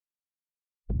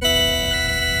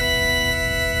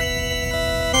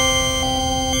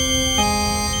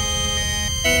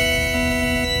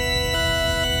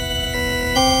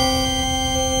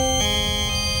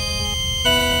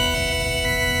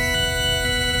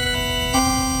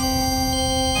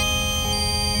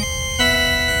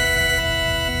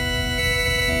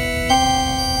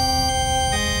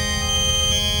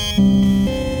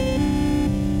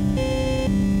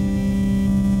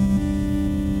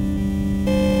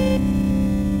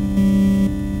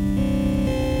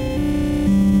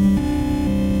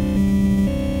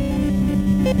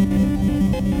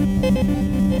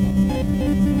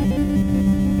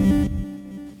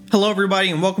Hello everybody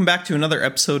and welcome back to another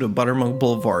episode of Buttermilk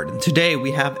Boulevard. And today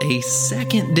we have a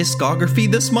second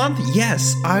discography this month.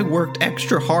 Yes, I worked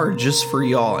extra hard just for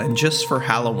y'all and just for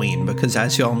Halloween because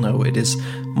as y'all know it is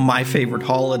my favorite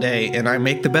holiday and I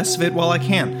make the best of it while I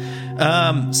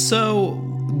can. So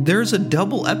there's a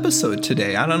double episode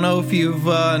today. I don't know if you've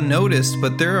noticed,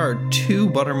 but there are two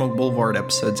Buttermilk Boulevard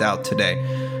episodes out today.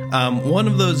 One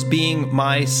of those being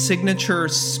my signature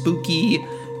spooky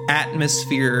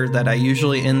atmosphere that I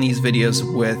usually end these videos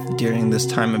with during this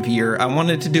time of year. I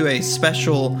wanted to do a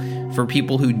special for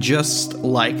people who just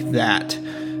like that.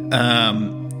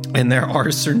 And there are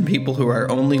certain people who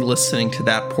are only listening to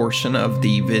that portion of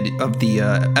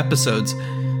the episodes.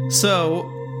 So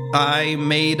I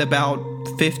made about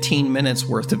 15 minutes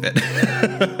worth of it.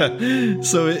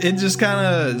 So it just kind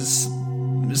of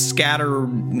scatter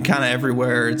kind of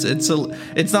everywhere. It's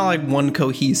not like one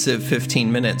cohesive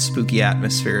 15-minute spooky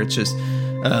atmosphere. It's just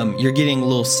you're getting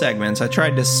little segments. I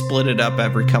tried to split it up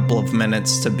every couple of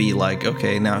minutes to be like,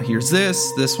 okay, now here's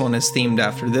this one is themed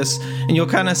after this, and you'll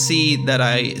kind of see that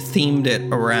I themed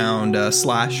it around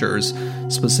slashers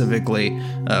specifically,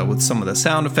 with some of the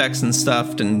sound effects and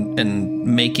stuff, and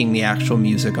making the actual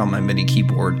music on my MIDI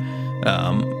keyboard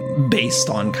based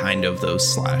on kind of those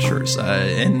slashers.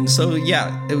 And so,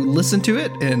 yeah, listen to it,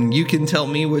 and you can tell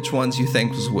me which ones you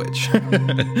think was which,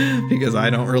 because I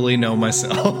don't really know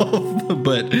myself.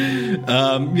 But,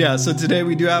 yeah, so today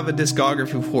we do have a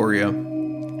discography for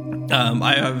you.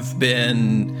 I have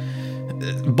been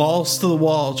balls to the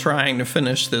wall trying to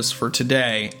finish this for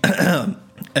today,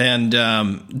 and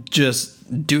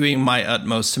just doing my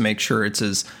utmost to make sure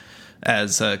it's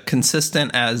as consistent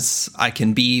as I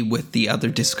can be with the other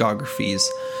discographies.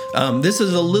 This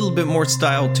is a little bit more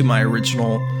styled to my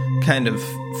original kind of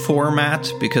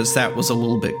format because that was a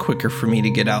little bit quicker for me to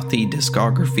get out the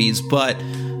discographies, but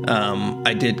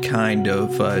I did kind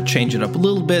of change it up a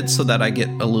little bit so that I get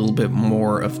a little bit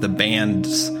more of the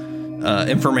band's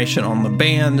information on the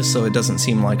band, so it doesn't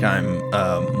seem like I'm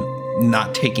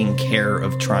not taking care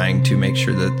of trying to make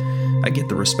sure that I get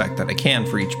the respect that I can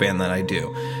for each band that I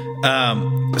do.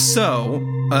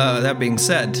 That being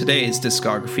said, today's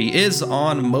discography is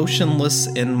on Motionless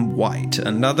in White,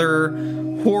 another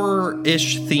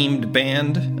horror-ish themed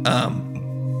band,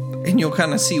 and you'll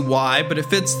kind of see why, but it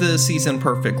fits the season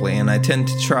perfectly, and I tend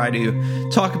to try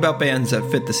to talk about bands that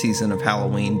fit the season of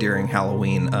Halloween during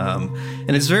Halloween, and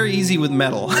it's very easy with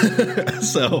metal,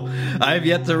 so I've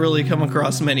yet to really come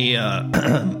across many,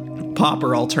 pop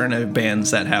or alternative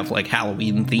bands that have like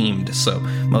Halloween themed, so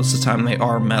most of the time they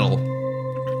are metal,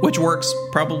 which works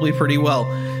probably pretty well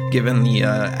given the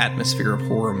atmosphere of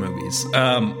horror movies.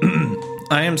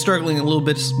 I am struggling a little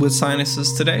bit with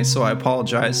sinuses today, so I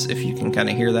apologize if you can kind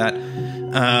of hear that.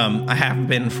 I have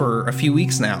been for a few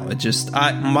weeks now. It just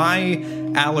my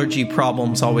allergy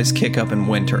problems always kick up in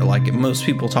winter. Like most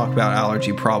people talk about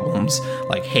allergy problems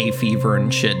like hay fever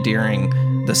and shit during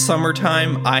the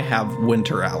summertime. I have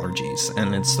winter allergies,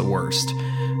 and it's the worst.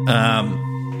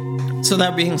 So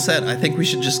that being said, I think we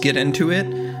should just get into it.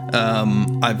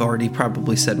 I've already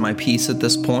probably said my piece at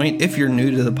this point. If you're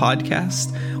new to the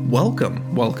podcast,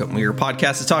 welcome. We're a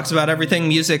podcast that talks about everything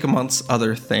music amongst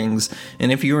other things.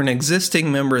 And if you're an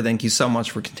existing member, thank you so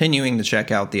much for continuing to check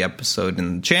out the episode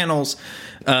and the channels.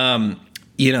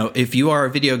 If you are a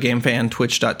video game fan,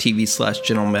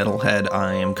 twitch.tv/GentlMetalhead.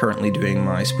 I am currently doing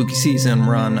my spooky season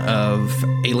run of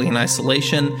Alien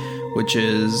Isolation, which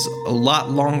is a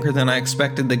lot longer than I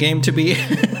expected the game to be.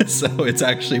 So it's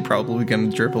actually probably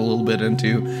going to drip a little bit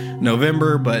into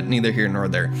November, but neither here nor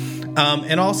there.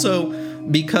 And also,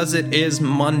 because it is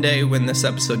Monday when this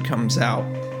episode comes out,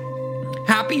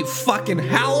 happy fucking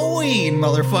Halloween,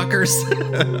 motherfuckers.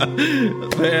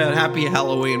 Man, happy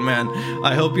Halloween, man.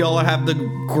 I hope y'all have the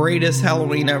greatest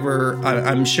Halloween ever.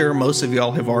 I'm sure most of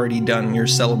y'all have already done your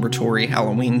celebratory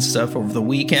Halloween stuff over the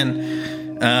weekend.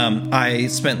 I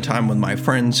spent time with my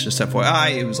friends, just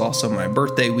FYI. It was also my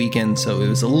birthday weekend, so it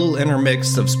was a little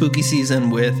intermix of spooky season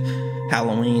with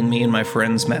Halloween. Me and my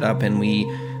friends met up and we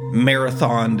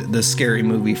marathoned the Scary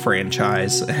Movie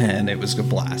franchise, and it was a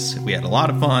blast. We had a lot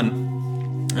of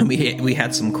fun, and we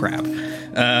had some crab.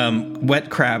 Wet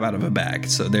crab out of a bag,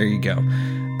 so there you go.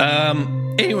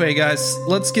 Anyway, guys,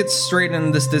 let's get straight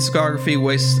into this discography,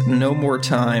 waste no more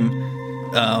time.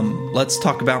 Let's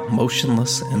talk about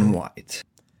Motionless in White.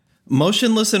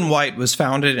 Motionless in White was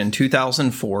founded in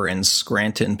 2004 in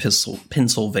Scranton,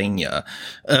 Pennsylvania.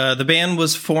 The band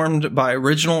was formed by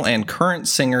original and current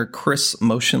singer Chris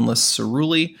Motionless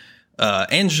Cerulli,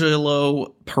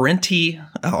 Angelo Parenti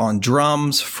on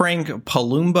drums, Frank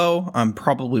Palumbo, I'm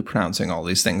probably pronouncing all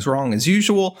these things wrong as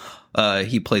usual,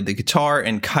 he played the guitar,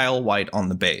 and Kyle White on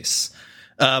the bass.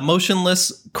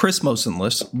 Chris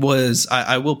Motionless was,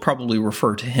 I will probably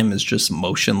refer to him as just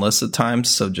Motionless at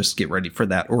times, so just get ready for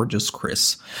that, or just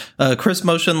Chris. Chris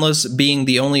Motionless being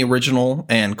the only original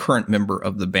and current member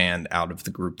of the band out of the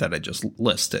group that I just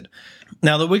listed.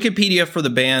 Now, the Wikipedia for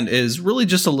the band is really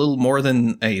just a little more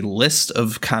than a list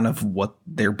of kind of what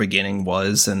their beginning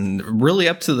was, and really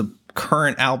up to the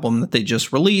current album that they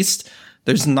just released.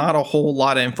 There's not a whole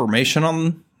lot of information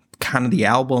on kind of the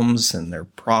albums and their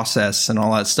process and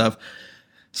all that stuff.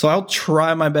 So I'll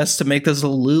try my best to make this a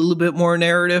little bit more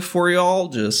narrative for y'all,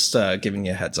 just giving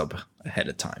you a heads up ahead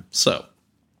of time. So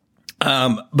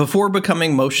before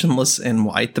becoming Motionless in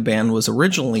White, the band was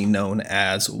originally known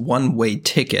as One Way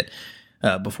Ticket,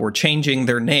 before changing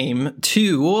their name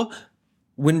to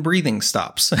When Breathing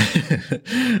Stops.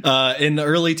 In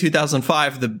early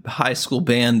 2005, the high school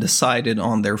band decided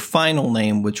on their final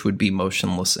name, which would be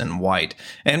Motionless in White,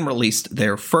 and released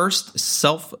their first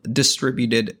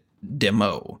self-distributed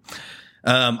demo.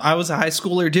 I was a high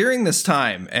schooler during this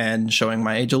time, and showing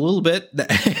my age a little bit,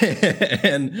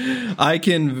 and I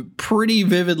can pretty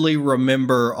vividly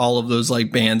remember all of those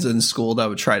like bands in school that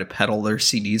would try to peddle their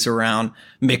CDs around.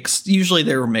 Usually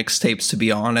they were mixtapes, to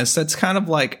be honest. That's kind of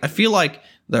like, I feel like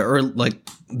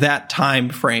that time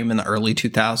frame in the early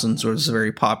 2000s was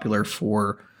very popular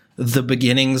for the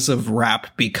beginnings of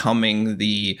rap becoming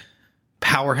the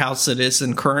powerhouse it is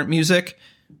in current music,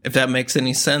 if that makes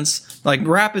any sense. Like,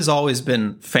 rap has always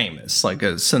been famous, like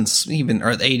since even the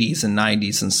 80s and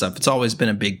 90s and stuff. It's always been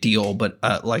a big deal, but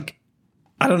like,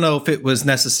 I don't know if it was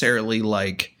necessarily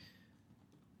like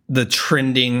the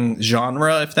trending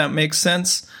genre, if that makes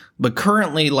sense. But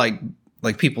currently, like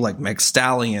people like Meg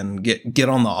Stallion get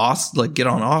on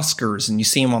Oscars, and you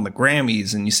see him on the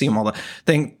Grammys, and you see him all the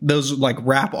thing. Those like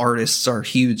rap artists are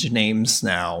huge names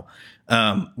now,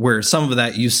 where some of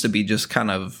that used to be just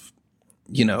kind of,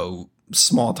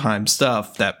 small time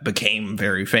stuff that became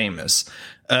very famous.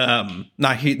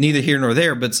 Neither here nor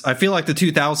there, but I feel like the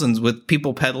 2000s with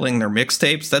people peddling their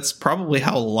mixtapes, that's probably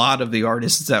how a lot of the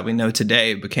artists that we know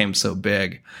today became so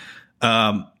big.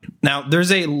 Now,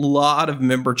 there's a lot of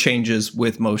member changes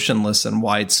with Motionless in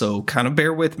White, so kind of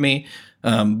bear with me.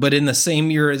 But in the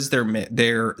same year as their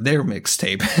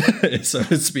mixtape, so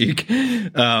to speak,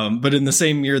 but in the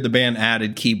same year, the band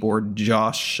added keyboard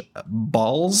Josh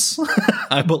Balls,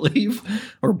 I believe,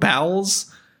 or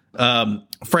Bowles.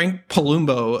 Frank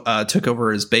Palumbo took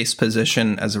over his bass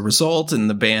position as a result, and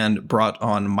the band brought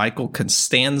on Michael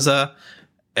Costanza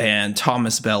and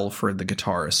Thomas Bell for the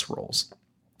guitarist roles.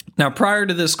 Now, prior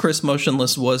to this, Chris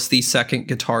Motionless was the second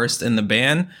guitarist in the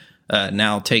band,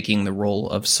 now taking the role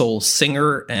of sole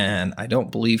singer, and I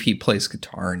don't believe he plays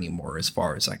guitar anymore, as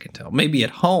far as I can tell. Maybe at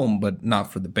home, but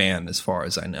not for the band, as far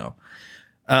as I know.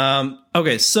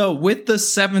 Okay, so with the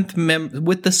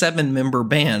seven-member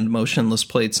band, Motionless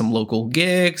played some local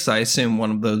gigs. I assume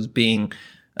one of those being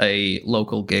a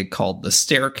local gig called The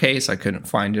Staircase. I couldn't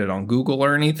find it on Google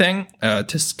or anything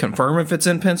to confirm if it's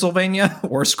in Pennsylvania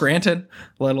or Scranton,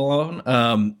 let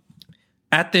alone.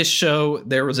 At this show,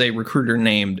 there was a recruiter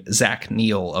named Zach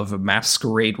Neal of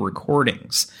Masquerade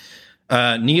Recordings.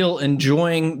 Neal,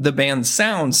 enjoying the band's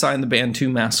sound, signed the band to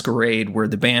Masquerade, where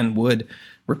the band would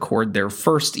record their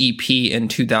first EP in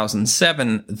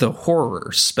 2007, The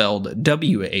Horror, spelled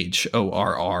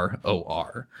WHORROR.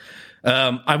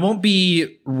 I won't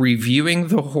be reviewing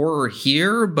The Horror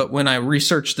here, but when I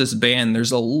researched this band,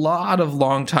 there's a lot of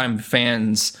longtime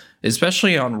fans,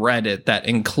 especially on Reddit, that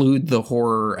include The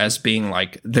Horror as being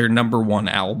like their number one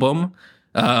album.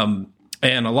 And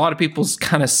a lot of people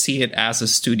kind of see it as a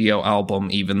studio album,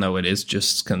 even though it is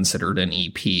just considered an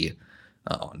EP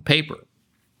on paper.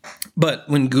 But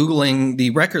when Googling the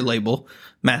record label,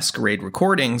 Masquerade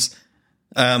Recordings,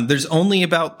 there's only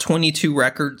about 22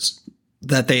 records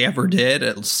that they ever did,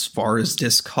 as far as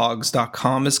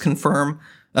Discogs.com is confirmed.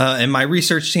 And my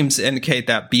research seems to indicate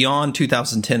that beyond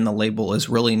 2010, the label is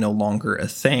really no longer a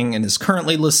thing and is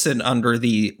currently listed under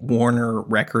the Warner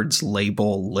Records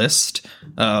label list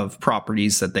of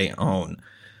properties that they own.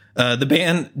 The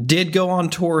band did go on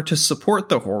tour to support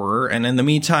the horror, and in the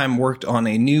meantime worked on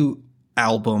a new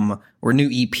album or new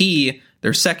EP,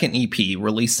 their second EP,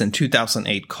 released in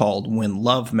 2008 called When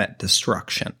Love Met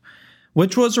Destruction,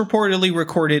 which was reportedly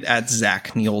recorded at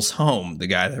Zach Neil's home, the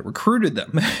guy that recruited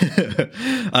them.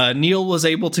 Neil was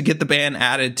able to get the band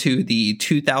added to the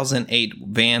 2008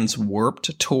 Vans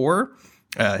Warped Tour.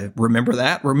 Remember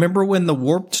that? Remember when the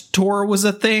Warped Tour was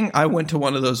a thing? I went to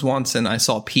one of those once and I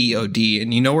saw POD,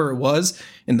 and you know where it was?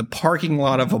 In the parking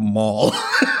lot of a mall.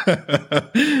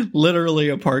 Literally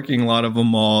a parking lot of a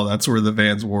mall. That's where the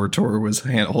Vans Warped Tour was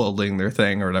holding their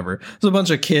thing or whatever. There's a bunch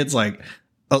of kids like...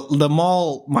 the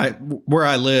mall, where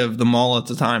I live, the mall at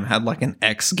the time had like an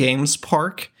X Games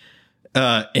park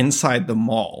inside the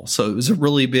mall. So it was a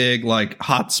really big like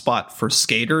hotspot for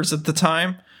skaters at the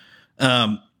time.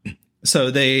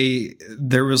 So they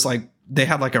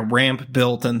had like a ramp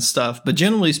built and stuff, but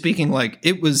generally speaking, like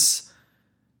it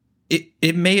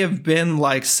may have been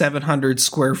like 700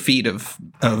 square feet of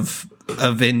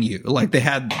a venue. Like they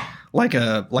had like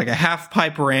a half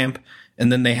pipe ramp. And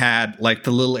then they had like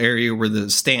the little area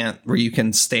where you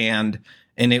can stand.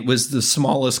 And it was the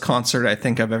smallest concert I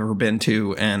think I've ever been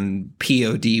to. And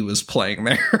POD was playing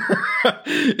there.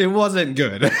 It wasn't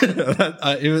good.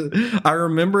 I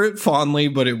remember it fondly,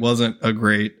 but it wasn't a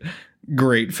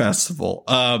great festival.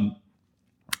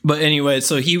 But anyway,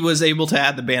 so he was able to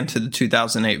add the band to the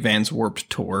 2008 Vans Warped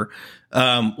Tour,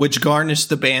 which garnished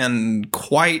the band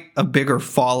quite a bigger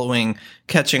following,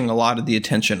 catching a lot of the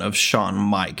attention of Shawn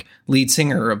Mike, lead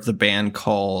singer of the band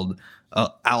called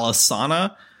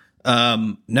Alesana.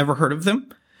 Never heard of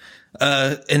them.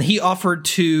 And he offered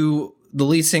to, the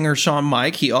lead singer Shawn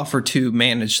Mike, he offered to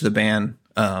manage the band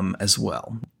as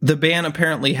well. The band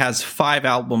apparently has 5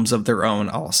 albums of their own,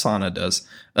 Alesana does,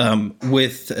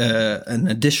 with an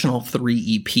additional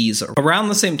 3 EPs. Around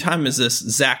the same time as this,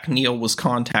 Zach Neil was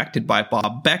contacted by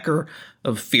Bob Becker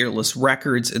of Fearless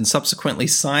Records and subsequently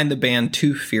signed the band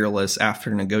to Fearless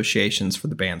after negotiations for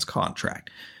the band's contract.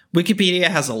 Wikipedia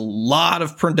has a lot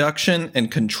of production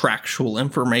and contractual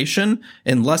information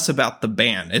and less about the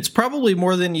band. It's probably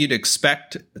more than you'd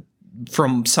expect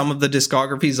from some of the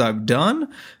discographies I've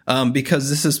done, because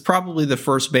this is probably the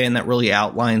first band that really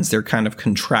outlines their kind of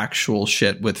contractual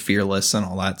shit with Fearless and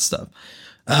all that stuff.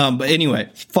 But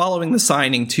anyway, following the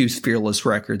signing to Fearless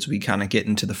Records, we kind of get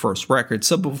into the first record.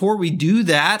 So before we do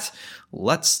that,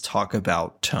 let's talk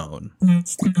about tone.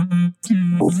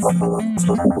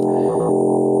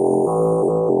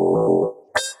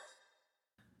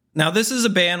 Now, this is a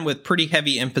band with pretty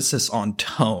heavy emphasis on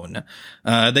tone.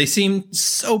 They seem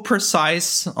so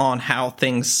precise on how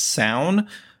things sound,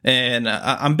 and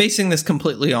I'm basing this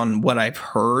completely on what I've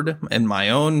heard and my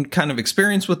own kind of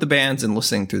experience with the bands and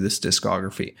listening through this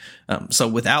discography. So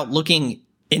without looking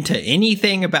into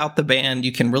anything about the band,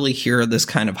 you can really hear this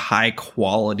kind of high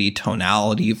quality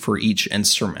tonality for each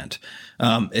instrument,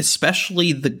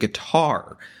 especially the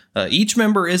guitar. Each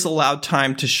member is allowed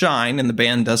time to shine, and the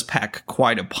band does pack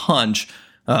quite a punch,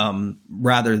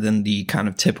 rather than the kind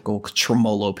of typical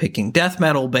tremolo-picking death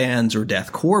metal bands or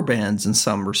deathcore bands in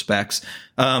some respects.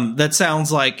 That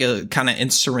sounds like kind of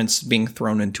instruments being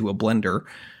thrown into a blender.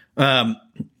 And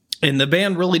the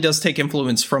band really does take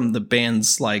influence from the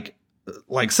bands like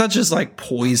such as like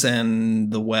Poison,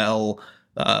 The Well,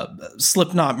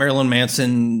 Slipknot, Marilyn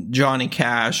Manson, Johnny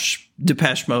Cash,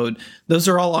 Depeche Mode. Those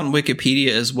are all on Wikipedia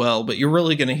as well, but you're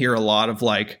really going to hear a lot of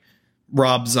like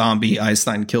Rob Zombie, Ice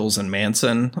Nine Kills, and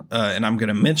Manson, and I'm going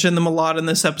to mention them a lot in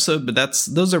this episode, but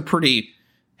those are pretty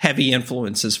heavy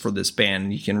influences for this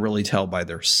band. You can really tell by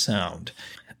their sound.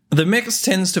 The mix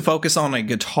tends to focus on a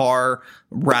guitar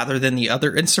rather than the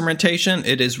other instrumentation.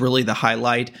 It is really the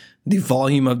highlight, the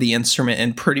volume of the instrument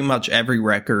in pretty much every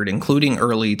record, including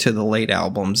early to the late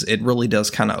albums. It really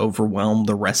does kind of overwhelm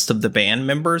the rest of the band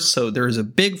members. So there's a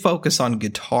big focus on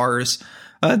guitars.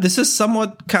 This is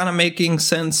somewhat kind of making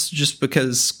sense just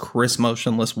because Chris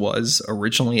Motionless was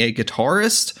originally a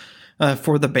guitarist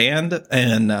for the band,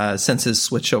 and since his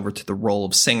switch over to the role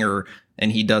of singer,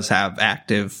 and he does have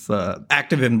active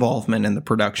involvement in the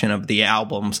production of the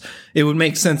albums, it would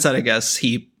make sense that I guess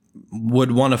he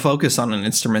would want to focus on an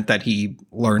instrument that he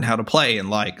learned how to play and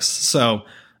likes. So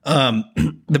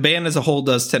the band as a whole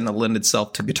does tend to lend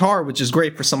itself to guitar, which is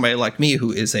great for somebody like me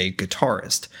who is a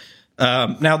guitarist.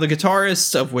 Now, the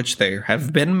guitarists, of which there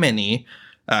have been many,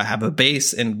 have a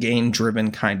bass and gain driven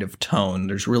kind of tone.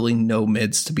 There's really no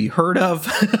mids to be heard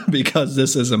of because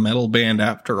this is a metal band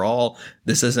after all.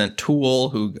 This isn't Tool,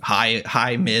 who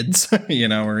high mids,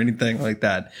 or anything like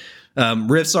that.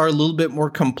 Riffs are a little bit more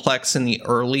complex in the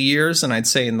early years, and I'd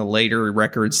say in the later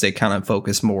records, they kind of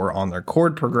focus more on their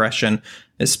chord progression,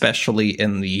 especially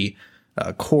in the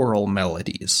choral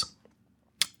melodies.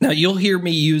 Now, you'll hear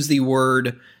me use the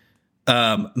word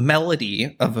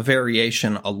melody of a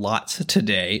variation a lot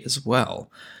today as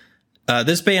well.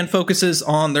 This band focuses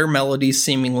on their melodies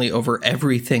seemingly over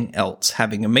everything else,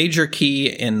 having a major key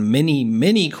in many,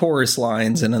 many chorus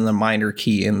lines and in the minor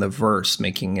key in the verse,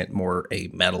 making it more a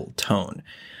metal tone.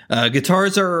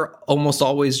 Guitars are almost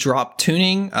always drop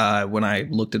tuning. When I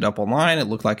looked it up online, it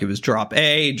looked like it was drop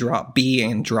A, drop B,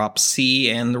 and drop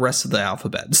C, and the rest of the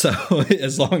alphabet. So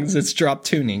as long as it's drop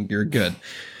tuning, you're good.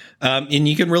 And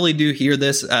you can really do hear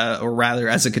this, or rather,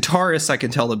 as a guitarist, I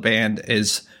can tell the band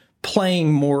is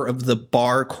playing more of the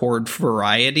bar chord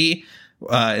variety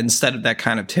instead of that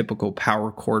kind of typical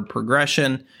power chord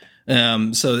progression.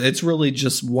 So it's really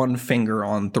just one finger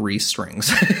on three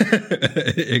strings,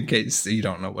 in case you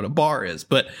don't know what a bar is.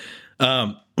 But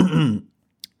I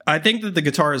think that the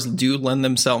guitars do lend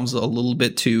themselves a little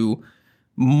bit to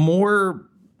more,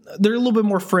 they're a little bit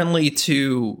more friendly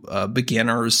to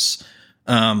beginners.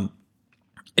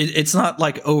 It's not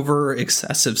like over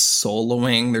excessive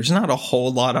soloing. There's not a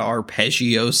whole lot of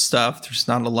arpeggio stuff. There's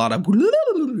not a lot of,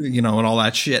 and all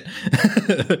that shit.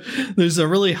 There's a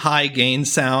really high gain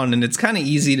sound, and it's kind of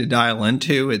easy to dial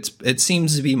into. It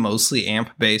seems to be mostly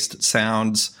amp-based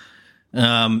sounds.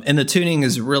 And the tuning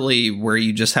is really where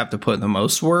you just have to put the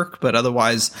most work. But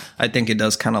otherwise, I think it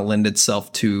does kind of lend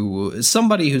itself to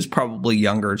somebody who's probably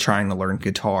younger trying to learn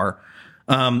guitar.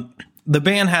 The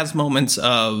band has moments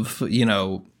of,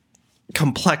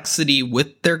 complexity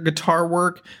with their guitar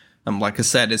work. Like I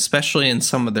said, especially in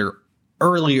some of their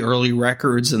early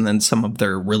records and then some of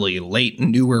their really late,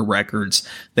 newer records,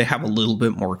 they have a little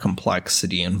bit more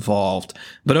complexity involved.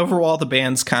 But overall, the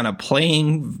band's kind of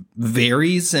playing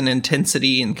varies in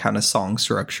intensity and kind of song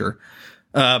structure.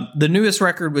 The newest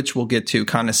record, which we'll get to,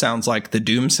 kind of sounds like the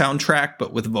Doom soundtrack,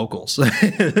 but with vocals.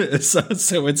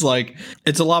 so it's like,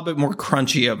 it's a lot bit more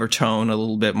crunchy of a tone, a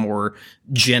little bit more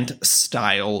gent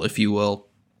style, if you will.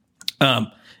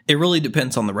 It really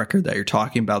depends on the record that you're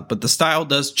talking about, but the style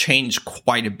does change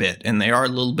quite a bit, and they are a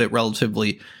little bit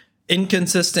relatively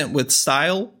inconsistent with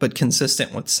style, but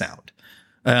consistent with sound.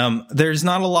 There's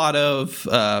not a lot of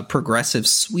progressive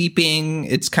sweeping.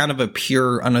 It's kind of a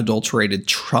pure, unadulterated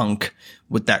trunk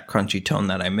with that crunchy tone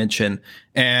that I mentioned,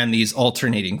 and these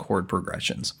alternating chord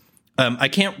progressions. I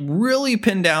can't really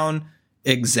pin down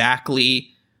exactly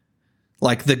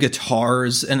like the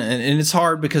guitars, and it's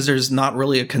hard because there's not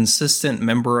really a consistent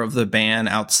member of the band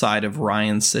outside of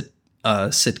Ryan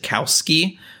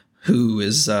Sitkowski, who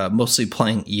is mostly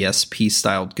playing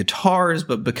ESP-styled guitars,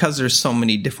 but because there's so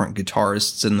many different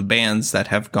guitarists in the bands that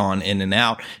have gone in and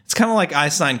out, it's kind of like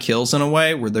Ice Nine Kills in a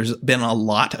way, where there's been a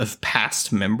lot of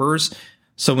past members.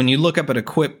 So when you look up at a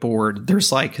quip board,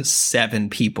 there's like 7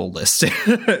 people listed,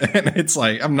 and it's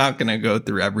like, I'm not going to go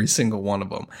through every single one of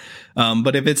them.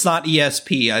 But if it's not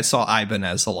ESP, I saw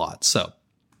Ibanez a lot, so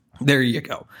there you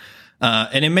go.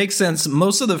 And it makes sense.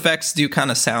 Most of the effects do kind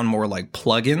of sound more like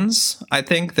plugins, I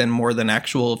think, than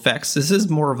actual effects. This is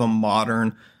more of a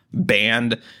modern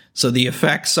band, so the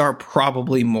effects are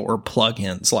probably more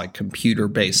plugins, like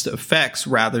computer-based effects,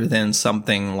 rather than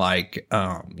something like,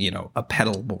 a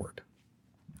pedal board.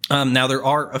 Now, there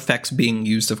are effects being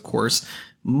used, of course,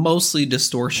 mostly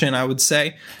distortion, I would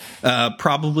say.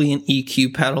 Probably an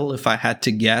EQ pedal, if I had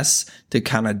to guess, to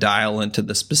kind of dial into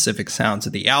the specific sounds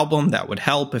of the album. That would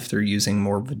help if they're using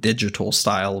more of a digital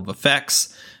style of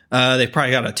effects. They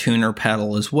probably got a tuner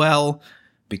pedal as well,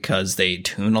 because they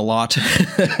tune a lot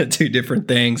to different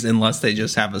things, unless they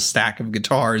just have a stack of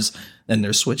guitars and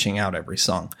they're switching out every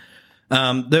song.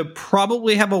 They'll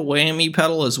probably have a whammy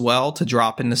pedal as well to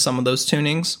drop into some of those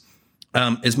tunings,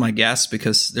 is my guess,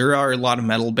 because there are a lot of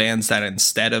metal bands that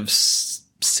instead of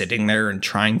sitting there and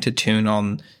trying to tune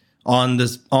on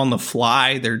the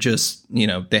fly, they're just,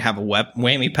 they have a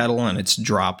whammy pedal and it's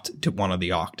dropped to one of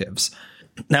the octaves.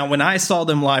 Now, when I saw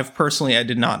them live, personally, I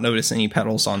did not notice any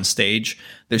pedals on stage.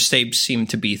 Their stage seemed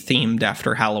to be themed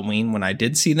after Halloween when I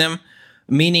did see them,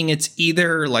 meaning it's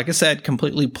either, like I said,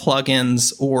 completely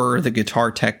plugins, or the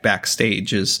guitar tech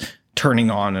backstage is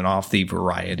turning on and off the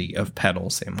variety of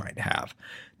pedals they might have.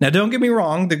 Now, don't get me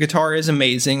wrong, the guitar is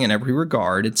amazing in every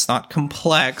regard. It's not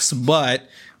complex, but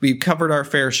we've covered our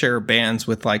fair share of bands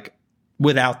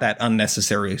without that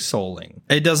unnecessary souling.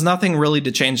 It does nothing really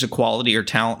to change the quality or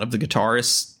talent of the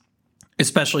guitarists.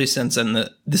 especially since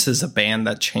this is a band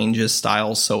that changes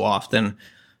styles so often.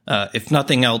 If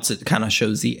nothing else, it kind of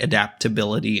shows the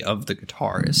adaptability of the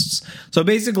guitarists. So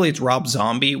basically, it's Rob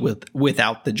Zombie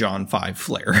without the John 5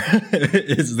 flair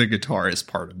is the guitarist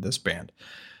part of this band.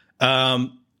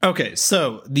 Okay,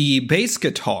 so the bass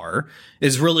guitar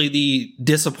is really the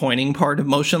disappointing part of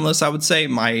Motionless, I would say.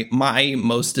 My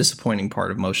most disappointing part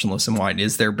of Motionless in White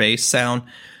is their bass sound.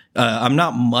 I'm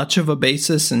not much of a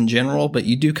bassist in general, but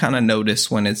you do kind of notice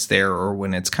when it's there or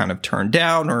when it's kind of turned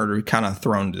down or kind of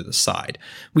thrown to the side.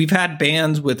 We've had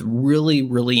bands with really,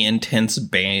 really intense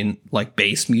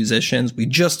bass musicians. We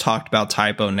just talked about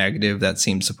Typo Negative that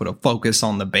seems to put a focus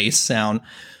on the bass sound.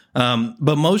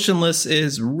 But Motionless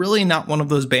is really not one of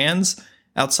those bands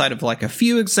outside of like a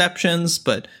few exceptions,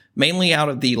 but mainly out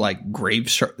of the like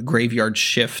Graveyard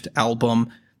Shift album.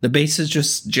 The bass is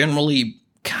just generally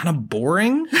kind of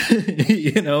boring,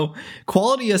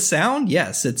 quality of sound.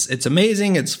 Yes, it's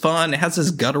amazing. It's fun. It has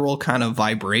this guttural kind of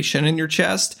vibration in your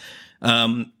chest.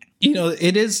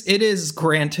 It is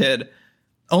granted,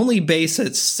 only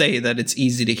bassists say that it's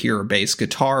easy to hear a bass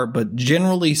guitar, but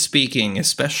generally speaking,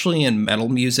 especially in metal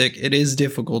music, it is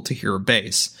difficult to hear a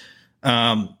bass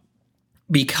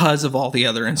because of all the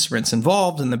other instruments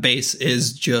involved. And the bass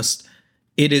is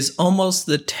it is almost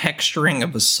the texturing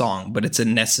of a song, but it's a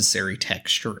necessary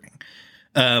texturing.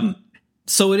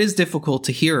 So it is difficult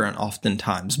to hear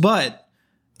oftentimes, but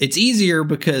it's easier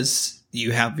because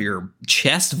you have your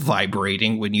chest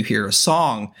vibrating when you hear a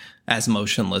song, as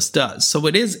Motionless does. So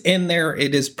it is in there.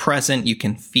 It is present. You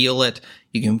can feel it.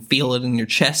 You can feel it in your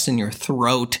chest and your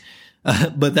throat.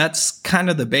 But that's kind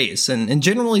of the bass. And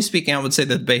generally speaking, I would say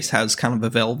that the bass has kind of a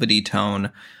velvety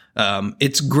tone.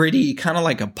 It's gritty, kind of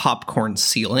like a popcorn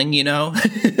ceiling,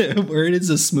 where it is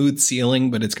a smooth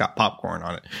ceiling, but it's got popcorn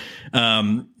on it.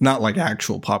 Not like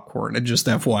actual popcorn. It's just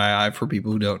FYI for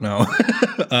people who don't know.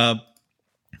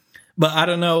 But I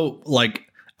don't know,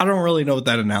 I don't really know what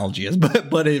that analogy is,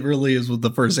 but it really is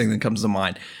the first thing that comes to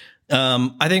mind.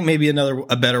 I think maybe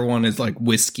a better one is like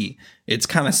Whiskey. It's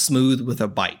kind of smooth with a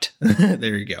bite.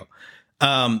 There you go.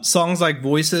 Songs like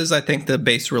Voices, I think the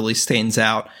bass really stands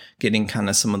out, getting kind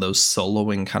of some of those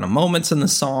soloing kind of moments in the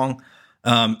song.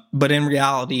 But in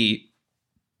reality,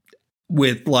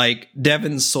 with like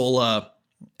Devin Sola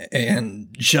and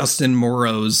Justin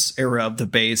Morrow's era of the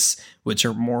bass, which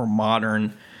are more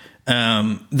modern,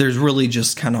 there's really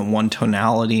just kind of one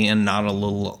tonality and not a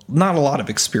lot of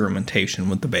experimentation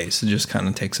with the bass. It just kind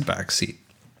of takes a back seat.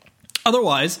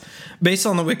 Otherwise, based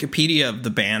on the Wikipedia of the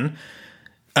band,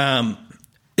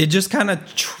 it just kind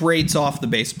of trades off the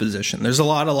bass position. There's a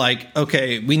lot of like,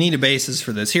 okay, we need a bassist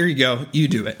for this. Here you go. You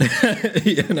do it.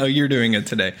 You're doing it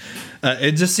today.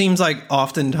 It just seems like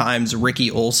oftentimes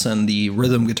Ricky Olsen, the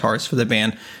rhythm guitarist for the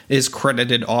band, is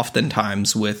credited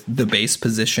oftentimes with the bass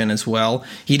position as well.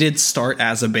 He did start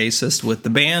as a bassist with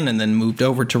the band and then moved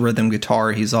over to rhythm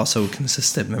guitar. He's also a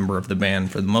consistent member of the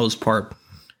band for the most part.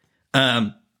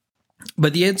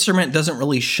 But the instrument doesn't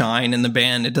really shine in the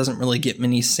band. It doesn't really get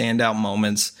many standout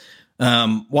moments.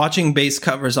 Watching bass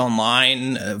covers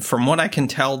online, from what I can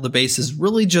tell, the bass is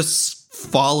really just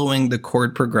following the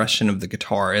chord progression of the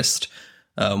guitarist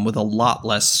with a lot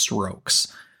less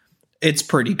strokes. It's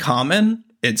pretty common.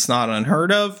 It's not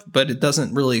unheard of, but it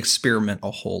doesn't really experiment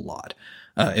a whole lot.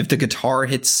 If the guitar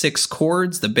hits 6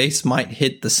 chords, the bass might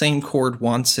hit the same chord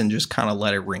once and just kind of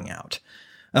let it ring out.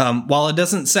 While it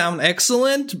doesn't sound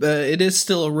excellent, it is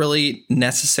still a really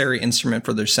necessary instrument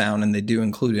for their sound, and they do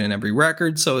include it in every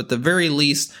record. So at the very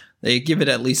least, they give it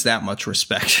at least that much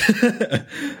respect.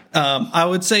 I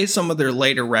would say some of their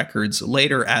later records,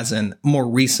 later as in more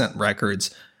recent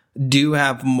records, do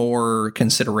have more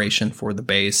consideration for the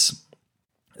bass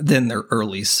than their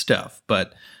early stuff.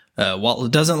 But while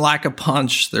it doesn't lack a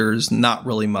punch, there's not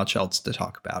really much else to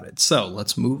talk about it. So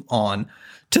let's move on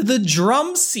to the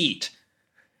drum seat.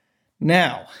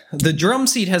 Now, the drum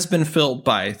seat has been filled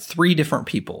by 3 different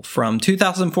people. From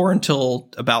 2004 until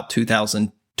about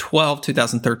 2012,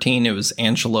 2013, it was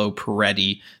Angelo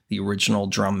Peretti, the original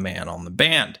drum man on the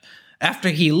band. After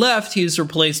he left, he was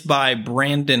replaced by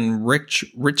Brandon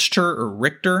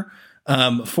Richter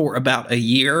for about a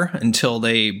year until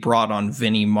they brought on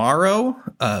Vinnie Morrow,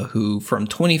 who from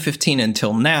 2015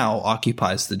 until now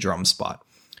occupies the drum spot.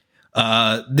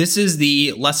 This is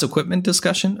the less equipment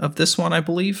discussion of this one, I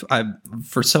believe.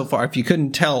 For so far, if you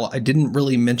couldn't tell, I didn't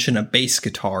really mention a bass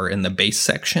guitar in the bass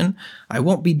section. I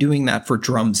won't be doing that for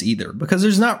drums either, because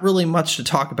there's not really much to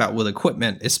talk about with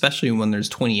equipment, especially when there's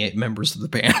 28 members of the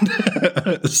band.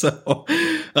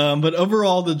 But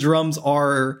overall, the drums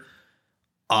are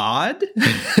odd.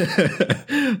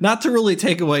 Not to really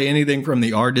take away anything from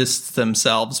the artists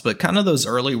themselves, but kind of those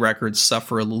early records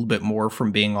suffer a little bit more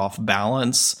from being off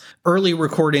balance. Early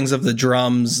recordings of the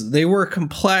drums, they were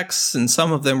complex, and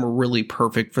some of them were really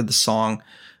perfect for the song.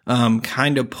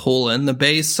 Kind of pull in the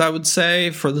bass, I would say,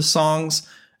 for the songs,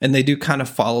 and they do kind of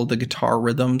follow the guitar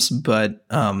rhythms, but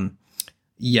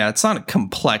yeah, it's not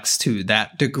complex to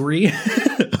that degree.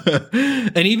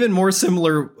 And even more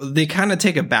similar, they kind of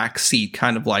take a back seat,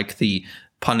 kind of like the,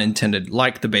 pun intended,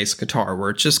 like the bass guitar,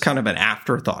 where it's just kind of an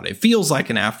afterthought. It feels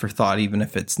like an afterthought, even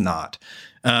if it's not.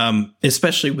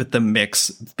 Especially with the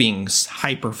mix being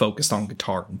hyper focused on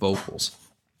guitar and vocals.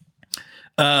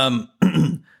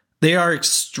 They are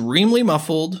extremely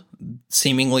muffled,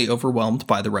 seemingly overwhelmed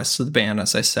by the rest of the band,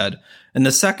 as I said. And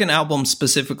the second album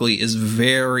specifically is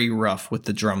very rough with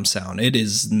the drum sound. It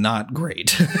is not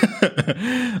great.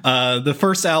 The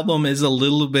first album is a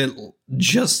little bit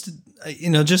just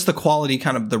the quality,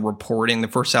 kind of the reporting. The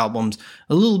first album's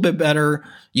a little bit better.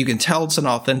 You can tell it's an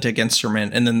authentic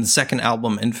instrument. And then the second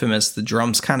album, Infamous, the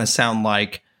drums kind of sound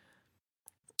like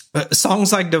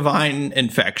songs like Divine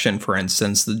Infection, for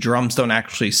instance. The drums don't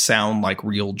actually sound like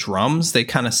real drums. They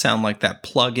kind of sound like that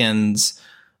plugins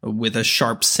with a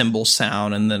sharp cymbal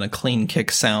sound and then a clean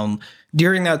kick sound.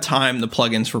 During that time, the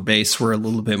plugins for bass were a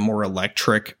little bit more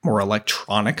electric, more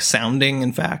electronic sounding,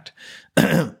 in fact.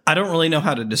 I don't really know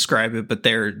how to describe it, but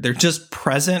they're just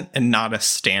present and not a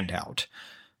standout,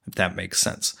 if that makes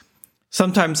sense.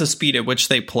 Sometimes the speed at which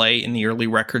they play in the early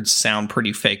records sound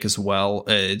pretty fake as well.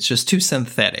 It's just too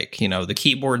synthetic. The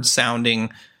keyboard sounding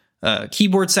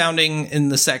in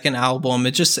the second album,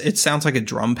 it sounds like a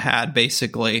drum pad,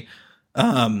 basically.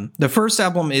 The first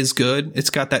album is good. It's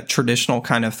got that traditional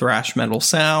kind of thrash metal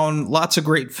sound. Lots of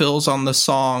great fills on the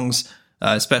songs,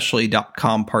 especially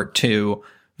 .com Part 2.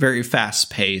 Very fast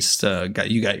paced. You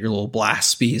got your little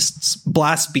blast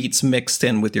beats mixed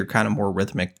in with your kind of more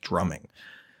rhythmic drumming.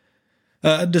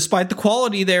 Despite the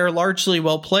quality, they're largely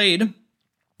well played.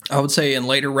 I would say in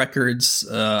later records,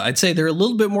 I'd say they're a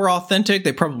little bit more authentic.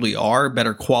 They probably are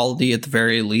better quality at the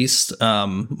very least.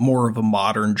 More of a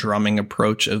modern drumming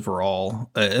approach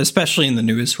overall, especially in the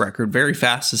newest record. Very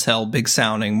fast as hell, big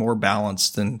sounding, more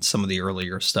balanced than some of the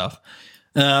earlier stuff.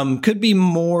 Could be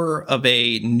more of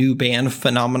a new band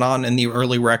phenomenon in the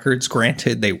early records.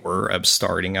 Granted, they were a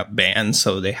starting up band,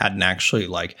 so they hadn't actually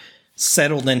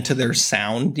settled into their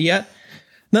sound yet.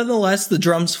 Nonetheless, the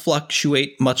drums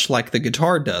fluctuate much like the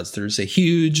guitar does. There's a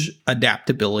huge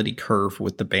adaptability curve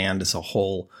with the band as a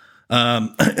whole.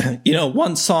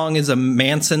 One song is a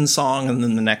Manson song, and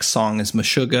then the next song is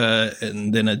Meshuggah,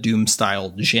 and then a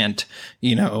doom-style djent.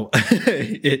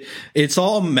 It's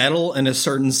all metal in a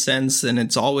certain sense, and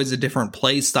it's always a different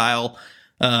play style.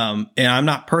 And I'm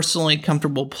not personally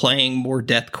comfortable playing more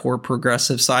deathcore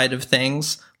progressive side of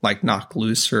things, like Knocked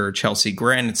Loose or Chelsea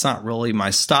Grin. It's not really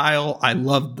my style. I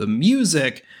love the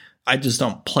music. I just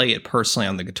don't play it personally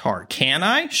on the guitar. Can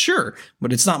I? Sure.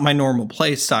 But it's not my normal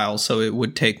play style, so it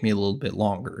would take me a little bit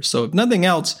longer. So if nothing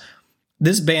else,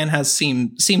 this band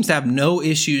seems to have no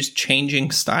issues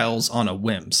changing styles on a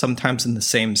whim, sometimes in the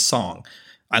same song.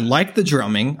 I like the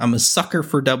drumming. I'm a sucker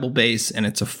for double bass, and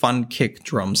it's a fun kick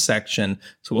drum section.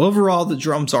 So overall, the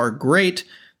drums are great.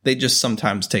 They just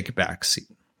sometimes take a backseat.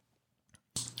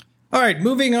 All right,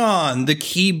 moving on. The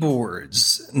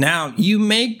keyboards. Now, you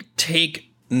may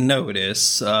take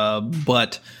notice,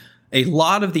 but a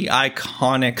lot of the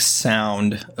iconic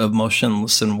sound of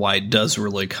Motionless in White does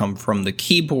really come from the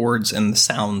keyboards and the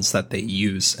sounds that they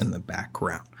use in the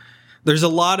background. There's a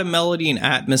lot of melody and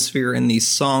atmosphere in these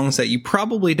songs that you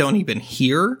probably don't even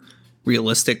hear,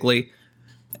 realistically,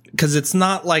 because it's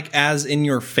not as in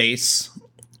your face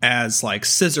as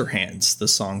Scissorhands, the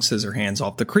song Scissorhands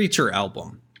off the Creature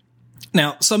album.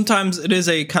 Now, sometimes it is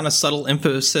a kind of subtle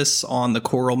emphasis on the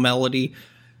choral melody.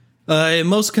 It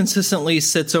most consistently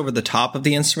sits over the top of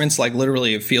the instruments,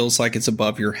 literally it feels like it's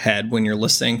above your head when you're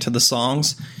listening to the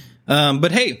songs.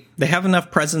 But hey, they have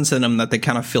enough presence in them that they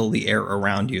kind of fill the air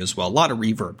around you as well. A lot of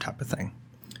reverb type of thing.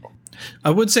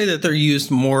 I would say that they're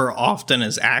used more often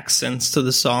as accents to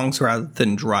the songs rather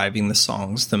than driving the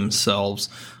songs themselves.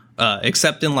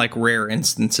 Except in rare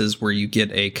instances where you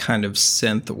get a kind of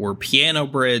synth or piano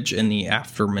bridge in the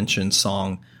aforementioned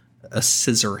song,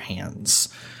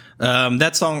 Scissorhands.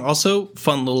 That song also,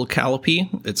 fun little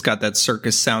calliope. It's got that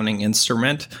circus sounding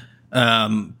instrument,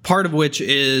 part of which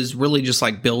is really just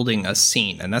building a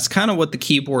scene. And that's kind of what the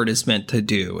keyboard is meant to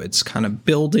do. It's kind of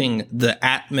building the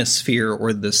atmosphere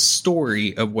or the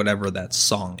story of whatever that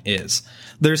song is.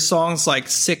 There's songs like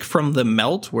Sick from the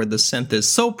Melt, where the synth is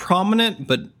so prominent,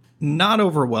 but not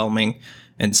overwhelming,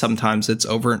 and sometimes it's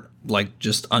like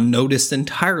just unnoticed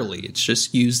entirely. It's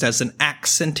just used as an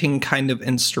accenting kind of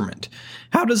instrument.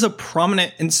 How does a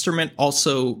prominent instrument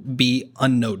also be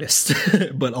unnoticed,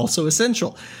 but also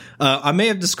essential? I may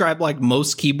have described like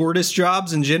most keyboardist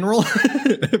jobs in general,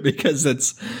 because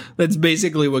that's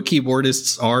basically what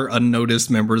keyboardists are,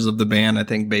 unnoticed members of the band. I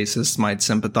think bassists might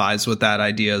sympathize with that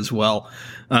idea as well.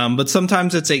 But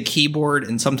sometimes it's a keyboard,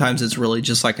 and sometimes it's really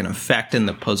just like an effect in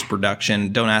the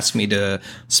post-production. Don't ask me to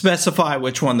specify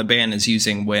which one the band is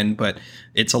using when, but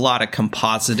it's a lot of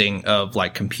compositing of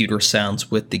like computer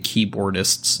sounds with the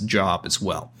keyboardist's job as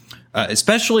well.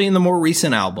 Especially in the more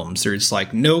recent albums, there's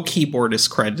like no keyboardist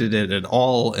credited at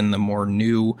all in the more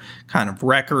new kind of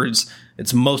records.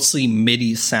 It's mostly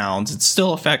MIDI sounds. It's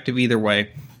still effective either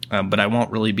way. But I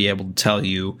won't really be able to tell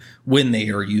you when they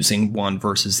are using one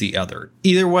versus the other.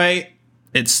 Either way,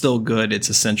 it's still good. It's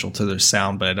essential to their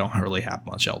sound, but I don't really have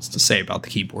much else to say about the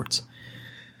keyboards.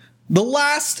 The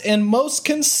last and most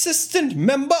consistent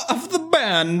member of the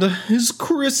band is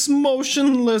Chris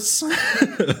Motionless.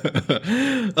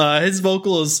 His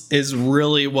vocal is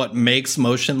really what makes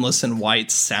Motionless in White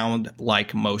sound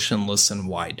like Motionless in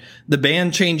White. The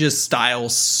band changes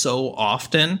styles so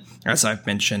often, as I've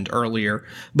mentioned earlier,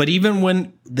 but even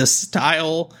when the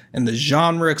style and the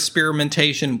genre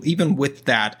experimentation, even with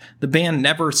that, the band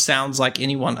never sounds like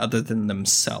anyone other than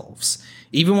themselves.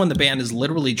 Even when the band is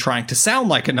literally trying to sound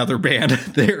like another band,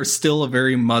 they're still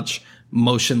very much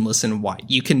Motionless in White.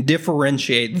 You can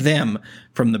differentiate them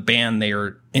from the band they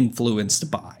are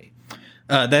influenced by.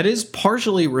 That is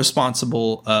partially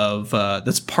responsible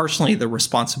that's partially the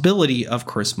responsibility of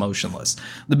Chris Motionless.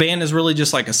 The band is really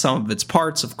just like a sum of its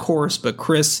parts, of course, but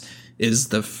Chris is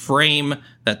the frame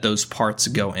that those parts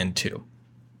go into.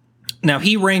 Now,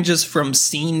 he ranges from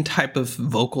scene type of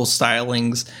vocal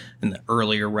stylings in the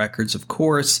earlier records, of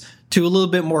course, to a little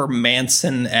bit more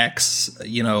Manson-esque,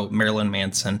 Marilyn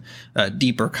Manson,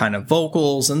 deeper kind of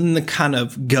vocals, and the kind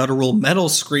of guttural metal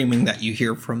screaming that you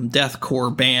hear from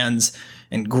deathcore bands,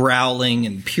 and growling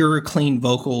and pure clean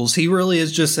vocals. He really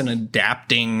is just an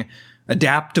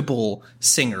adaptable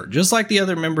singer. Just like the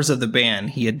other members of the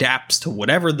band, he adapts to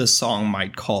whatever the song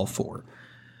might call for.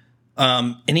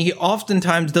 And he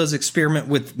oftentimes does experiment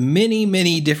with many,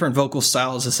 many different vocal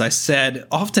styles, as I said,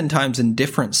 oftentimes in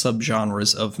different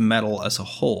subgenres of metal as a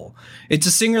whole. It's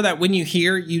a singer that when you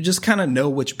hear, you just kind of know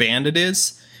which band it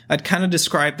is. I'd kind of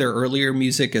describe their earlier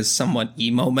music as somewhat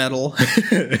emo metal,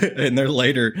 and their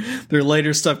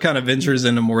later stuff kind of ventures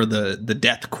into more the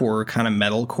deathcore kind of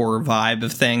metalcore vibe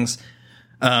of things.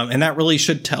 And that really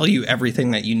should tell you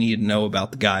everything that you need to know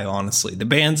about the guy, honestly. The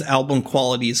band's album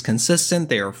quality is consistent.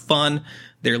 They are fun.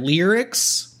 Their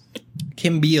lyrics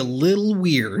can be a little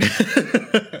weird.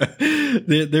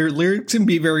 Their lyrics can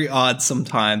be very odd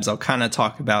sometimes. I'll kind of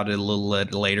talk about it a little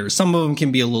later. Some of them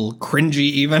can be a little cringy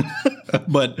even.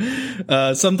 But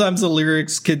sometimes the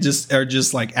lyrics are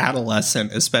just like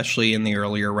adolescent, especially in the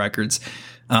earlier records.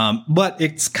 But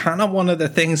it's kind of one of the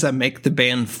things that make the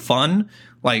band fun.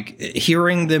 Like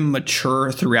hearing them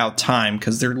mature throughout time,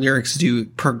 because their lyrics do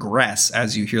progress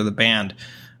as you hear the band.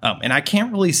 And I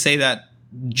can't really say that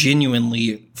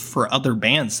genuinely for other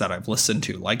bands that I've listened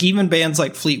to. Like even bands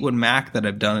like Fleetwood Mac that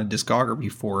I've done a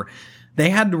discography for, they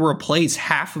had to replace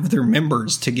half of their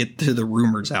members to get to the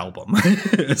Rumors album.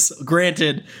 So,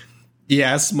 granted,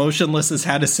 yes, Motionless has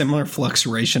had a similar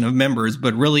fluctuation of members,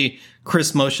 but really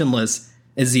Chris Motionless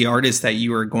is the artist that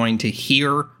you are going to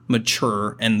hear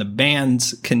mature, and the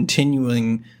band's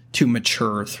continuing to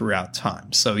mature throughout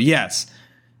time. So yes,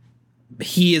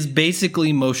 he is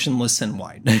basically Motionless in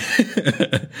White.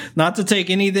 Not to take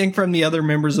anything from the other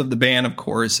members of the band, of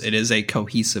course, it is a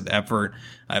cohesive effort.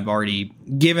 I've already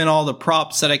given all the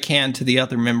props that I can to the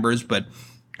other members, but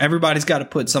everybody's got to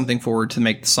put something forward to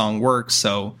make the song work,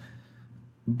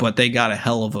 but they got a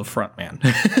hell of a frontman.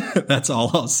 That's all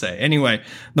I'll say. Anyway,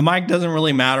 the mic doesn't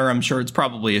really matter. I'm sure it's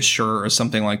probably a Shure or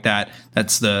something like that.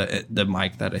 That's the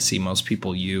mic that I see most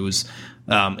people use.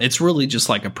 It's really just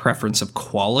like a preference of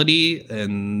quality,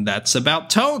 and that's about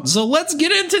tone. So let's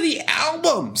get into the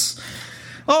albums.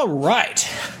 All right.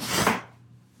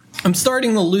 I'm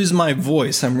starting to lose my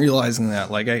voice. I'm realizing that.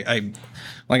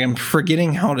 I'm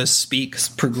forgetting how to speak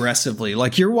progressively.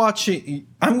 Like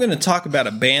I'm going to talk about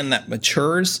a band that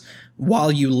matures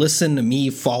while you listen to me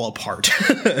fall apart.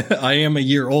 I am a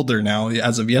year older now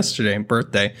as of yesterday,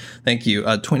 birthday. Thank you.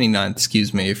 29th,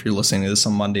 excuse me, if you're listening to this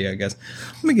on Monday, I guess.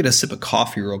 Let me get a sip of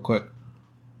coffee real quick.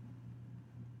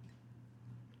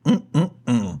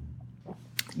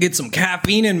 Get some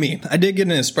caffeine in me. I did get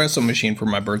an espresso machine for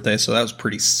my birthday, so that was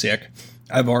pretty sick.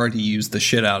 I've already used the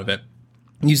shit out of it.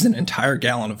 used an entire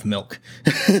gallon of milk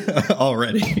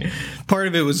already. Part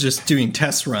of it was just doing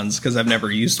test runs because I've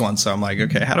never used one. So I'm like,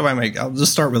 okay, how do I make, I'll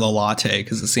just start with a latte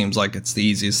because it seems like it's the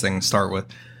easiest thing to start with.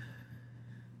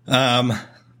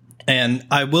 And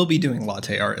I will be doing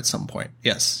latte art at some point.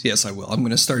 Yes, I will. I'm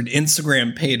going to start an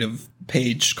Instagram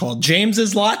page called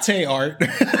James's Latte Art.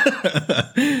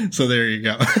 So there you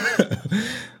go.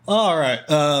 All right.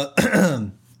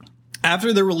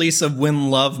 After the release of When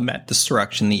Love Met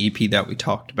Destruction, the EP that we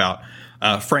talked about,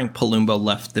 Frank Palumbo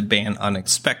left the band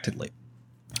unexpectedly.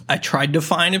 I tried to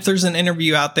find if there's an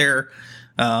interview out there,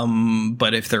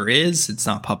 but if there is, it's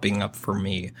not popping up for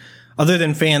me. Other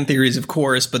than fan theories, of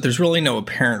course, but there's really no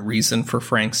apparent reason for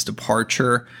Frank's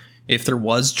departure. If there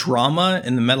was drama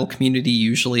in the metal community,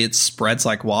 usually it spreads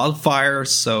like wildfire,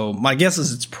 so my guess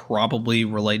is it's probably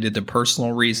related to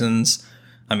personal reasons.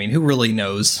 I mean, who really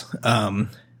knows?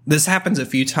 This happens a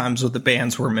few times with the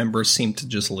bands where members seem to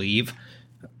just leave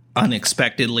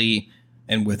unexpectedly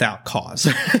and without cause.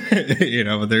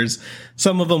 There's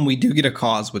some of them we do get a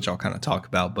cause, which I'll kind of talk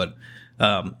about, but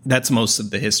that's most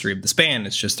of the history of this band.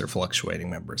 It's just their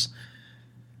fluctuating members.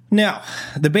 Now,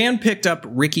 the band picked up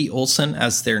Ricky Olsen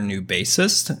as their new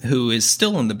bassist, who is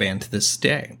still in the band to this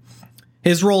day.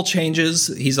 His role changes.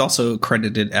 He's also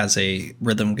credited as a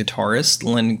rhythm guitarist,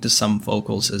 lending to some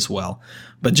vocals as well.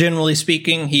 But generally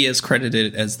speaking, he is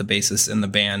credited as the bassist in the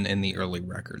band in the early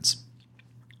records.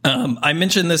 I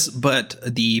mentioned this, but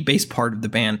the bass part of the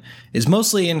band is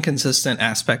mostly an inconsistent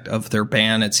aspect of their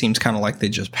band. It seems kind of like they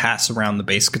just pass around the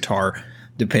bass guitar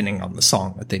depending on the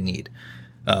song that they need.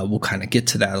 We'll kind of get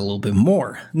to that a little bit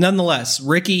more. Nonetheless,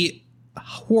 Ricky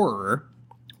Horror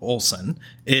Olsen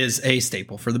is a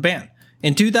staple for the band.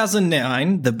 In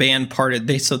 2009, the band parted.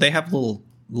 They have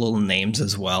little names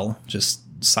as well. Just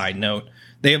side note.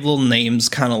 They have little names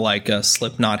kind of like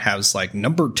Slipknot has like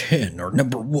number 10 or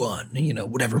number 1,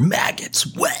 whatever, maggots,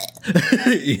 what?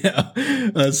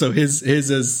 So his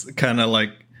is kind of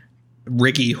like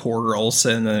Ricky Horror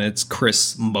Olsen, and it's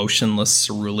Chris Motionless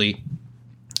Cerulli.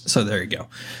 So there you go.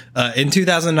 In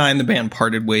 2009, the band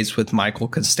parted ways with Michael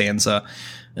Costanza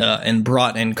and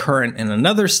brought in current and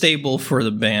another stable for the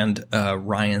band,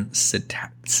 Ryan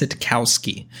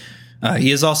Sitkowski.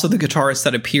 He is also the guitarist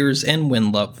that appears in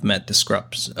When Love Met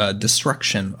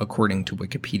Destruction, according to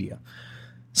Wikipedia.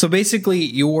 So basically,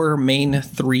 your main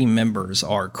 3 members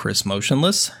are Chris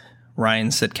Motionless, Ryan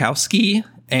Sitkowski,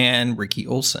 and Ricky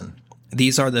Olsen.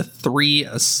 These are the 3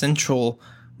 essential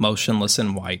Motionless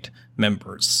in White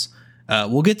members.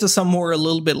 We'll get to some more a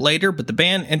little bit later, but the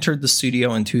band entered the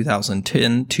studio in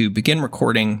 2010 to begin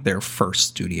recording their first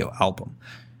studio album.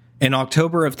 In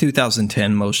October of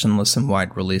 2010, Motionless in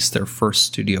White released their first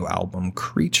studio album,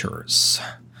 Creatures.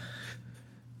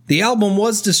 The album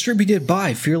was distributed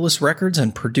by Fearless Records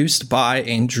and produced by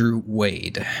Andrew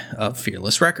Wade of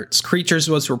Fearless Records. Creatures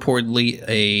was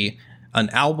reportedly an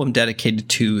album dedicated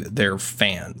to their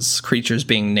fans. Creatures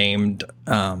being named...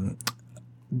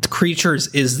 Creatures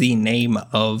is the name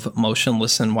of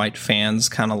Motionless in White fans,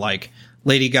 kind of like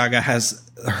Lady Gaga has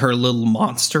her little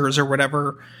monsters or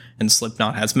whatever, and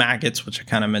Slipknot has maggots, which I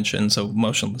kind of mentioned, so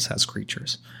Motionless has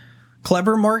Creatures.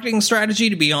 Clever marketing strategy,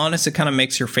 to be honest. It kind of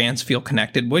makes your fans feel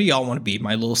connected. What do y'all want to be?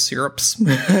 My little syrups?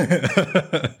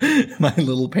 My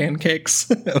little pancakes?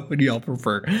 What do y'all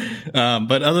prefer?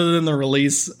 But other than the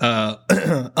release,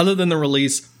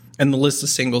 and the list of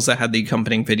singles that had the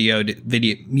accompanying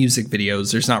music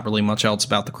videos, there's not really much else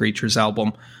about the Creatures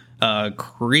album.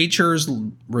 Creatures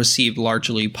received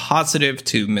largely positive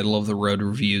to middle-of-the-road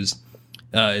reviews.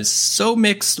 Is so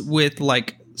mixed with,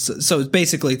 so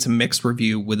basically it's a mixed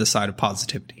review with a side of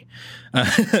positivity.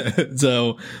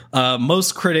 So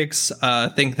most critics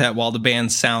think that while the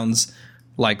band sounds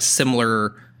like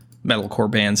similar metalcore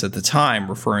bands at the time,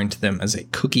 referring to them as a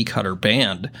cookie-cutter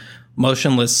band,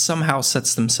 Motionless somehow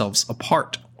sets themselves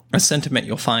apart, a sentiment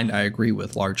you'll find I agree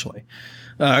with largely.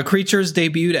 Creatures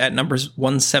debuted at number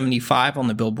 175 on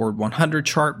the Billboard 100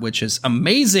 chart, which is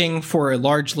amazing for a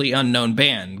largely unknown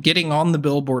band. Getting on the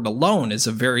Billboard alone is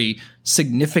a very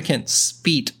significant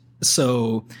feat.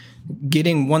 So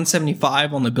getting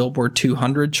 175 on the Billboard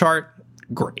 200 chart,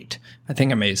 great. I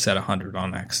think I may have said 100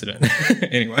 on accident.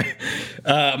 Anyway,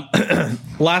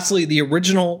 lastly, the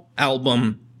original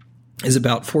album is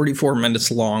about 44 minutes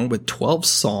long with 12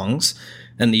 songs.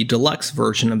 And the deluxe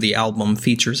version of the album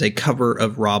features a cover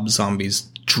of Rob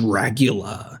Zombie's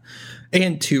Dragula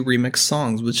and 2 remix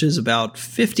songs, which is about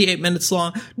 58 minutes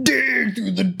long. Dig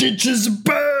through the ditches,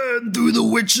 burn through the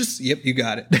witches. Yep, you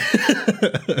got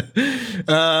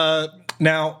it.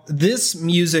 Now, this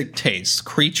music taste,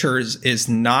 Creatures, is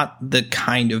not the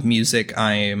kind of music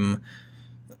I am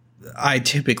I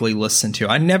typically listen to.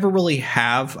 I never really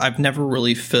have. I've never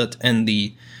really fit in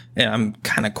the, and I'm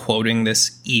kind of quoting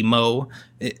this emo.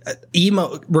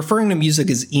 Emo, referring to music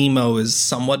as emo is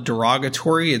somewhat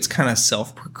derogatory. It's kind of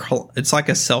it's like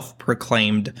a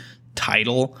self-proclaimed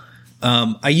title.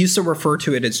 I used to refer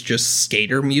to it as just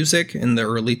skater music in the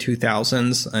early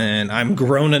 2000s, and I'm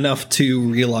grown enough to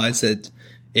realize that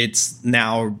it's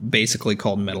now basically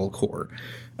called metalcore.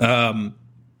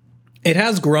 It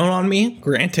has grown on me,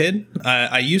 granted.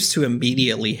 I used to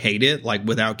immediately hate it, like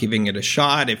without giving it a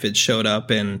shot. If it showed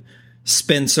up in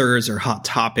Spencer's or Hot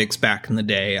Topics back in the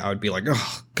day, I would be like,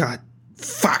 oh, God,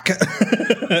 fuck.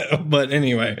 But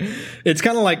anyway, it's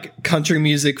kind of like country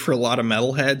music for a lot of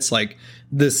metalheads. Like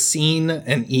the scene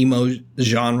and emo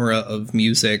genre of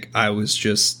music, I was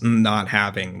just not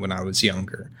having when I was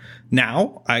younger.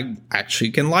 Now, I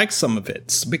actually can like some of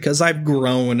it because I've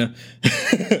grown.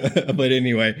 But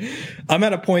anyway, I'm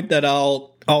at a point that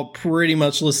I'll pretty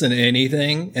much listen to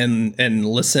anything and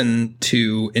listen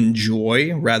to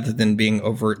enjoy rather than being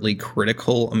overtly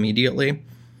critical immediately.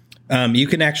 You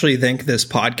can actually thank this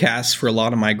podcast for a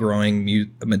lot of my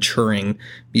maturing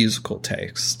musical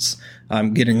tastes.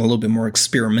 I'm getting a little bit more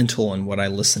experimental in what I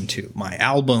listen to. My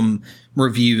album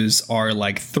reviews are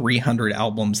like 300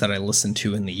 albums that I listen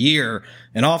to in the year.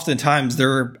 And oftentimes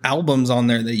there are albums on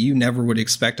there that you never would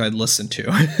expect I'd listen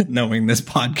to, knowing this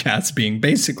podcast being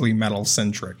basically metal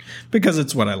centric, because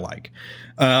it's what I like.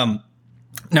 Now,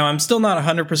 I'm still not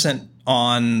 100%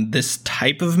 on this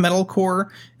type of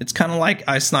metalcore. It's kind of like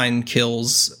Ice Nine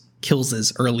Kills'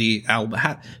 early album.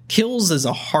 Kills is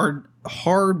a hard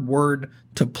word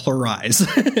to pluralize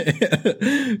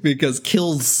because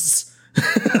kills.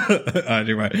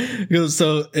 Anyway,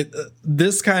 so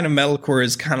this kind of metalcore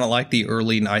is kind of like the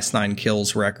early Ice Nine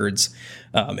Kills records.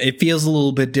 It feels a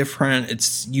little bit different.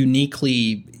 It's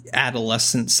uniquely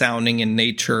adolescent sounding in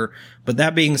nature. But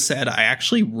that being said, I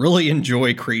actually really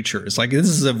enjoy Creatures. Like, this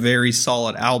is a very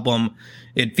solid album.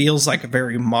 It feels like a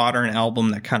very modern album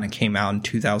that kind of came out in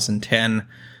 2010.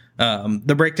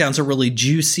 The breakdowns are really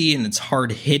juicy and it's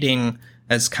hard hitting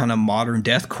as kind of modern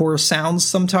deathcore sounds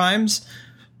sometimes.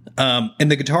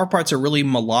 And the guitar parts are really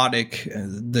melodic.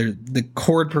 The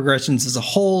chord progressions as a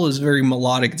whole is very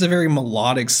melodic. It's a very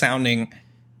melodic sounding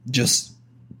just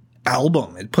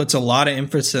album. It puts a lot of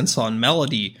emphasis on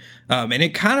melody. And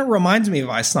it kind of reminds me of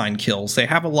Ice Nine Kills. They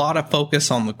have a lot of focus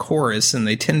on the chorus and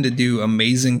they tend to do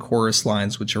amazing chorus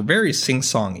lines, which are very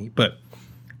sing-songy. But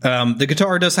the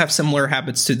guitar does have similar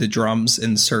habits to the drums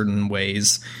in certain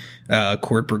ways.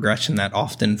 Chord progression that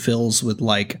often fills with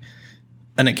like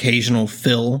an occasional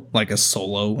fill, like a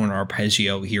solo or an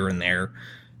arpeggio here and there.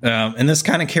 And this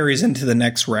kind of carries into the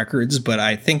next records, but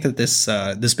I think that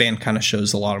this band kind of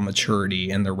shows a lot of maturity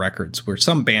in their records, where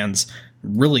some bands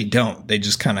really don't. They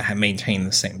just kind of maintain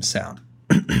the same sound.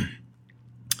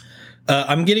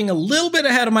 I'm getting a little bit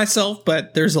ahead of myself,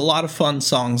 but there's a lot of fun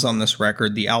songs on this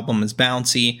record. The album is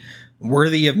bouncy,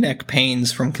 worthy of neck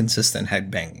pains from consistent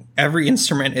headbanging. Every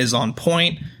instrument is on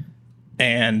point,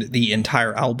 and the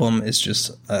entire album is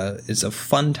just is a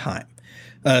fun time.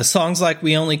 Songs like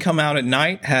We Only Come Out at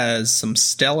Night has some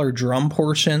stellar drum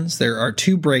portions. There are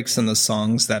 2 breaks in the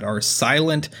songs that are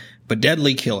silent but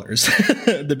deadly killers.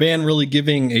 The band really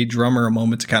giving a drummer a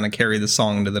moment to kind of carry the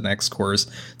song to the next chorus.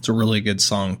 It's a really good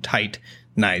song. Tight,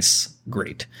 nice,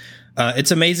 great.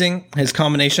 It's amazing. His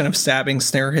combination of stabbing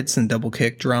snare hits and double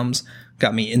kick drums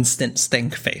got me instant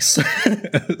stank face.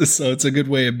 So it's a good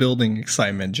way of building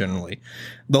excitement generally.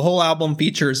 The whole album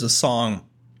features songs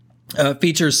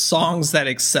that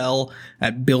excel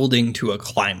at building to a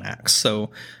climax.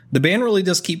 So the band really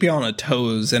does keep you on the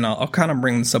toes, and I'll kind of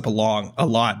bring this up along a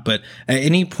lot, but at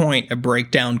any point a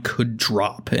breakdown could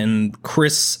drop, and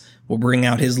Chris will bring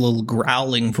out his little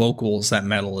growling vocals that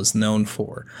metal is known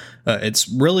for. It's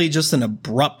really just an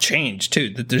abrupt change, too,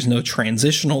 that there's no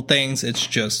transitional things. It's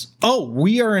just, oh,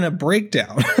 we are in a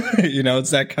breakdown.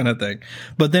 It's that kind of thing.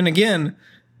 But then again,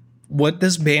 what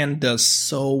this band does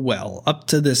so well up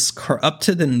to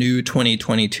the new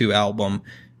 2022 album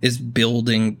is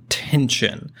building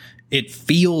tension. It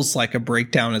feels like a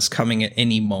breakdown is coming at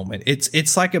any moment.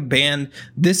 It's like a band.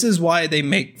 This is why they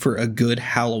make for a good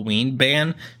Halloween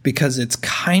band, because it's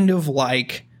kind of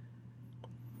like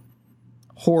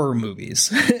horror movies.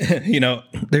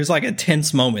 There's like a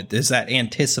tense moment. There's that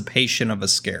anticipation of a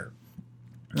scare.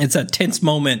 It's a tense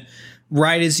moment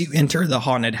right as you enter the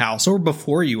haunted house, or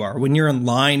before you are, when you're in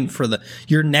line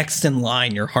you're next in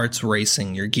line, your heart's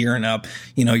racing, you're gearing up,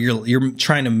 you're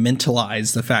trying to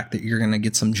mentalize the fact that you're going to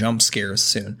get some jump scares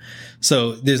soon.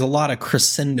 So there's a lot of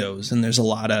crescendos, and there's a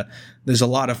lot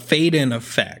of fade in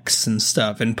effects and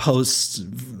stuff and posts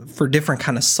for different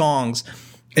kind of songs.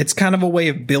 It's kind of a way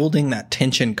of building that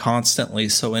tension constantly.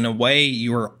 So in a way,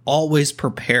 you're always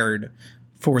prepared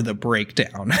for the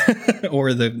breakdown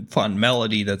or the fun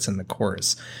melody that's in the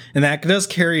chorus. And that does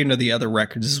carry into the other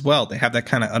records as well. They have that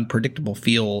kind of unpredictable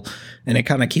feel, and it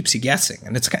kind of keeps you guessing.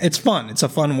 And it's fun. It's a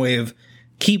fun way of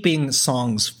keeping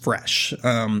songs fresh.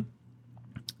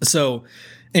 So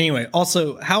anyway,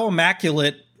 also, how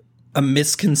immaculate a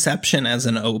misconception as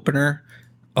an opener.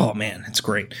 Oh man, it's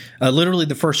great. Literally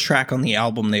the first track on the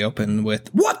album, they open with,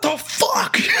 "What the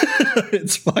fuck?"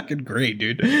 It's fucking great,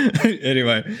 dude.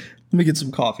 Anyway, let me get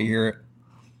some coffee here.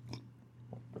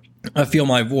 I feel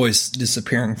my voice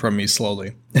disappearing from me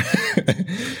slowly.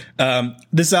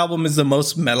 This album is the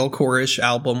most metalcore-ish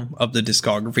album of the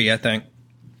discography, I think.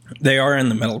 They are in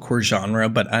the metalcore genre,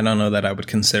 but I don't know that I would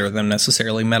consider them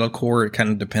necessarily metalcore. It kind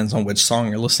of depends on which song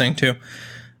you're listening to.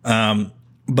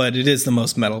 But it is the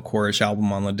most metalcore-ish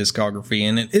album on the discography,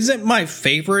 and it isn't my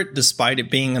favorite, despite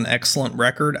it being an excellent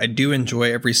record. I do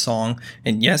enjoy every song,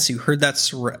 and yes, you heard that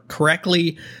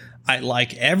correctly. I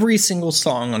like every single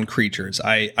song on Creatures.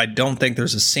 I don't think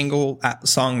there's a single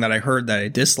song that I heard that I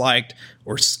disliked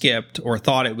or skipped or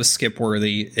thought it was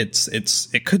skip-worthy.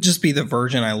 It could just be the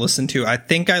version I listened to. I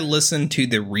think I listened to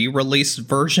the re-released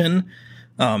version.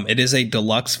 It is a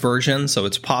deluxe version, so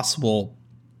it's possible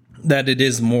that it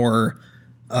is more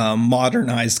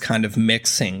modernized kind of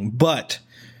mixing, but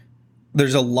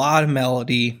there's a lot of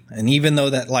melody, and even though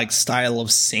that like style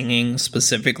of singing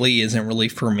specifically isn't really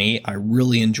for me, I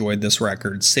really enjoyed this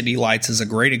record. City Lights is a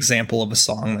great example of a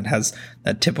song that has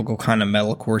that typical kind of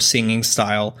metalcore singing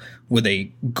style with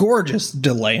a gorgeous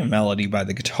delay and melody by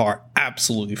the guitar.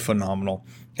 Absolutely phenomenal.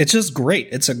 It's just great.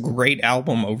 It's a great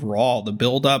album overall. The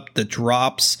build up, the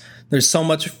drops, there's so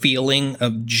much feeling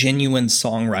of genuine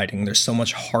songwriting. There's so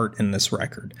much heart in this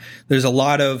record. There's a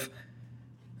lot of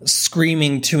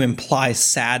screaming to imply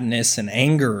sadness and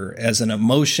anger as an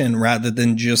emotion rather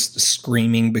than just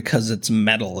screaming because it's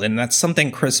metal. And that's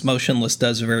something Chris Motionless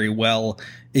does very well,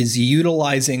 is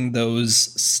utilizing those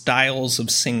styles of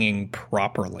singing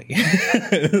properly.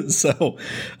 So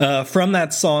from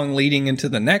that song leading into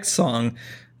the next song,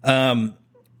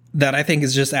 that I think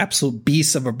is just absolute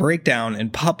beasts of a breakdown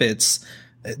and puppets.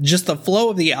 Just the flow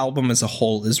of the album as a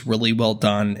whole is really well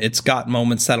done. It's got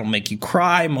moments that'll make you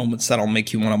cry, moments that'll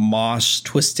make you want to mosh,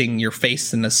 twisting your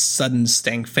face in a sudden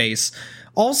stank face.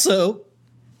 Also,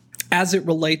 as it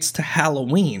relates to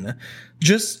Halloween,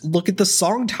 just look at the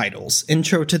song titles,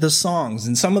 intro to the songs,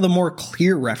 and some of the more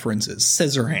clear references.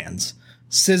 Scissorhands.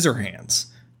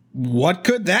 What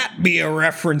could that be a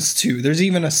reference to? There's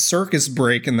even a circus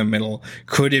break in the middle.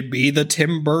 Could it be the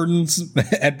Tim Burton's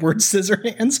Edward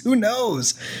Scissorhands? Who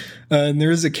knows? And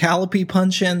there's a Calliope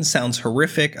punch-in. Sounds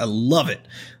horrific. I love it.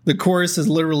 The chorus is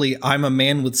literally, "I'm a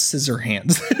man with scissor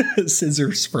hands."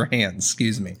 Scissors for hands,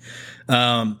 excuse me.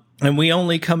 And "We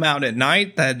Only Come Out at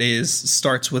Night,"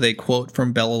 starts with a quote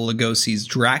from Bela Lugosi's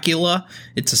Dracula.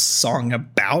 It's a song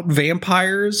about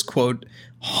vampires. Quote,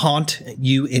 "Haunt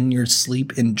you in your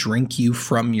sleep and drink you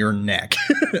from your neck."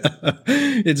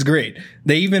 It's great.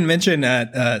 They even mention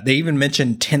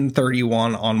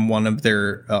 1031 on one of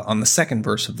their on the second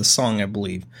verse of the song, I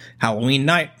believe. Halloween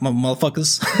night,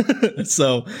 motherfuckers.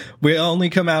 So "We Only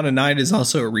Come Out at Night" is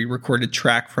also a re-recorded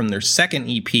track from their second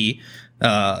EP.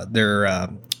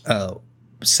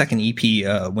 Second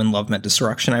EP, When Love Met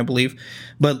Destruction, I believe.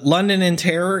 But "London in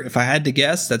Terror," if I had to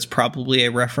guess, that's probably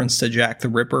a reference to Jack the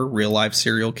Ripper, real-life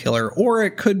serial killer, or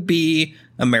it could be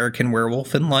American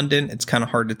Werewolf in London. It's kind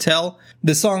of hard to tell.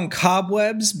 The song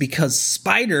 "Cobwebs," because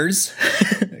spiders,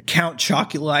 Count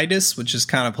Chocolitis, which is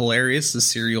kind of hilarious, the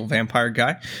serial vampire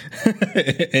guy.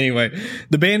 Anyway,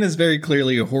 the band is very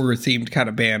clearly a horror-themed kind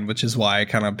of band, which is why I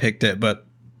kind of picked it, but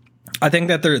I think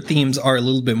that their themes are a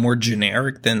little bit more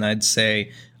generic than, I'd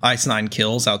say, Ice Nine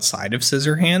Kills outside of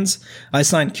Scissorhands.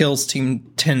 Ice Nine Kills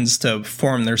tends to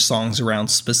form their songs around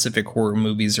specific horror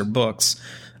movies or books.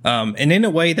 And in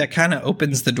a way that kind of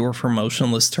opens the door for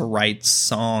Motionless to write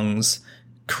songs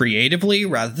creatively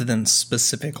rather than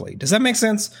specifically. Does that make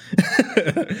sense?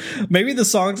 Maybe the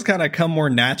songs kind of come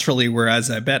more naturally, whereas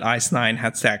I bet Ice Nine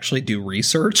has to actually do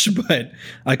research, but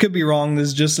I could be wrong. This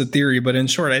is just a theory, but in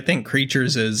short, I think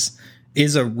Creatures is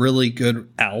a really good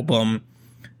album.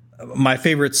 My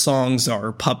favorite songs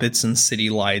are Puppets and City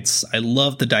Lights. I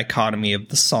love the dichotomy of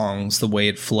the songs, the way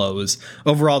it flows.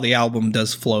 Overall, the album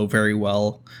does flow very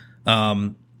well.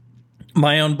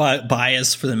 My own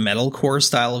bias for the metalcore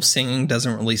style of singing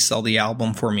doesn't really sell the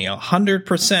album for me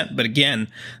 100%, but again,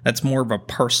 that's more of a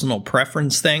personal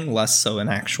preference thing, less so an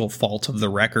actual fault of the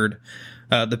record.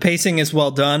 The pacing is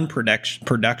well done,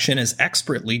 production is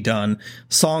expertly done,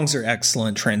 songs are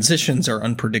excellent, transitions are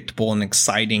unpredictable and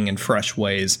exciting in fresh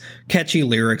ways, catchy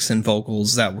lyrics and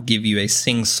vocals that will give you a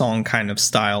sing-song kind of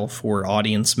style for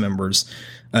audience members.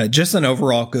 Just an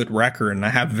overall good record, and I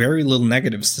have very little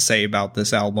negatives to say about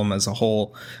this album as a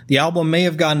whole. The album may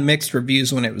have gotten mixed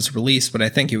reviews when it was released, but I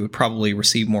think it would probably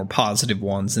receive more positive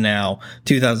ones now.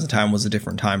 2010 was a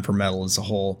different time for metal as a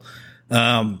whole.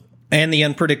 And the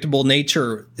unpredictable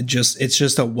nature, it's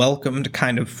just a welcomed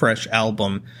kind of fresh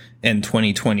album in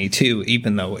 2022,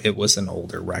 even though it was an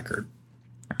older record.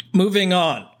 Moving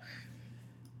on.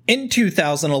 In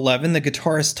 2011, the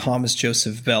guitarist Thomas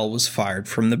Joseph Bell was fired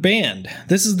from the band.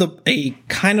 This is a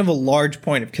kind of a large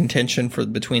point of contention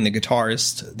between the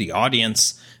guitarist, the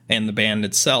audience, and the band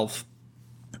itself.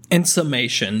 In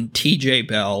summation, TJ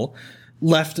Bell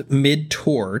left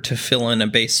mid-tour to fill in a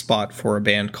bass spot for a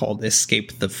band called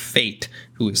Escape the Fate,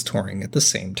 who is touring at the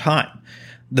same time.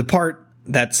 The part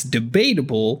that's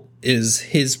debatable is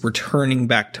his returning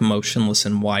back to Motionless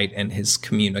in White and his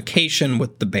communication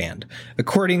with the band.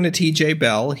 According to TJ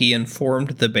Bell, he informed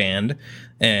the band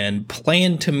and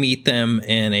planned to meet them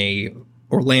in a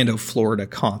Orlando, Florida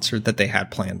concert that they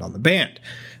had planned on the band,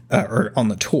 or on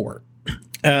the tour.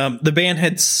 The band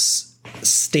had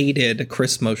stated,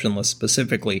 Chris Motionless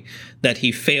specifically, that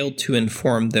he failed to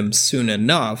inform them soon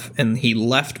enough, and he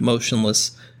left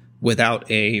Motionless without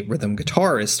a rhythm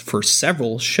guitarist for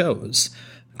several shows.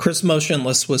 Chris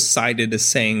Motionless was cited as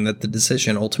saying that the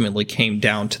decision ultimately came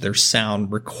down to their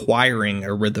sound requiring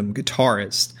a rhythm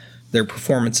guitarist. Their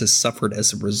performances suffered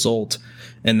as a result,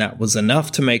 and that was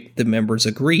enough to make the members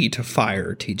agree to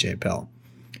fire TJ Bell.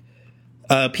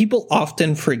 People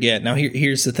often forget, now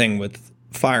here's the thing with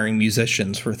firing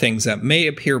musicians for things that may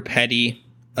appear petty,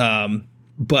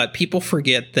 but people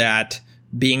forget that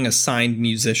being a signed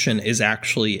musician is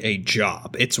actually a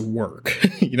job. It's work.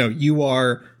 You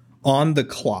are on the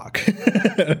clock.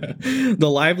 The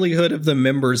livelihood of the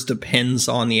members depends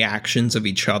on the actions of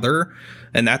each other.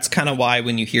 And that's kind of why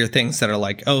when you hear things that are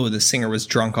like, oh, the singer was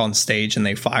drunk on stage and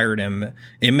they fired him,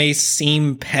 it may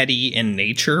seem petty in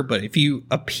nature, but if you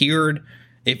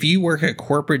work a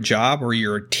corporate job or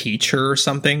you're a teacher or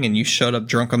something and you showed up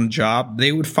drunk on the job,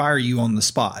 they would fire you on the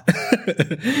spot.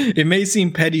 It may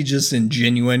seem petty just and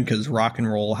genuine because rock and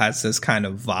roll has this kind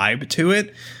of vibe to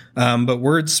it. But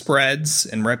word spreads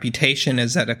and reputation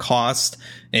is at a cost.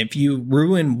 If you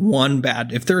ruin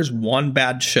if there's one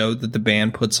bad show that the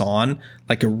band puts on,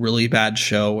 like a really bad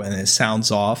show and it sounds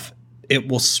off, it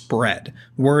will spread.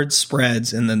 Word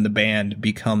spreads and then the band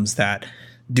becomes that.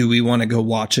 Do we want to go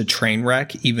watch a train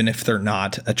wreck, even if they're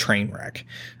not a train wreck?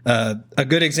 A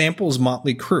good example is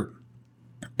Motley Crue.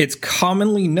 It's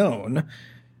commonly known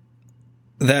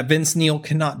that Vince Neil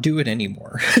cannot do it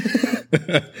anymore.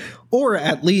 Or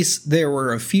at least there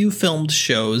were a few filmed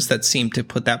shows that seemed to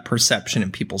put that perception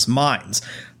in people's minds.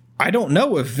 I don't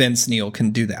know if Vince Neil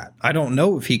can do that. I don't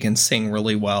know if he can sing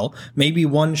really well. Maybe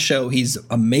one show he's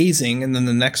amazing and then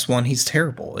the next one he's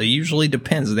terrible. It usually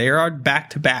depends. They are back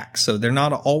to back, so they're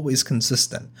not always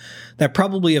consistent. That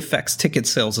probably affects ticket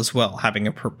sales as well, having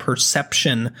a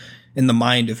perception in the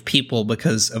mind of people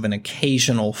because of an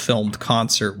occasional filmed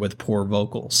concert with poor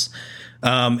vocals.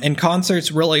 And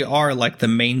concerts really are like the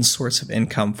main source of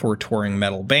income for touring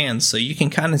metal bands, so you can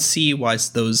kind of see why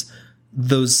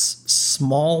those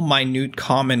small, minute,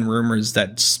 common rumors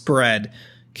that spread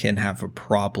can have a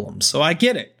problem. So I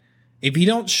get it. If you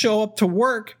don't show up to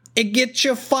work, it gets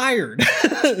you fired.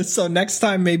 So next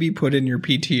time, maybe put in your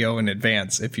PTO in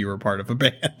advance if you were part of a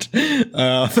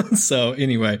band. So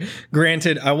anyway,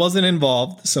 granted, I wasn't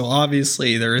involved. So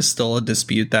obviously there is still a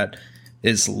dispute that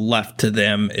is left to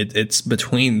them. It's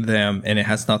between them and it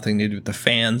has nothing to do with the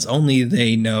fans. Only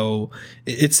they know.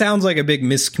 It sounds like a big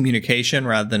miscommunication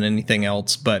rather than anything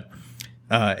else. But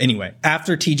anyway,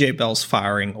 after TJ Bell's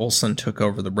firing, Olson took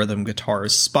over the rhythm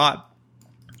guitarist spot.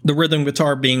 The rhythm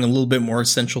guitar being a little bit more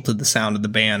essential to the sound of the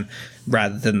band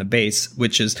rather than the bass,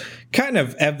 which is kind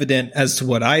of evident as to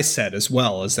what I said as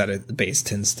well, is that the bass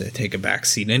tends to take a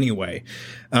backseat anyway.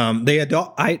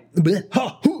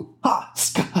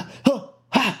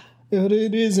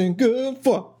 It isn't good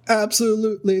for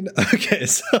Absolutely. Okay,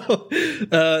 so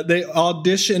they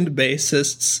auditioned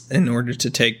bassists in order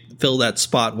to fill that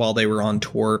spot while they were on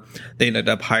tour. They ended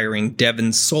up hiring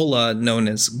Devin Sola, known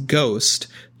as Ghost,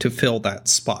 to fill that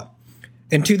spot.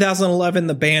 In 2011,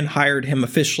 the band hired him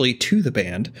officially to the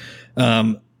band.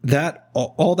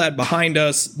 All that behind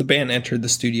us, the band entered the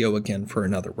studio again for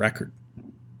another record.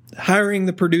 Hiring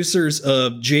the producers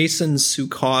of Jason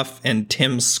Sukoff and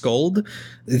Tim Skold,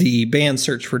 the band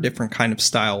searched for a different kind of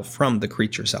style from the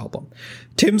Creatures album.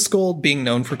 Tim Skold being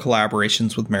known for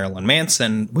collaborations with Marilyn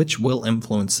Manson, which will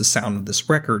influence the sound of this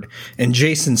record, and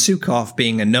Jason Sukoff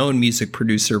being a known music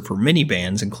producer for many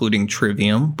bands, including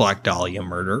Trivium, Black Dahlia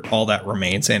Murder, All That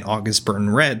Remains, and August Burn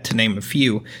Red, to name a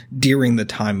few, during the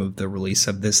time of the release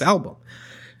of this album.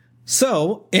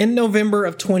 So, in November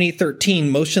of 2013,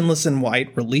 Motionless in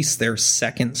White released their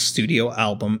second studio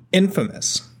album,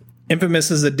 Infamous.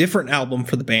 Infamous is a different album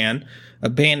for the band,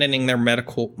 abandoning their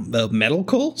medical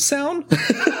sound?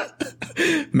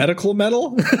 Medical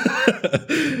metal?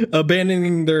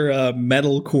 Abandoning their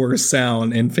metalcore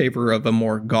sound in favor of a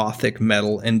more gothic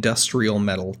metal, industrial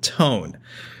metal tone.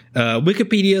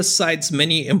 Wikipedia cites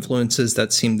many influences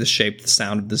that seem to shape the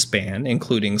sound of this band,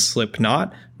 including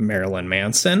Slipknot, Marilyn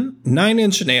Manson, Nine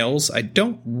Inch Nails. I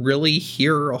don't really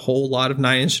hear a whole lot of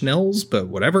Nine Inch Nails, but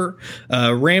whatever.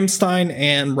 Rammstein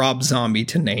and Rob Zombie,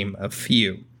 to name a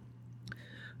few.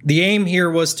 The aim here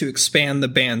was to expand the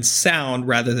band's sound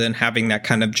rather than having that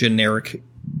kind of generic,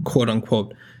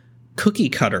 quote-unquote,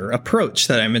 cookie-cutter approach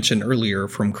that I mentioned earlier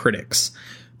from critics.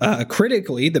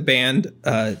 Critically, the band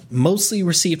mostly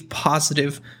received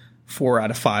positive 4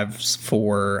 out of 5s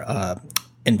for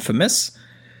Infamous,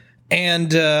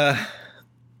 and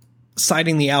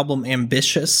citing the album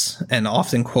ambitious and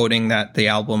often quoting that the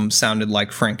album sounded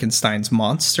like Frankenstein's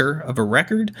monster of a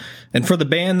record. And for the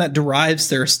band that derives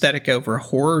their aesthetic over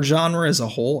horror genre as a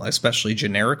whole, especially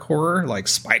generic horror like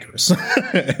spiders,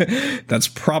 that's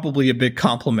probably a big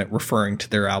compliment, referring to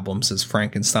their albums as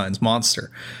Frankenstein's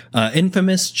monster.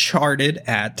 Infamous charted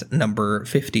at number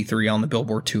 53 on the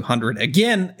Billboard 200.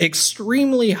 Again,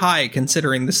 extremely high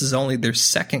considering this is only their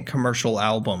second commercial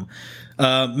album.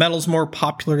 Metal's more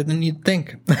popular than you'd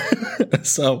think.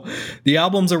 So the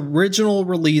album's original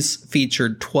release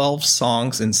featured 12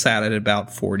 songs and sat at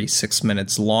about 46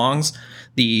 minutes longs.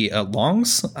 See,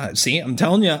 I'm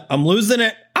telling you, I'm losing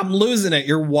it.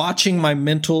 You're watching my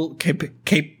mental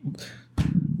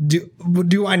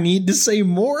do I need to say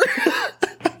more?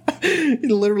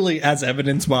 Literally, as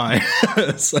evidenced by.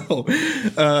 So,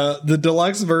 the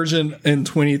deluxe version in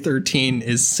 2013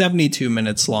 is 72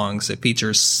 minutes long. So it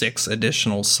features 6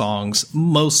 additional songs,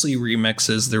 mostly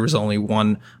remixes. There was only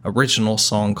one original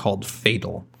song called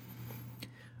Fatal.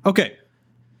 Okay.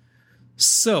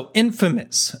 So,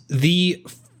 Infamous. The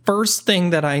first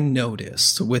thing that I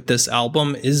noticed with this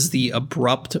album is the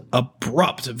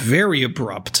very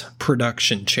abrupt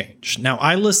production change. Now,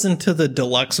 I listened to the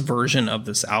deluxe version of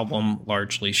this album,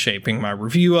 largely shaping my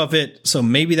review of it, so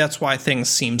maybe that's why things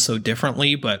seem so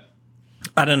differently, but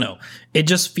I don't know. It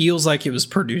just feels like it was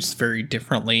produced very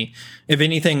differently. If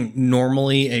anything,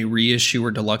 normally a reissue or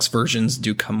deluxe versions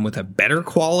do come with a better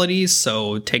quality,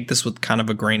 so take this with kind of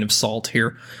a grain of salt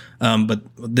here. But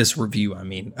this review, I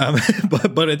mean,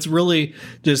 but it's really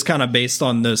just kind of based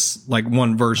on this, like,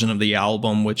 one version of the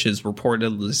album, which is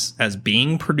reported as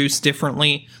being produced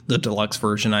differently. The deluxe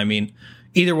version, I mean.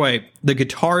 Either way, the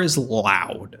guitar is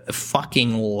loud,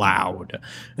 fucking loud,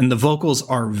 and the vocals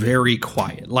are very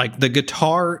quiet. Like, the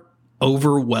guitar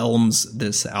overwhelms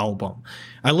this album.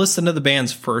 I listened to the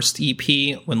band's first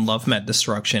EP, When Love Met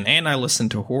Destruction, and I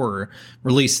listened to Horror,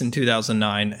 released in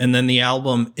 2009, and then the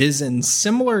album is in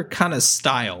similar kind of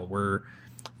style, where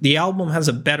the album has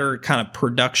a better kind of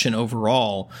production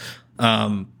overall.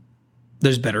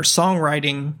 There's better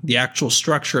songwriting, the actual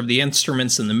structure of the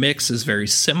instruments and the mix is very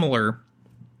similar.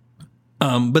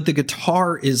 But the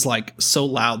guitar is, like, so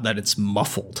loud that it's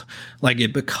muffled. Like,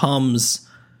 it becomes,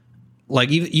 like,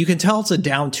 you can tell it's a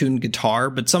down-tuned guitar,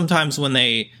 but sometimes when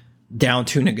they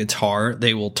down-tune a guitar,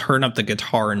 they will turn up the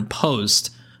guitar in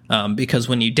post, because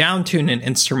when you down-tune an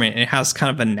instrument, it has kind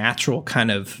of a natural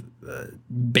kind of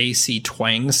bassy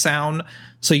twang sound,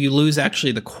 so you lose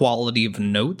actually the quality of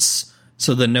notes.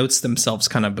 So the notes themselves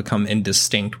kind of become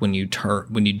indistinct when you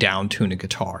down-tune a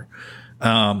guitar.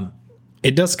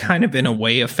 It does kind of, in a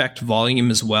way, affect volume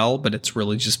as well, but it's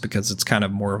really just because it's kind of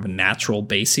more of a natural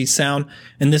bassy sound.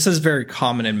 And this is very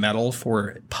common in metal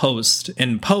for post.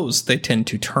 In post, they tend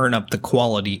to turn up the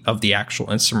quality of the actual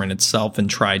instrument itself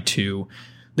and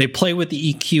they play with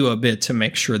the EQ a bit to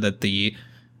make sure that the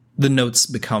the notes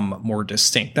become more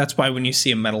distinct. That's why when you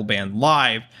see a metal band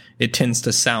live, it tends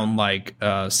to sound like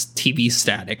TV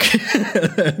static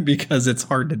because it's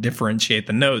hard to differentiate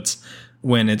the notes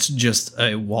when it's just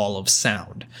a wall of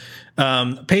sound.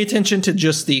 Pay attention to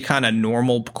just the kind of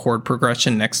normal chord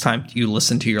progression next time you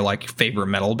listen to your like favorite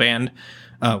metal band.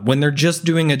 When they're just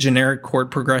doing a generic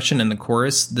chord progression in the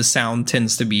chorus, the sound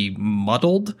tends to be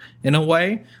muddled in a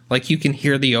way. Like you can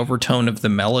hear the overtone of the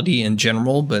melody in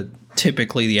general, but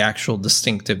typically the actual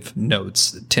distinctive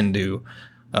notes tend to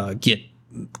get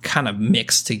kind of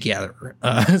mixed together.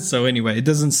 So anyway, it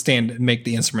doesn't make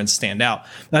the instruments stand out.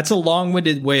 That's a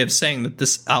long-winded way of saying that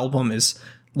this album is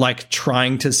like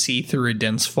trying to see through a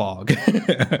dense fog.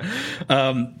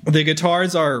 The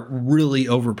guitars are really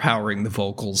overpowering the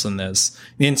vocals in this.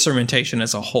 The instrumentation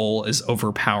as a whole is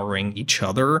overpowering each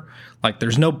other. Like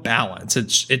there's no balance.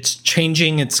 It's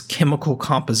changing its chemical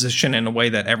composition in a way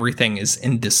that everything is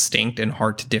indistinct and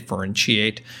hard to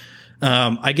differentiate.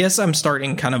 I guess I'm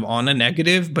starting kind of on a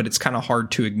negative, but it's kind of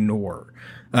hard to ignore.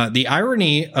 The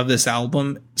irony of this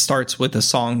album starts with a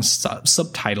song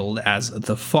subtitled as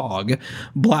The Fog.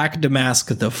 Black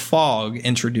Damask The Fog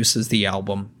introduces the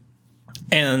album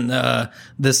and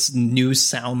this new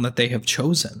sound that they have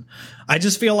chosen. I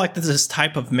just feel like this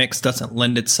type of mix doesn't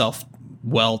lend itself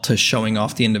well to showing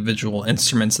off the individual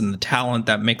instruments and the talent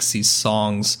that makes these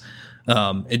songs.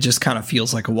 It just kind of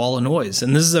feels like a wall of noise.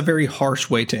 And this is a very harsh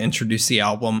way to introduce the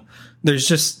album. There's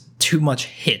just too much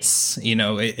hiss.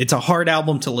 It's a hard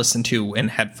album to listen to in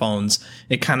headphones.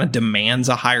 It kind of demands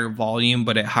a higher volume,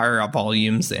 but at higher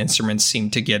volumes, the instruments seem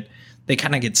to get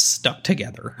stuck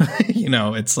together.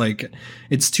 It's like,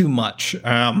 it's too much.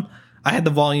 I had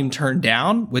the volume turned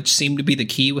down, which seemed to be the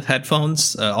key with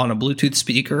headphones. On a Bluetooth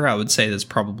speaker, I would say that's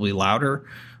probably louder.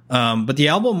 But the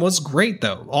album was great,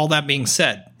 though. All that being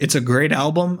said, it's a great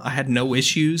album. I had no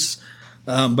issues,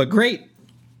 but great.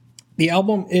 The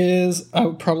album I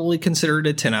would probably consider it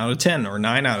a 10 out of 10 or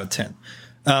 9 out of 10.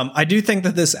 I do think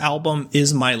that this album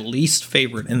is my least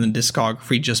favorite in the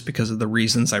discography just because of the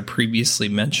reasons I previously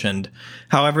mentioned.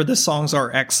 However, the songs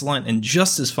are excellent and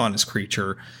just as fun as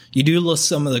Creature. You do lose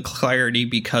some of the clarity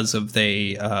because of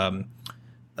the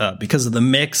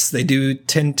mix. They do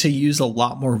tend to use a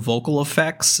lot more vocal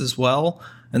effects as well.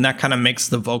 And that kind of makes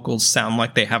the vocals sound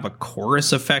like they have a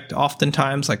chorus effect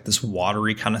oftentimes, like this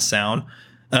watery kind of sound.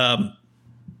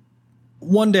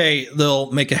 One day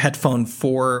they'll make a headphone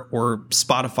 4 or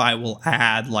Spotify will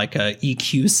add like a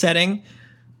EQ setting.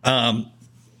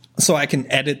 So I can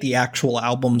edit the actual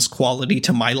album's quality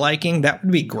to my liking. That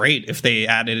would be great if they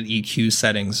added EQ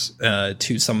settings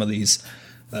to some of these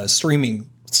streaming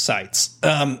sites.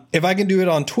 If I can do it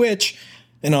on Twitch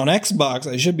and on Xbox,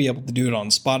 I should be able to do it on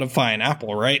Spotify and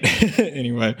Apple, right?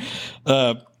 Anyway,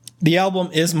 the album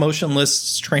is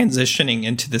motionless, transitioning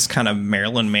into this kind of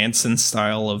Marilyn Manson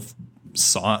style of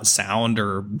sound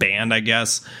or band, I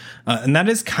guess. And that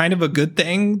is kind of a good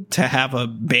thing to have a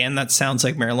band that sounds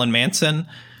like Marilyn Manson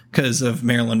because of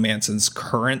Marilyn Manson's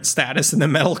current status in the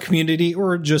metal community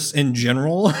or just in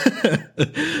general.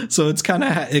 So it kind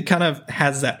of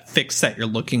has that fix that you're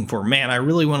looking for. Man, I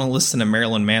really want to listen to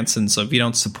Marilyn Manson. So if you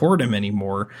don't support him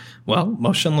anymore, well,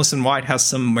 Motionless in White has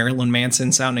some Marilyn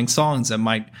Manson sounding songs that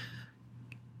might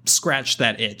scratch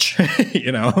that itch.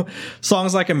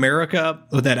 Songs like America,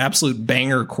 with that absolute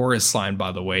banger chorus line,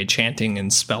 by the way, chanting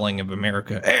and spelling of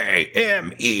America,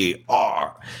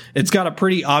 A-M-E-R. It's got a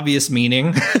pretty obvious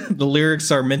meaning. The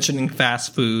lyrics are mentioning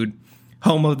fast food,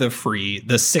 home of the free,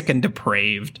 the sick and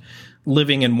depraved,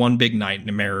 living in one big night in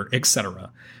America,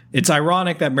 etc. It's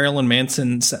ironic that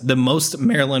the most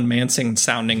Marilyn Manson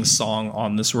sounding song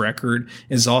on this record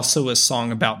is also a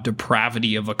song about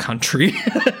depravity of a country.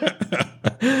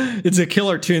 It's a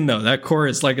killer tune, though. That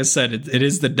chorus, like I said, it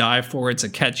is the die for. It's a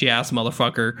catchy ass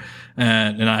motherfucker,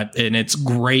 and it's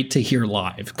great to hear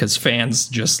live because fans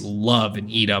just love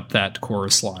and eat up that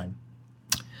chorus line.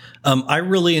 I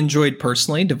really enjoyed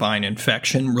personally Divine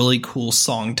Infection. Really cool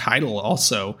song title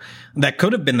also. That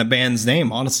could have been the band's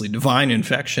name, honestly. Divine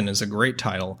Infection is a great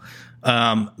title.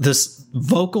 This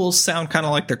vocals sound kind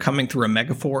of like they're coming through the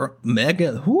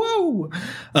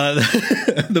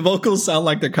vocals sound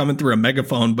like they're coming through a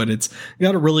megaphone, but it's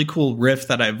got a really cool riff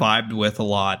that I vibed with a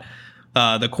lot.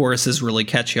 The chorus is really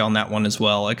catchy on that one as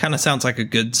well. It kind of sounds like a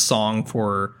good song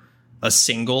for a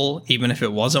single, even if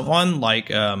it wasn't one. Like,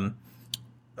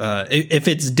 If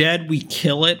it's dead, we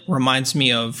kill it. Reminds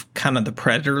me of kind of the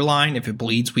Predator line. If it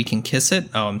bleeds, we can kiss it.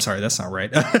 Oh, I'm sorry, that's not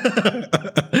right.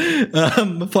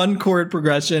 Fun chord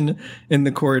progression in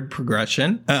the chord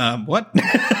progression. What?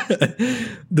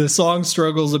 The song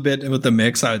struggles a bit with the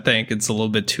mix. I think it's a little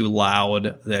bit too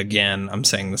loud. Again, I'm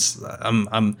saying this.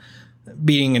 I'm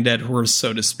beating a dead horse,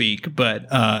 so to speak. But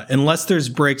unless there's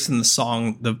breaks in the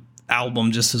song, the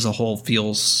album just as a whole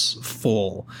feels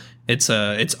full. It's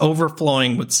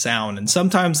overflowing with sound, and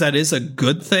sometimes that is a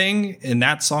good thing. In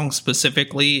that song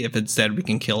specifically, if it's dead, we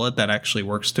can kill it. That actually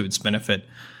works to its benefit,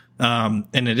 and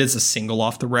it is a single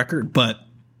off the record. But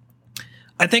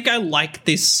I think I like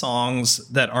these songs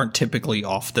that aren't typically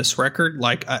off this record.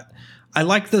 Like I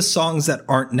like the songs that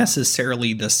aren't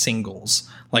necessarily the singles.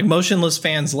 Like Motionless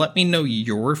fans, let me know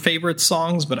your favorite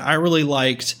songs. But I really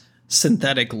liked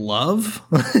Synthetic Love.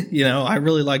 I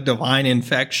really like Divine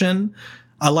Infection.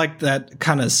 I like that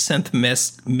kind of synth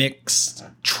mixed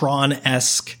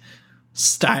Tron-esque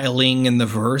styling in the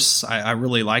verse. I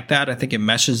really like that. I think it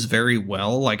meshes very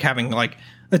well. Like having like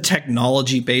a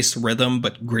technology-based rhythm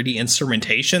but gritty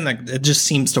instrumentation, like it just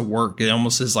seems to work. It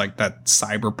almost is like that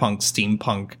cyberpunk,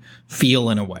 steampunk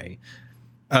feel in a way.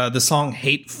 The song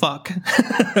Hate Fuck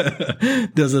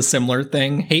does a similar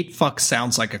thing. Hate Fuck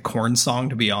sounds like a Korn song,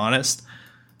 to be honest.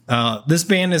 This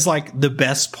band is like the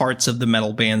best parts of the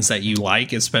metal bands that you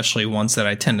like, especially ones that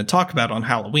I tend to talk about on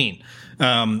Halloween.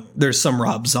 There's some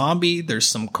Rob Zombie. There's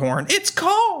some Korn. It's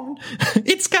Korn.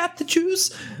 It's got the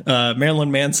juice.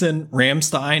 Marilyn Manson,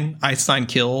 Rammstein, Einstein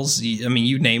Kills. I mean,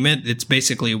 you name it. It's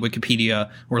basically a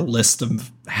Wikipedia or list of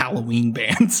Halloween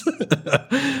bands.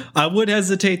 I would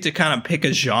hesitate to kind of pick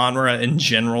a genre in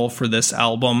general for this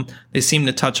album. They seem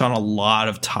to touch on a lot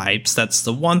of types. That's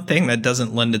the one thing that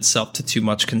doesn't lend itself to too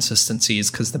much consistency, is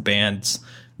because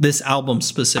this album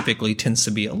specifically tends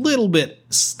to be a little bit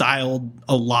styled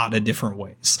a lot of different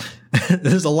ways.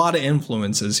 There's a lot of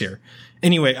influences here.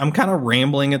 Anyway, I'm kind of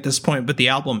rambling at this point, but the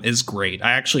album is great.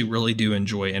 I actually really do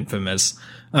enjoy Infamous.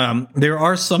 There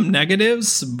are some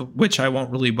negatives, which I won't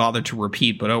really bother to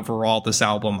repeat, but overall, this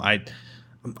album,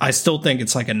 I still think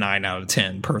it's like a 9 out of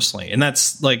 10 personally. And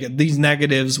that's like, these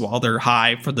negatives, while they're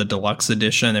high for the deluxe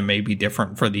edition and may be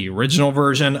different for the original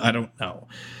version, I don't know.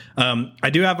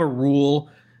 I do have a rule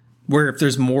where if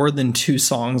there's more than 2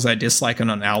 songs I dislike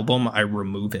on an album, I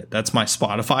remove it. That's my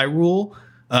Spotify rule.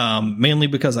 Mainly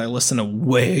because I listen to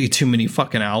way too many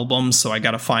fucking albums, so I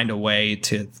got to find a way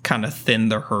to kind of thin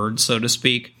the herd, so to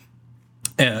speak.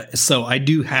 So I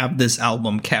do have this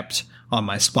album kept on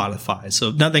my Spotify. So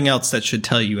if nothing else, that should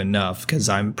tell you enough, because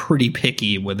I'm pretty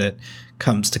picky when it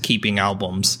comes to keeping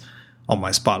albums on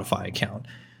my Spotify account.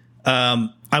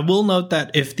 I will note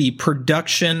that if the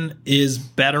production is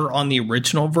better on the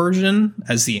original version,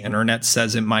 as the internet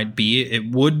says it might be,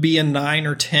 it would be a 9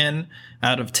 or 10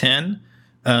 out of 10.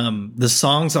 The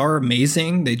songs are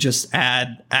amazing. They just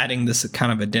adding this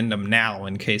kind of addendum now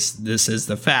in case this is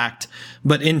the fact.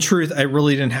 But in truth, I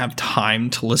really didn't have time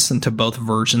to listen to both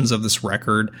versions of this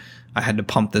record. I had to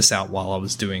pump this out while I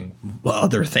was doing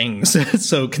other things.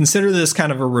 So consider this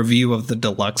kind of a review of the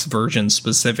deluxe version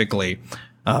specifically.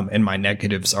 And my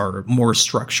negatives are more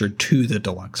structured to the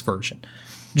deluxe version.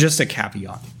 Just a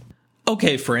caveat.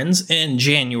 Okay, friends, in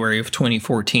January of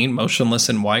 2014, Motionless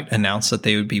in White announced that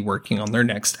they would be working on their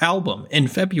next album. In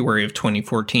February of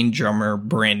 2014, drummer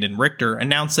Brandon Richter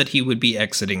announced that he would be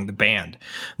exiting the band,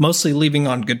 mostly leaving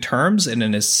on good terms, and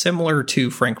it is similar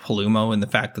to Frank Palumo in the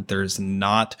fact that there's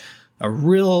not a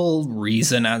real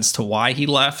reason as to why he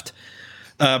left.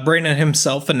 Brandon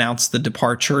himself announced the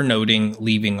departure, noting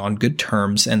leaving on good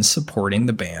terms and supporting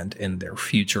the band in their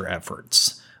future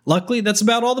efforts. Luckily, that's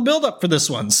about all the buildup for this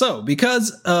one. So,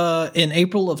 because in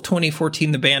April of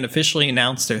 2014, the band officially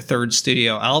announced their third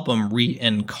studio album,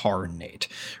 Reincarnate.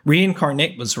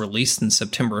 Reincarnate was released in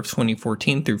September of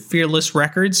 2014 through Fearless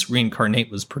Records. Reincarnate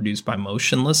was produced by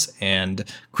Motionless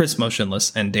and Chris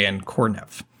Motionless and Dan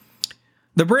Korneff.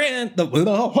 The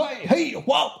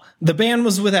band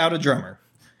was without a drummer.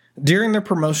 During their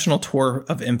promotional tour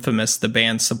of Infamous, the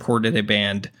band supported a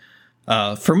band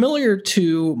familiar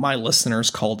to my listeners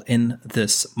called In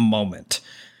This Moment.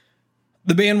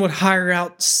 The band would hire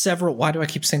out several... Why do I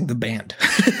keep saying the band?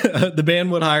 The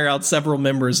band would hire out several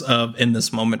members of In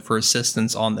This Moment for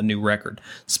assistance on the new record.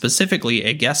 Specifically,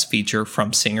 a guest feature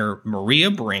from singer Maria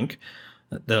Brink,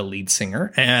 the lead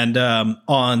singer, and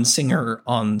on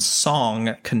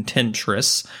song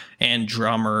Contentious, and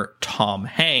drummer Tom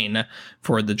Hain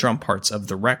for the drum parts of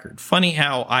the record. Funny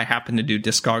how I happen to do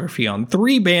discography on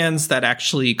 3 bands that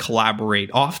actually collaborate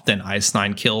often. Ice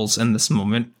Nine Kills, In This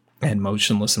Moment, and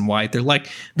Motionless in White. They're like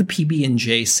the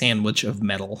PB&J sandwich of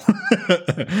metal.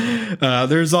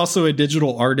 There's also a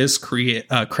digital artist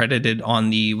credited on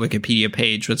the Wikipedia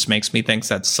page, which makes me think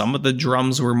that some of the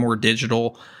drums were more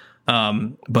digital.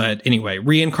 But anyway,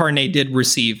 Reincarnate did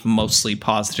receive mostly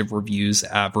positive reviews,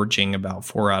 averaging about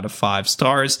 4 out of 5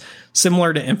 stars.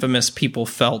 Similar to Infamous, people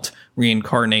felt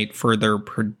Reincarnate further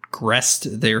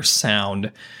progressed their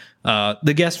sound.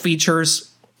 The guest features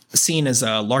seen as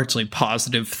a largely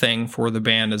positive thing for the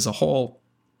band as a whole.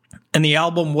 And the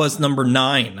album was number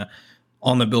 9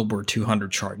 on the Billboard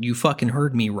 200 chart. You fucking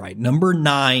heard me right. Number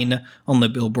 9 on the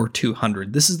Billboard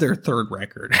 200. This is their 3rd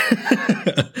record.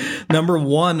 Number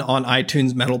 1 on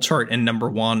iTunes Metal chart and number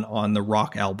 1 on the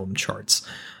rock album charts.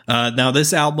 Now,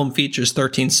 this album features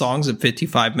 13 songs of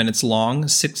 55 minutes long,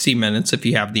 60 minutes if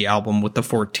you have the album with the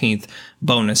 14th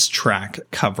bonus track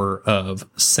cover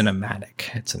of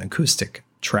Cinematic. It's an acoustic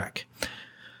track.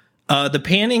 The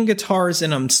panning guitars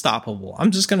in Unstoppable.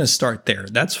 I'm just going to start there.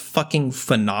 That's fucking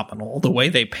phenomenal. The way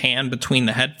they pan between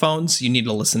the headphones, you need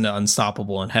to listen to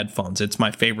Unstoppable in headphones. It's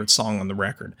my favorite song on the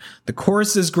record. The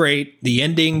chorus is great. The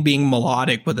ending being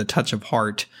melodic with a touch of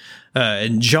heart,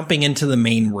 and jumping into the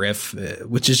main riff,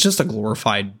 which is just a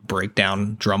glorified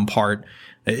breakdown drum part.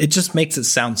 It just makes it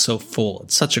sound so full.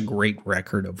 It's such a great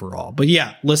record overall. But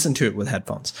yeah, listen to it with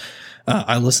headphones.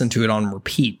 I listen to it on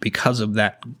repeat because of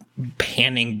that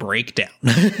panning breakdown.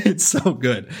 It's so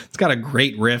good. It's got a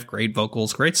great riff, great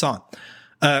vocals, great song.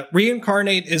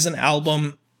 Reincarnate is an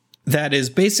album that is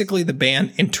basically the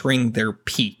band entering their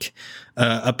peak.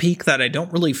 A peak that I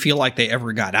don't really feel like they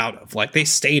ever got out of. Like, they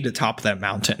stayed atop that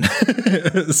mountain.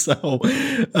 So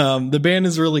the band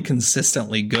is really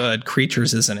consistently good.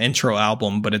 Creatures is an intro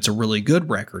album, but it's a really good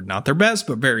record. Not their best,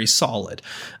 but very solid.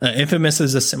 Infamous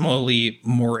is a similarly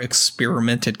more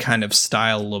experimented kind of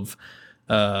style of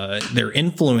their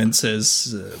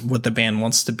influences. What the band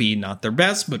wants to be, not their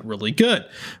best, but really good.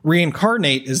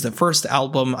 Reincarnate is the first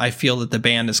album I feel that the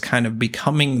band is kind of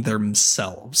becoming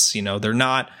themselves. You know,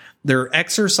 they're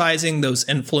exercising those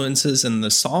influences in the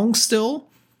song still,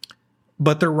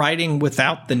 but they're writing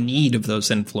without the need of those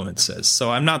influences.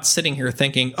 So I'm not sitting here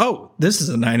thinking, oh, this is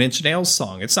a Nine Inch Nails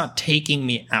song. It's not taking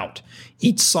me out.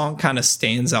 Each song kind of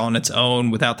stands on its own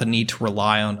without the need to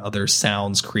rely on other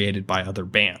sounds created by other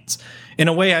bands. In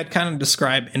a way, I'd kind of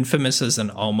describe Infamous as an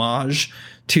homage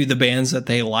to the bands that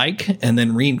they like, and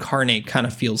then Reincarnate kind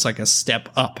of feels like a step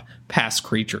up past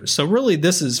Creatures. So really,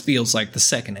 this feels like the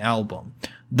second album.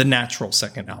 The natural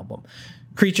second album.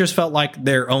 Creatures felt like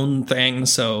their own thing,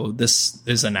 so this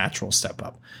is a natural step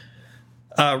up.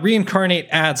 Reincarnate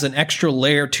adds an extra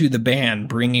layer to the band,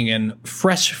 bringing in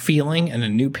fresh feeling and a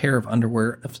new pair of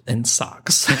underwear and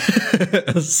socks.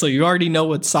 So you already know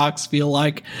what socks feel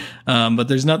like, but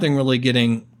there's nothing like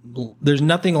getting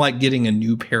a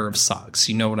new pair of socks.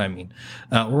 You know what I mean?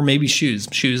 Or maybe shoes.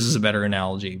 Shoes is a better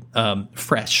analogy.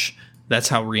 Fresh. That's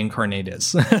how Reincarnate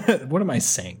is. What am I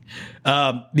saying?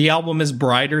 The album is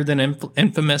brighter than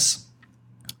Infamous.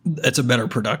 It's a better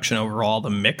production overall. The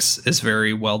mix is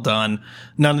very well done.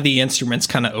 None of the instruments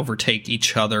kind of overtake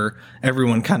each other.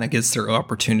 Everyone kind of gets their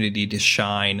opportunity to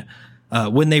shine.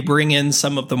 When they bring in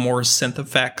some of the more synth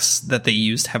effects that they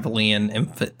used heavily in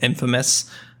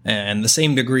Infamous, and the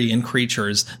same degree in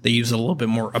Creatures, they use it a little bit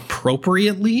more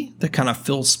appropriately to kind of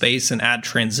fill space and add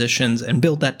transitions and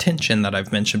build that tension that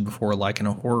I've mentioned before, like in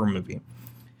a horror movie.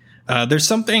 There's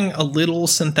something a little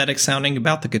synthetic sounding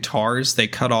about the guitars. They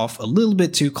cut off a little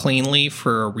bit too cleanly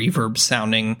for a reverb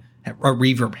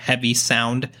heavy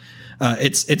sound.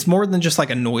 It's more than just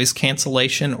like a noise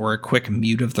cancellation or a quick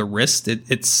mute of the wrist.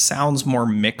 It sounds more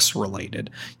mix related.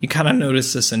 You kind of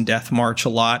notice this in Death March a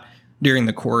lot. During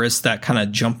the chorus, that kind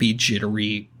of jumpy,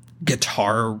 jittery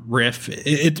guitar riff.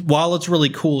 While it's really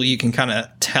cool, you can kind of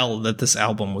tell that this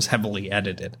album was heavily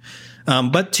edited.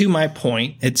 But to my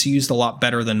point, it's used a lot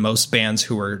better than most bands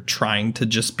who are trying to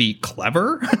just be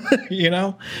clever, you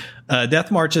know?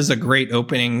 Death March is a great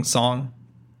opening song,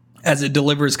 as it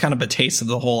delivers kind of a taste of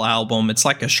the whole album. It's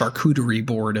like a charcuterie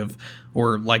board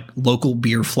or like local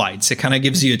beer flights. It kind of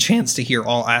gives you a chance to hear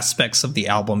all aspects of the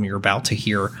album you're about to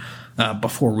hear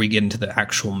before we get into the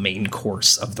actual main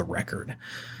course of the record.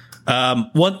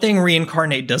 One thing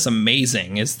Reincarnate does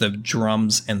amazing is the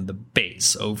drums and the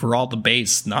bass. Overall, the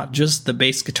bass, not just the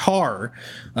bass guitar,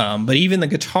 but even the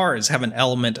guitars have an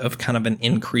element of kind of an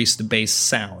increased bass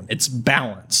sound. It's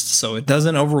balanced, so it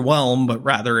doesn't overwhelm, but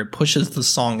rather it pushes the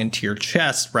song into your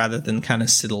chest rather than kind of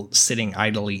sitting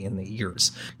idly in the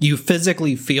ears. You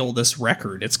physically feel this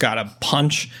record. It's got a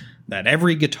punch that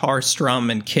every guitar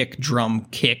strum and kick, drum,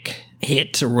 kick,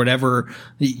 hit or whatever,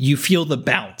 you feel the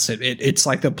bounce. It's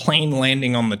like a plane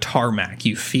landing on the tarmac.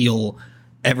 You feel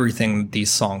everything that these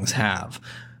songs have.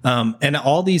 And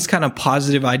all these kind of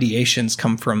positive ideations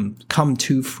come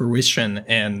to fruition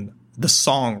in the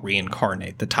song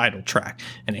Reincarnate, the title track,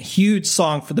 and a huge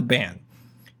song for the band.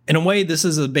 In a way, this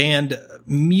is a band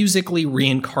musically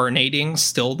reincarnating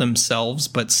still themselves,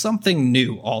 but something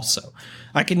new also.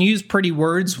 I can use pretty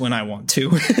words when I want to.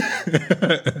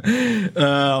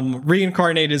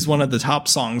 Reincarnate is one of the top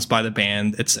songs by the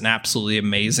band. It's an absolutely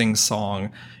amazing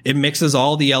song. It mixes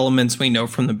all the elements we know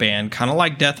from the band, kind of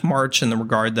like Death March in the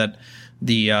regard that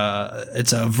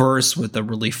it's a verse with a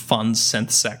really fun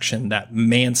synth section, that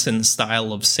Manson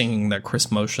style of singing that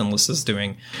Chris Motionless is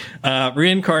doing.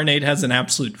 Reincarnate has an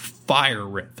absolute fire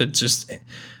riff. It's just,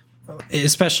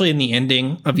 especially in the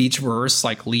ending of each verse,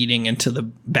 like leading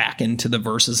back into the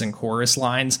verses and chorus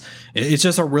lines, it's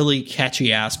just a really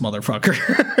catchy ass motherfucker.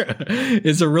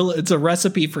 It's a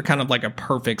recipe for kind of like a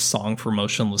perfect song for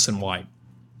Motionless in White.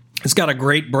 It's got a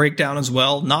great breakdown as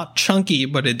well. Not chunky,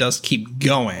 but it does keep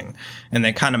going. And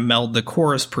they kind of meld the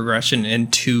chorus progression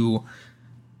into...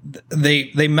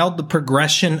 They meld the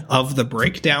progression of the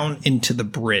breakdown into the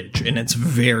bridge. And it's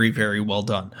very, very well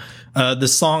done. The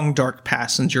song Dark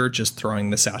Passenger, just throwing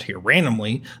this out here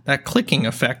randomly, that clicking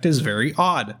effect is very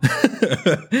odd.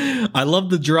 I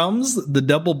love the drums, the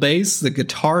double bass, the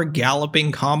guitar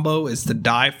galloping combo is to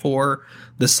die for.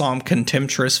 The song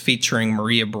Contemptuous featuring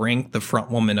Maria Brink, the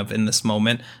frontwoman of In This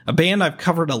Moment, a band I've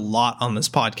covered a lot on this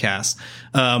podcast.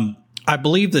 I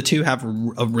believe the two have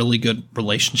a really good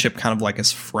relationship, kind of like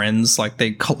as friends, like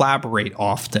they collaborate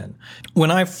often.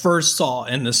 When I first saw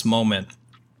In This Moment,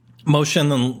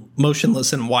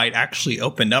 Motionless in White actually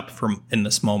opened up from In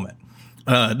This Moment.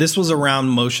 This was around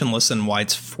Motionless in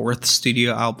White's fourth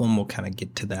studio album. We'll kind of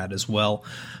get to that as well.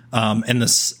 And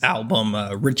this album,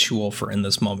 Ritual for In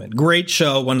This Moment. Great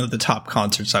show. One of the top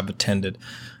concerts I've attended.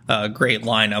 Great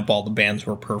lineup. All the bands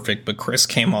were perfect, but Chris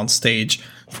came on stage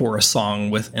for a song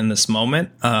with In This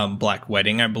Moment, Black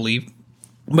Wedding, I believe.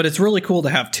 But it's really cool to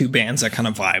have two bands that kind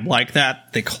of vibe like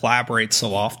that. They collaborate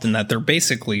so often that they're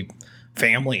basically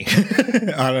family.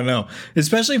 I don't know.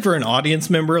 Especially for an audience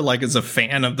member, like as a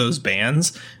fan of those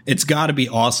bands, it's got to be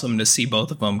awesome to see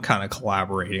both of them kind of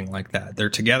collaborating like that. They're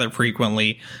together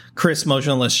frequently. Chris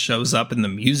Motionless shows up in the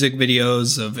music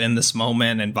videos of In This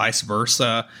Moment and vice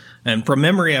versa. And from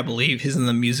memory, I believe he's in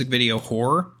the music video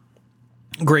Horror.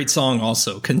 Great song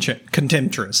also.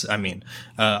 Contemptuous. I mean,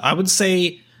 I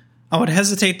would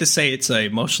hesitate to say it's a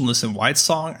Motionless in White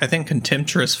song. I think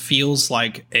Contemptuous feels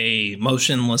like a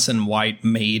Motionless in White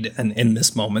made an In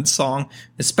This Moment song,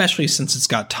 especially since it's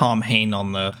got Tom Hain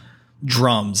on the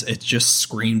drums. It just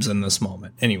screams In This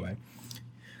Moment. Anyway,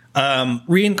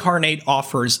 Reincarnate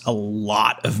offers a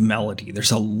lot of melody.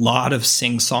 There's a lot of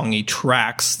sing-songy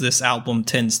tracks. This album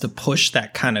tends to push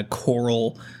that kind of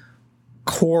choral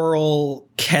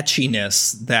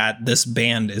catchiness that this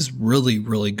band is really,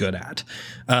 really good at.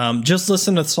 Just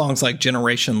listen to songs like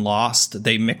Generation Lost.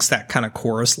 They mix that kind of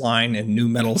chorus line and nu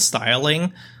metal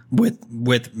styling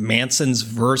with Manson's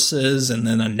verses and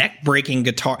then a neck-breaking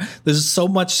guitar. There's so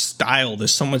much style.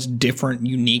 There's so much different,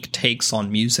 unique takes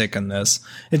on music in this.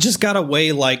 It just got a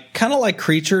way, like kind of like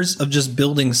Creatures, of just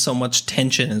building so much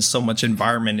tension and so much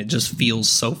environment. It just feels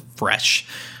so fresh.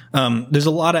 There's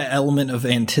a lot of element of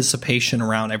anticipation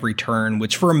around every turn,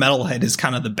 which for a metalhead is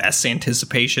kind of the best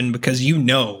anticipation because you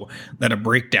know that a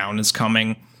breakdown is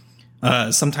coming.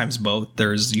 Sometimes both.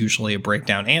 There's usually a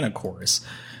breakdown and a chorus.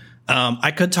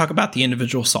 I could talk about the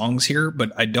individual songs here,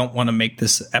 but I don't want to make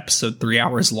this episode 3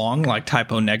 hours long like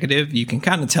Typo Negative. You can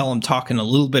kind of tell I'm talking a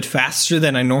little bit faster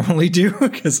than I normally do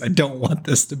because I don't want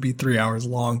this to be 3 hours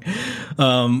long.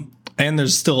 And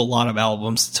there's still a lot of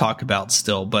albums to talk about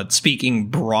still. But speaking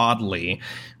broadly,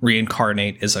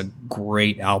 Reincarnate is a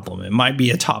great album. It might be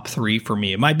a top 3 for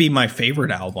me. It might be my favorite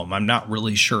album. I'm not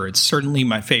really sure. It's certainly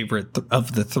my favorite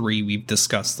of the 3 we've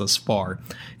discussed thus far.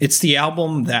 It's the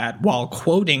album that, while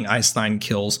quoting Ice Nine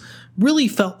Kills, really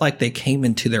felt like they came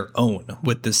into their own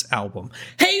with this album.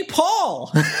 Hey,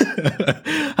 Paul!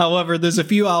 However, there's a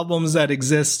few albums that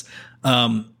exist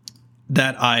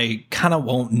that I kind of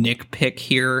won't nitpick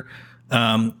here.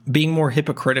 Being more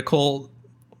hypocritical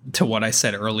to what I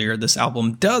said earlier, this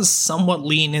album does somewhat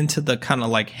lean into the kind of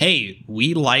like, hey,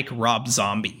 we like Rob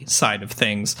Zombie side of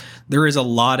things. There is a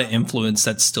lot of influence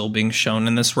that's still being shown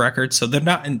in this record, so they're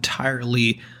not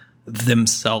entirely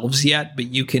themselves yet, but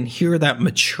you can hear that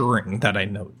maturing that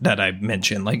I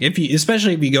mentioned. Like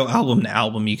especially if you go album to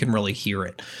album, you can really hear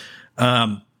it.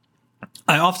 I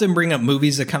often bring up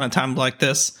movies at kind of times like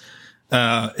this.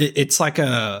 It's like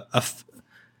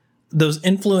those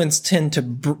influence tend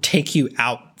to take you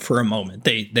out for a moment.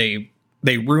 They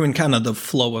ruin kind of the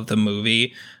flow of the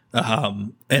movie.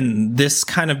 And this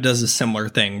kind of does a similar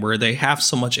thing where they have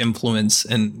so much influence.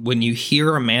 And when you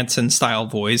hear a Manson style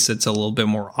voice, it's a little bit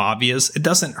more obvious. It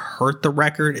doesn't hurt the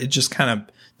record. It just kind of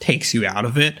takes you out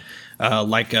of it.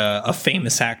 Like a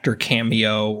famous actor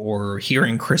cameo, or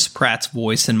hearing Chris Pratt's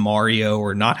voice in Mario,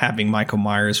 or not having Michael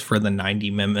Myers for the 90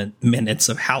 minutes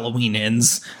of Halloween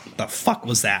Ends. What the fuck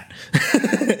was that?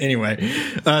 Anyway,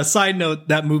 side note,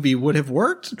 that movie would have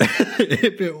worked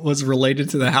if it was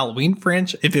related to the Halloween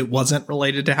franchise. If it wasn't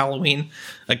related to Halloween,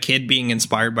 a kid being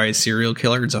inspired by a serial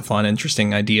killer, it's a fun,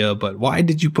 interesting idea. But why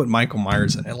did you put Michael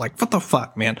Myers in it? Like, what the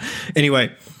fuck, man?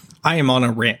 Anyway, I am on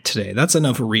a rant today. That's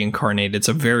enough of Reincarnate. It's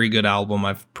a very good album.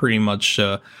 I've pretty much...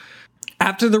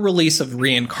 after the release of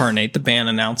Reincarnate, the band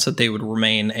announced that they would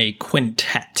remain a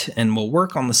quintet and will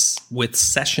work on this with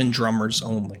session drummers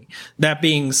only. That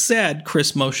being said,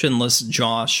 Chris Motionless,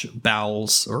 Josh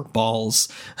Balls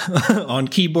on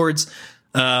keyboards,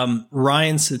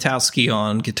 Ryan Satowski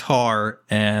on guitar,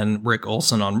 and Rick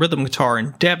Olson on rhythm guitar,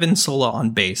 and Devin Sola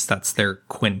on bass. That's their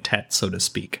quintet, so to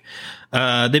speak.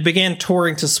 They began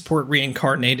touring to support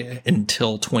Reincarnate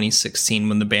until 2016,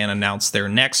 when the band announced their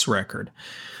next record.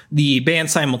 The band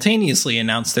simultaneously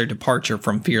announced their departure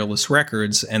from Fearless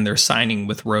Records and their signing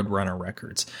with Roadrunner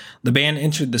Records. The band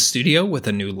entered the studio with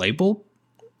a new label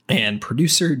and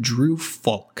producer Drew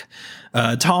Falk.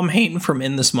 Tom Hayden from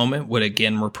In This Moment would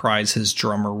again reprise his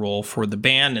drummer role for the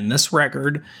band in this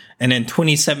record. And in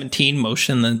 2017,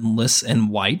 Motionless in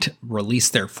White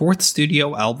released their fourth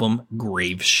studio album,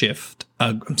 Graveyard Shift.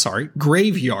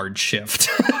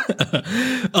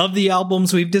 Of the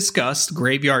albums we've discussed,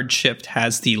 Graveyard Shift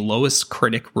has the lowest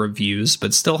critic reviews,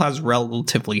 but still has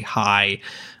relatively high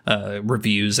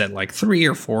reviews at like 3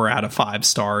 or 4 out of 5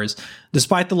 stars.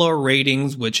 Despite the lower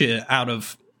ratings, which out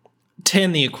of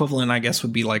 10, the equivalent, I guess,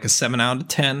 would be like a 7 out of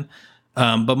 10.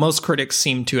 But most critics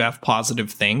seem to have positive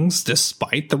things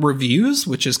despite the reviews,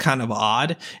 which is kind of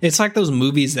odd. It's like those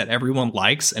movies that everyone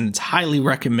likes and it's highly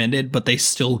recommended, but they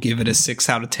still give it a 6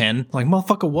 out of 10. Like,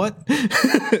 motherfucker, what?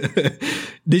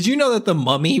 Did you know that The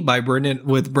Mummy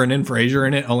with Brendan Fraser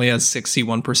in it only has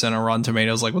 61% on Rotten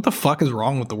Tomatoes? Like, what the fuck is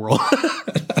wrong with the world?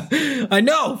 I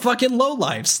know, fucking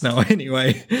lowlifes. No,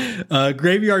 anyway,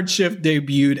 Graveyard Shift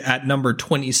debuted at number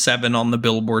 27 on the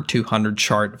Billboard 200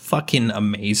 chart. Fucking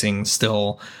amazing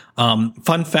still.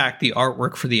 Fun fact, the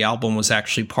artwork for the album was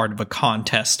actually part of a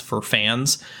contest for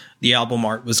fans. The album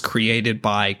art was created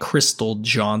by Crystal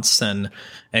Johnson,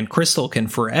 and Crystal can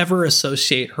forever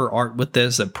associate her art with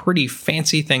this. A pretty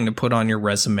fancy thing to put on your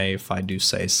resume, if I do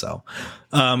say so.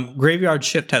 Graveyard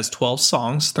Shift has 12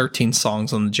 songs, 13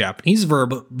 songs on the Japanese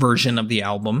version of the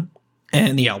album,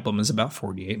 and the album is about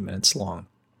 48 minutes long.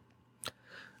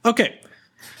 Okay,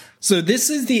 so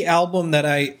this is the album that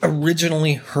I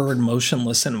originally heard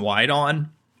Motionless in White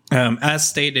on. As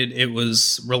stated, it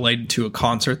was related to a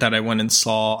concert that I went and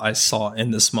saw. I saw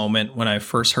In This Moment when I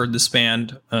first heard this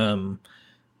band.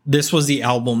 This was the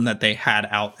album that they had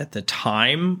out at the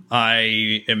time.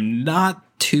 I am not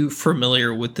too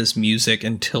familiar with this music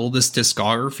until this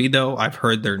discography, though. I've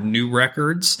heard their new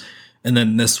records and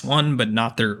then this one, but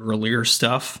not their earlier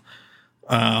stuff.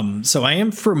 So I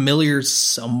am familiar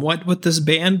somewhat with this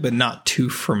band, but not too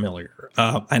familiar.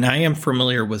 And I am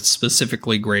familiar with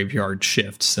specifically Graveyard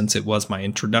Shift, since it was my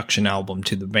introduction album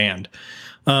to the band.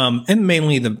 And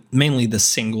mainly the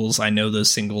singles. I know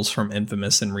those singles from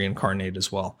Infamous and Reincarnate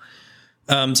as well.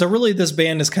 So really this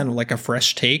band is kind of like a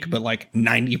fresh take, but like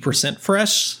 90%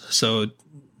 fresh. So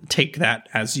take that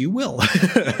as you will.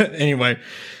 Anyway,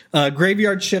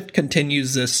 Graveyard Shift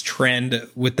continues this trend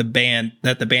with the band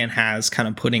has, kind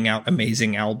of putting out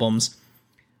amazing albums.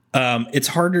 It's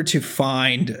harder to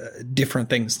find different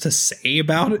things to say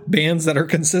about it, bands that are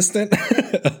consistent.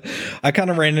 I kind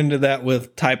of ran into that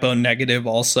with Typo Negative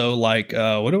also. Like,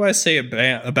 what do I say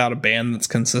about a band that's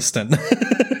consistent?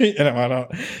 I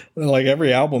don't like,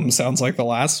 every album sounds like the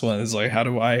last one. Is like, how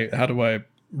do I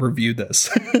review this?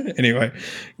 Anyway,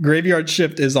 Graveyard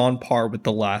Shift is on par with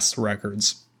the last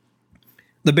records.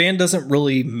 The band doesn't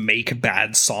really make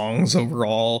bad songs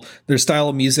overall. Their style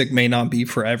of music may not be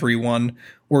for everyone,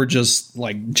 or just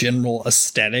like general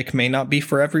aesthetic may not be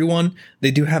for everyone.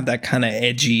 They do have that kind of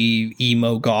edgy,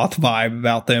 emo, goth vibe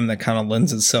about them that kind of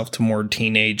lends itself to more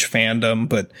teenage fandom,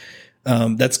 but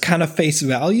that's kind of face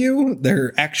value.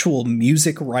 Their actual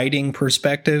music writing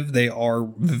perspective, they are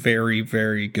very,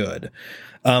 very good.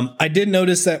 I did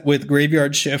notice that with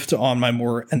Graveyard Shift on my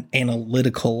more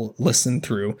analytical listen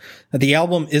through, the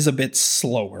album is a bit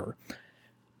slower.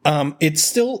 It's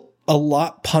still a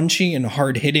lot punchy and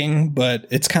hard hitting, but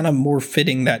it's kind of more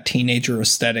fitting that teenager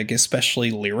aesthetic,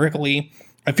 especially lyrically.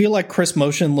 I feel like Chris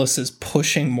Motionless is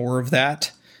pushing more of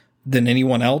that than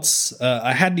anyone else.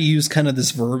 I had to use kind of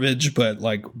this verbiage, but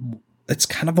like it's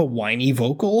kind of a whiny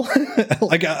vocal.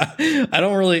 Like I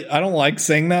don't like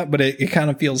saying that, but it kind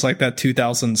of feels like that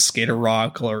 2000s skater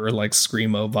rock or like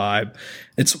screamo vibe.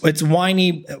 It's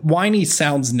whiny. Whiny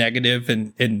sounds negative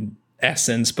in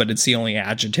essence, but it's the only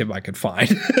adjective I could find.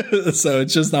 So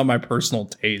it's just not my personal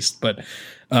taste, but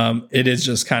it is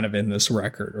just kind of in this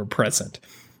record or present.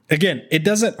 Again, it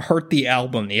doesn't hurt the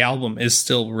album. The album is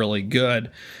still really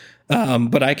good.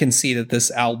 But I can see that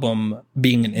this album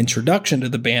being an introduction to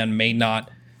the band may not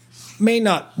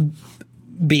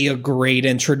be a great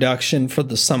introduction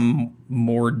for some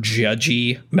more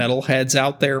judgy metalheads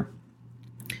out there.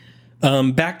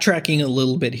 Backtracking a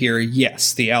little bit here,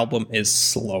 yes, the album is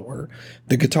slower.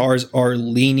 The guitars are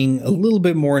leaning a little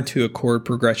bit more into a chord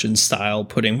progression style,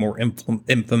 putting more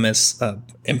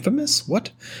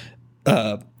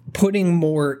putting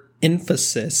more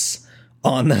emphasis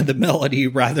on the melody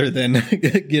rather than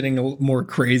getting more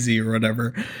crazy or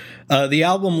whatever. The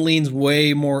album leans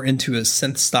way more into a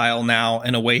synth style now,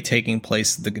 in a way taking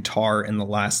place of the guitar in the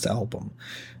last album.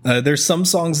 There's some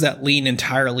songs that lean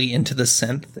entirely into the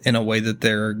synth in a way that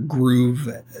their groove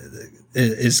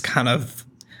is kind of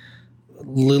a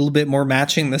little bit more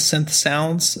matching the synth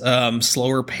sounds.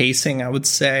 Slower pacing, I would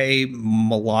say,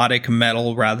 melodic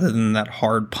metal rather than that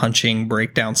hard punching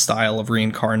breakdown style of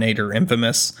Reincarnate or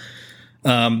Infamous.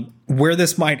 Where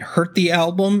this might hurt the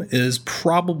album is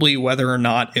probably whether or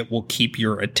not it will keep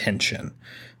your attention.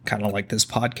 Kind of like this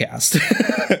podcast.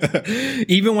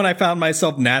 Even when I found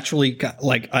myself naturally,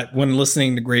 when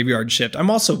listening to Graveyard Shift,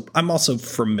 I'm also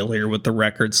familiar with the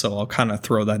record, so I'll kind of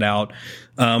throw that out.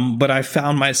 But I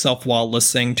found myself while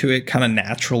listening to it kind of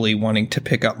naturally wanting to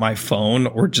pick up my phone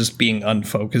or just being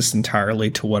unfocused entirely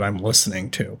to what I'm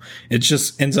listening to. It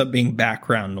just ends up being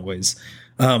background noise.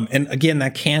 And again,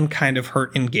 that can kind of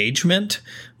hurt engagement,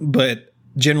 but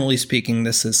generally speaking,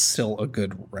 this is still a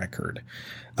good record.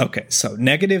 Okay, so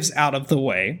negatives out of the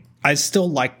way. I still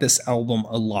like this album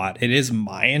a lot. It is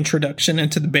my introduction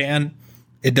into the band.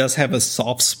 It does have a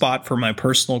soft spot for my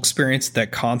personal experience,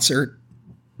 that concert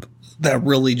that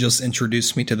really just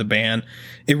introduced me to the band.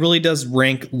 It really does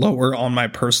rank lower on my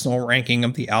personal ranking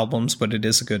of the albums, but it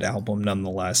is a good album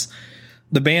nonetheless.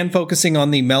 The band focusing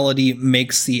on the melody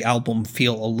makes the album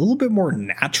feel a little bit more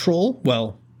natural.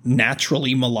 Well,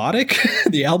 naturally melodic.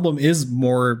 The album is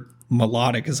more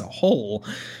melodic as a whole.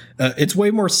 It's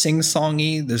way more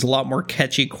sing-songy. There's a lot more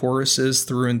catchy choruses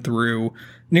through and through.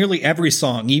 Nearly every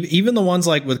song, even the ones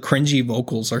like with cringy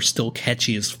vocals, are still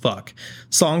catchy as fuck.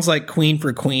 Songs like Queen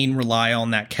for Queen rely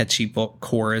on that catchy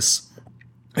chorus.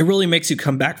 It really makes you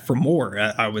come back for more,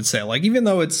 I would say. Like, even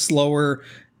though it's slower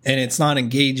and it's not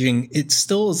engaging, it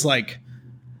still is like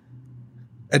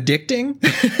addicting.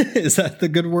 Is that the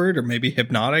good word? Or maybe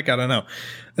hypnotic? I don't know.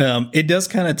 It does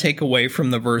kind of take away from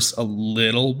the verse a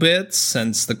little bit,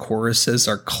 since the choruses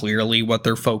are clearly what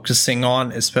they're focusing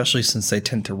on, especially since they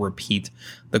tend to repeat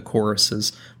the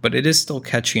choruses. But it is still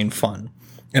catchy and fun.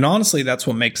 And honestly, that's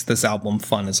what makes this album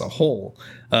fun as a whole.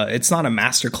 It's not a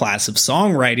masterclass of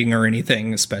songwriting or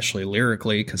anything, especially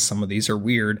lyrically, because some of these are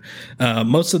weird.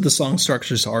 Most of the song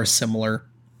structures are similar.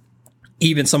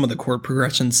 Even some of the chord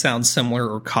progressions sound similar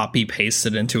or copy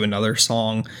pasted into another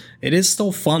song. It is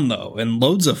still fun, though, and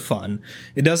loads of fun.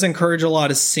 It does encourage a lot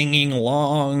of singing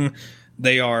along.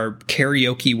 They are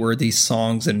karaoke-worthy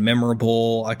songs and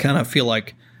memorable. I kind of feel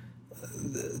like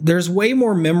there's way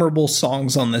more memorable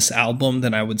songs on this album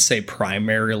than I would say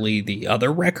primarily the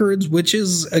other records, which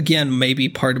is, again, maybe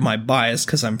part of my bias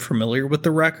because I'm familiar with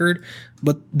the record.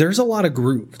 But there's a lot of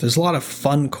groove. There's a lot of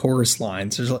fun chorus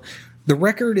lines. The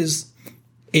record is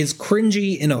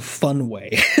cringy in a fun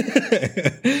way.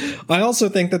 I also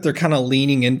think that they're kind of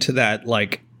leaning into that,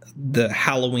 like, the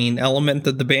Halloween element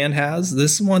that the band has.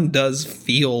 This one does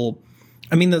feel,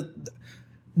 I mean,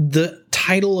 the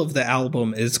title of the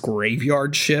album is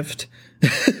Graveyard Shift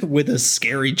with a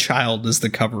scary child as the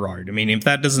cover art. I mean, if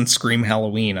that doesn't scream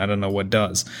Halloween, I don't know what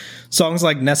does. Songs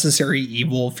like Necessary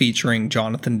Evil, featuring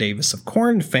Jonathan Davis of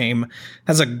Korn fame,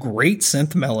 has a great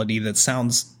synth melody that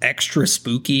sounds extra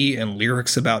spooky, and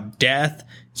lyrics about death.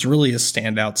 It's really a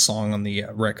standout song on the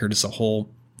record as a whole.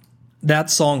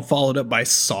 That song followed up by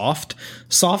Soft.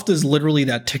 Soft is literally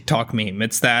that TikTok meme.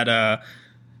 It's that,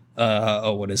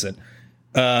 what is it?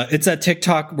 It's that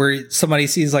TikTok where somebody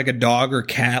sees like a dog or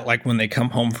cat, like when they come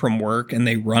home from work, and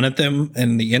they run at them.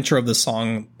 And the intro of the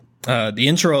song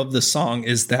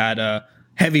is that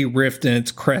heavy riff, and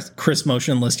it's Chris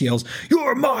Motionless yells,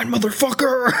 "You're mine,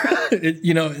 motherfucker!"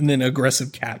 And then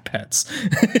aggressive cat pets.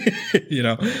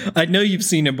 I know you've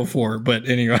seen it before, but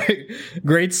anyway,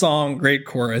 great song, great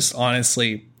chorus.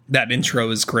 Honestly, that intro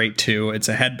is great too. It's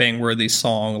a headbang worthy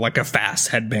song, like a fast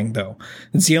headbang though.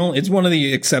 It's one of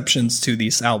the exceptions to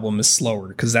this album is slower,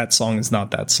 because that song is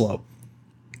not that slow.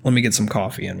 Let me get some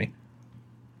coffee in me.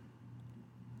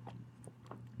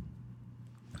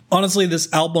 Honestly, this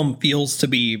album feels to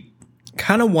be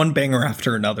kind of one banger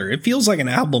after another. It feels like an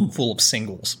album full of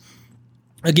singles.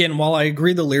 Again, while I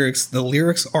agree the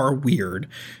lyrics are weird,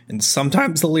 and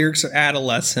sometimes the lyrics are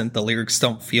adolescent, the lyrics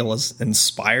don't feel as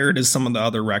inspired as some of the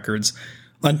other records.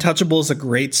 Untouchable is a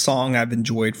great song I've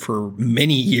enjoyed for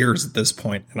many years at this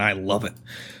point, and I love it.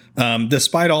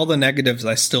 Despite all the negatives,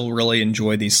 I still really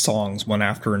enjoy these songs one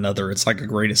after another. It's like a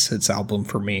greatest hits album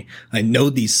for me. I know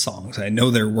these songs. I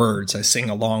know their words. I sing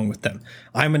along with them.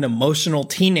 I'm an emotional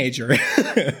teenager.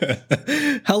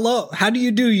 Hello. How do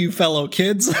you do, you fellow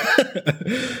kids?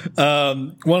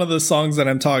 One of the songs that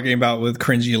I'm talking about with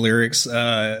cringy lyrics,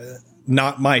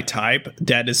 Not My Type,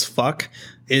 Dead as Fuck,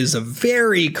 is a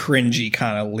very cringy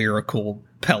kind of lyrical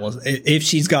pellet. If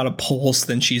she's got a pulse,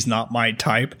 then she's not my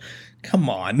type.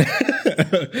 Come on.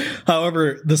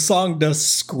 However, the song does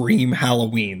scream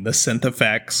Halloween. The synth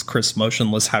effects, Chris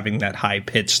Motionless having that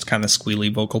high-pitched kind of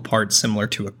squealy vocal part similar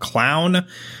to a clown.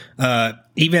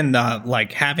 Even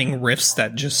like having riffs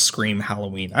that just scream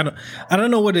Halloween. I don't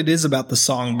know what it is about the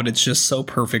song, but it's just so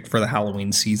perfect for the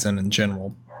Halloween season in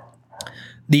general.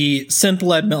 The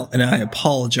synth-led and I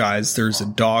apologize, there's a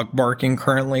dog barking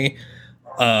currently.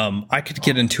 I could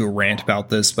get into a rant about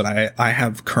this, but I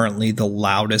have currently the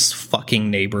loudest fucking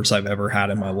neighbors I've ever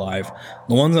had in my life.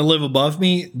 The ones that live above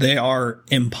me, they are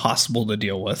impossible to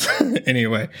deal with.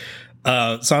 Anyway,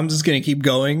 so I'm just going to keep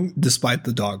going despite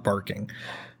the dog barking.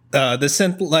 The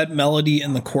synth-led melody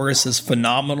in the chorus is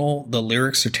phenomenal. The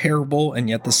lyrics are terrible, and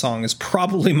yet the song is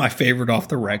probably my favorite off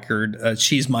the record.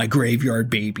 She's my graveyard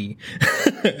baby.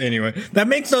 Anyway, that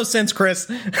makes no sense,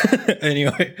 Chris.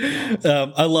 Anyway,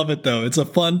 I love it though. It's a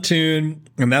fun tune,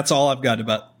 and that's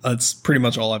pretty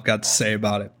much all I've got to say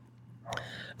about it.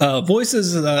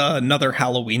 Voices is another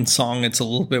Halloween song. It's a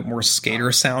little bit more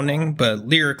skater sounding, but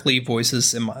lyrically,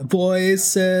 voices in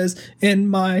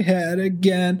my head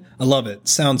again. I love it.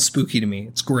 Sounds spooky to me.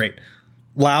 It's great.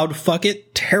 Loud Fuck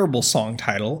It. Terrible song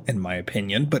title, in my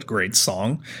opinion, but great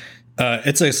song.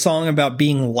 It's a song about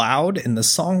being loud, and the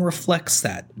song reflects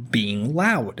that, being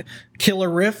loud. Killer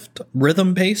riff,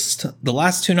 rhythm-based. The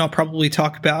last tune I'll probably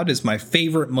talk about is my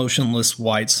favorite Motionless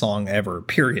White song ever,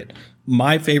 period.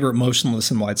 My favorite Motionless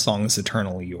in White song is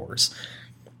Eternally Yours.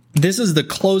 This is the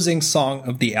closing song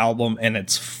of the album, and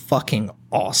it's fucking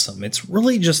awesome. It's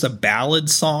really just a ballad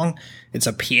song. It's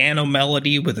a piano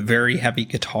melody with very heavy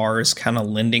guitars kind of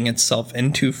lending itself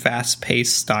into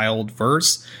fast-paced styled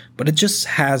verse, but it just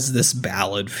has this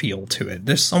ballad feel to it.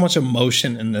 There's so much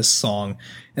emotion in this song,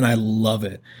 and I love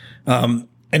it. And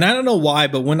I don't know why,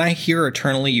 but when I hear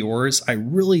Eternally Yours, I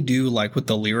really do, like with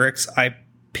the lyrics, I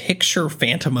picture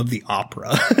Phantom of the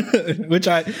Opera,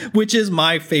 which is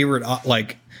my favorite,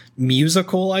 like,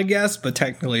 musical, I guess, but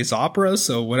technically it's opera,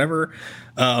 so whatever.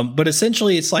 But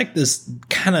essentially it's like this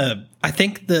kind of, I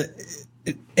think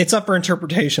it's up for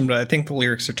interpretation, but I think the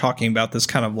lyrics are talking about this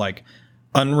kind of like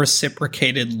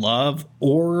unreciprocated love,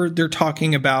 or they're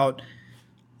talking about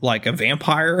like a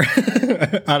vampire.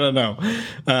 I don't know.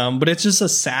 But it's just a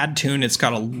sad tune. It's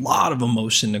got a lot of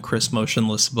emotion to Chris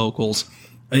Motionless vocals.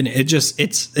 And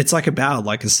it's like a ballad,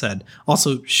 like I said.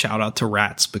 Also, shout out to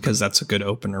Rats, because that's a good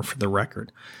opener for the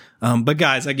record. But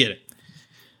guys, I get it.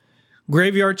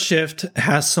 Graveyard Shift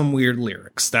has some weird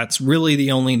lyrics. That's really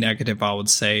the only negative I would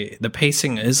say. The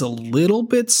pacing is a little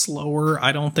bit slower.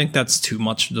 I don't think that's too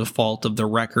much the fault of the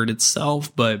record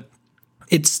itself, but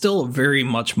it's still a very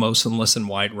much Motionless in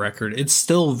White record. It's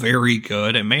still very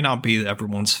good. It may not be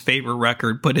everyone's favorite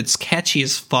record, but it's catchy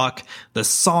as fuck. The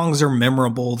songs are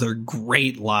memorable. They're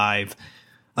great live.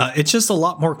 It's just a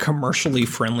lot more commercially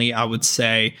friendly, I would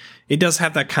say. It does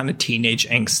have that kind of teenage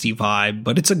angsty vibe,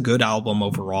 but it's a good album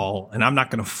overall, and I'm not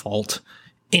going to fault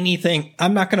anything.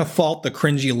 I'm not going to fault the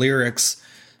cringy lyrics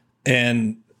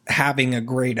and having a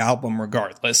great album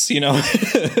regardless,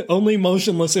 Only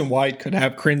Motionless in White could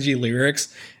have cringy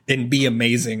lyrics and be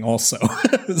amazing also.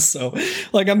 So,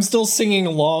 like, I'm still singing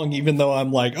along, even though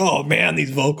I'm like, oh man,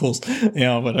 these vocals,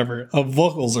 whatever.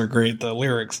 Vocals are great, the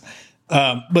lyrics.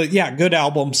 But yeah, good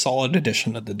album, solid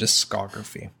addition to the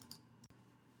discography.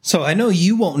 So I know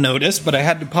you won't notice, but I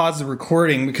had to pause the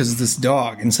recording because of this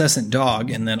incessant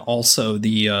dog, and then also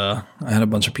I had a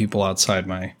bunch of people outside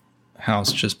my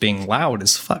house just being loud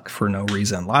as fuck for no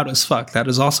reason. Loud as fuck. That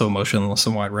is also a Motionless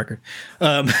in White record.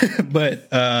 But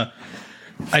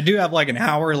I do have like an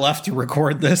hour left to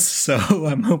record this, so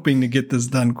I'm hoping to get this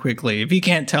done quickly. If you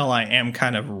can't tell, I am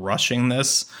kind of rushing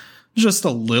this just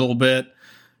a little bit.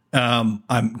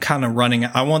 I'm kind of running.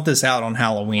 I want this out on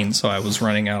Halloween, so I was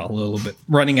running out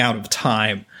of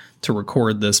time to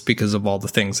record this because of all the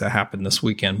things that happened this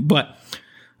weekend. But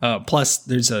plus,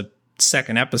 there's a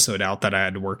second episode out that I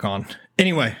had to work on.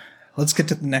 Anyway, let's get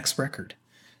to the next record.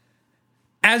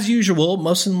 As usual,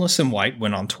 Motionless in White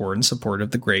went on tour in support of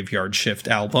the Graveyard Shift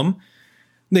album.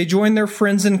 They joined their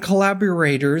friends and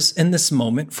collaborators in this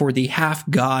moment for the Half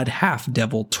God, Half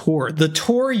Devil tour. The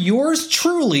tour yours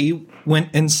truly went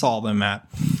and saw them at.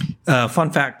 Fun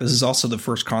fact, this is also the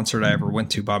first concert I ever went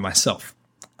to by myself.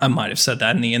 I might have said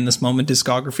that in the In This Moment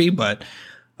discography, but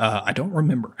I don't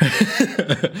remember.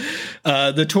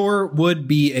 The tour would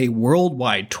be a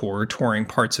worldwide tour, touring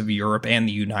parts of Europe and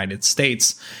the United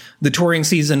States. The touring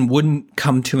season wouldn't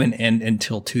come to an end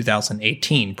until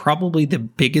 2018, probably the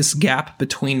biggest gap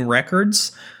between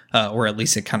records, or at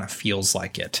least it kind of feels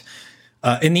like it.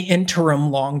 In the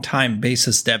interim, longtime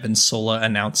bassist Devin Sola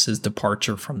announced his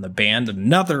departure from the band,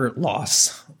 another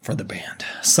loss for the band,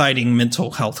 citing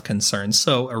mental health concerns,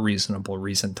 so a reasonable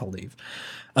reason to leave.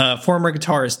 Former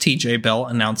guitarist TJ Bell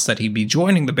announced that he'd be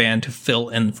joining the band to fill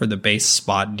in for the bass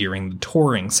spot during the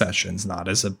touring sessions, not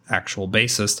as an actual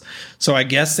bassist. So I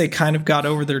guess they kind of got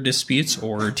over their disputes,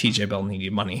 or TJ Bell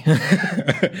needed money.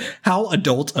 How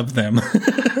adult of them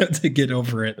to get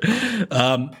over it.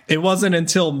 It wasn't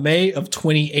until May of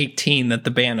 2018 that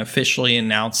the band officially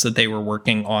announced that they were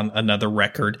working on another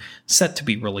record set to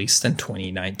be released in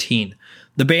 2019.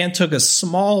 The band took a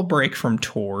small break from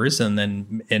tours, and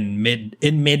then in mid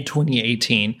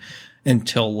 2018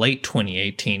 until late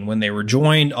 2018, when they were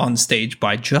joined on stage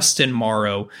by Justin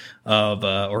Morrow of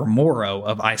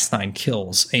Ice Nine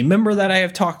Kills, a member that I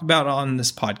have talked about on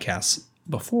this podcast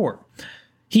before.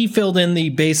 He filled in the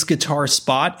bass guitar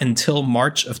spot until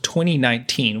March of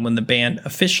 2019, when the band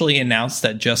officially announced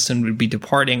that Justin would be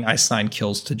departing Ice Nine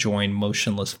Kills to join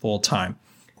Motionless full-time.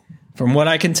 From what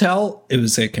I can tell, it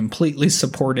was completely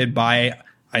supported by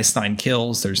Ice Nine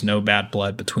Kills. There's no bad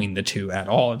blood between the two at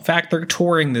all. In fact, they're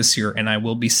touring this year, and I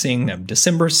will be seeing them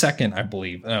December 2nd, I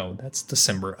believe. Oh, that's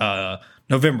December.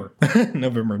 November.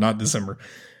 November, not December.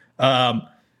 And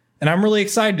I'm really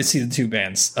excited to see the two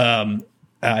bands.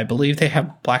 I believe they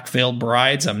have Black Veiled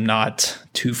Brides. I'm not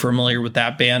too familiar with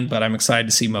that band, but I'm excited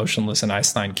to see Motionless and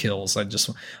Ice Nine Kills.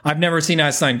 I've never seen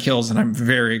Ice Nine Kills, and I'm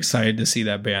very excited to see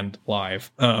that band live.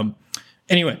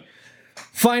 Anyway,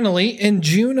 finally, in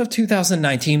June of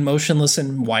 2019, Motionless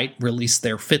in White released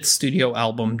their fifth studio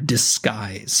album,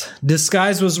 Disguise.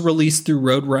 Disguise was released through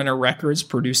Roadrunner Records,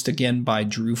 produced again by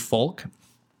Drew Folk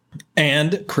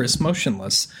and Chris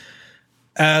Motionless.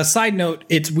 Side note,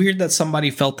 it's weird that somebody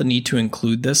felt the need to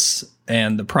include this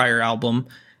and the prior album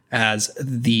as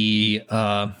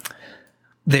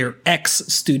their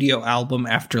ex-studio album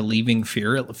after leaving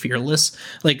Fearless.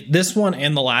 Like, this one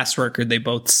and the last record, they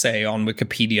both say on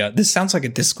Wikipedia, this sounds like a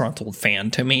disgruntled fan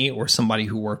to me, or somebody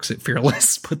who works at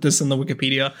Fearless put this in the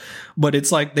Wikipedia, but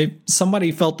it's like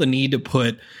somebody felt the need to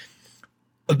put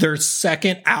their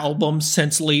second album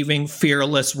since leaving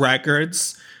Fearless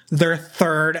Records, their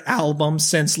third album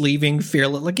since leaving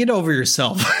Fearless. Like, get over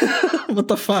yourself. What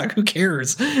the fuck? Who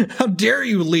cares? How dare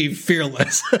you leave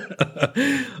Fearless?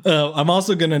 I'm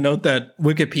also going to note that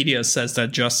Wikipedia says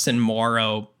that Justin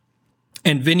Morrow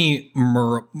and Vinnie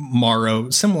Morrow,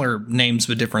 similar names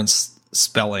with different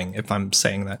spelling, if I'm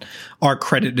saying that, are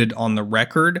credited on the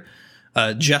record.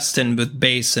 Justin with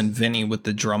bass and Vinny with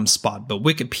the drum spot. But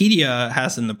Wikipedia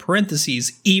has in the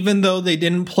parentheses, even though they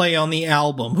didn't play on the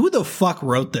album. Who the fuck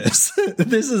wrote this?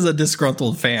 This is a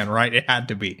disgruntled fan, right? It had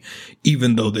to be.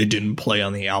 Even though they didn't play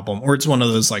on the album. Or it's one of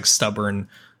those like stubborn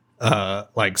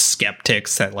like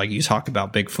skeptics that like you talk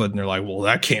about Bigfoot and they're like, well,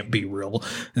 that can't be real.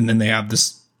 And then they have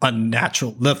this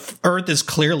unnatural, the earth is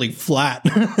clearly flat.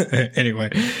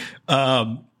 Anyway.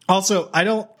 Also, I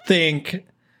don't think...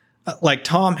 like,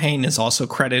 Tom Hain is also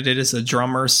credited as a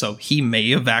drummer, so he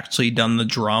may have actually done the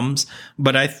drums.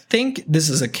 But I think this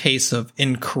is a case of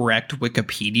incorrect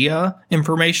Wikipedia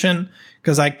information,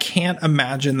 because I can't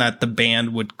imagine that the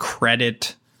band would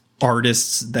credit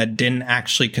artists that didn't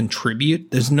actually contribute.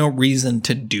 There's no reason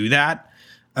to do that.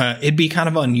 It'd be kind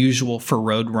of unusual for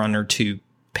Roadrunner to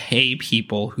pay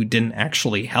people who didn't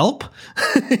actually help.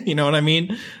 You know what I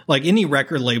mean? Like, any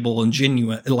record label in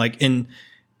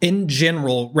in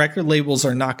general, record labels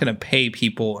are not going to pay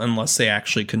people unless they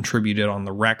actually contributed on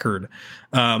the record.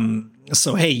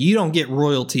 So, hey, you don't get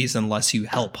royalties unless you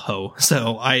help Ho.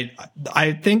 So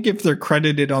I think if they're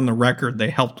credited on the record,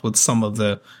 they helped with some of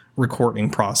the recording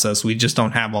process. We just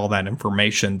don't have all that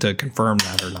information to confirm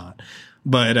that or not.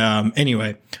 But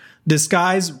anyway,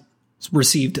 Disguise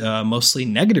received mostly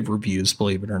negative reviews,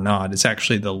 believe it or not. It's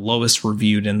actually the lowest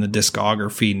reviewed in the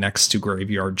discography next to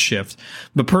Graveyard Shift.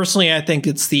 But personally, I think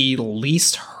it's the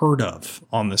least heard of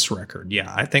on this record.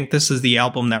 Yeah, I think this is the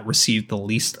album that received the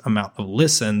least amount of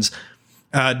listens.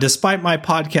 Despite my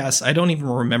podcast, I don't even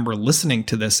remember listening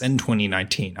to this in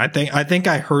 2019. I think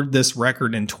I heard this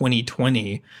record in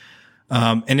 2020.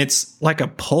 And it's like a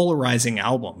polarizing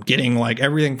album, getting like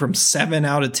everything from 7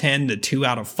 out of 10 to 2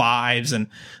 out of 5s. And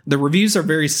the reviews are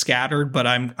very scattered, but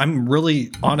I'm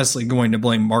really honestly going to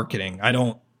blame marketing. I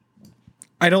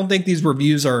don't think these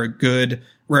reviews are a good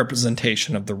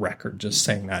representation of the record, just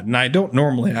saying that. And I don't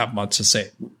normally have much to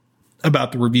say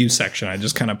about the review section. I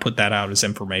just kind of put that out as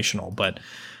informational, but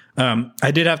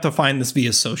I did have to find this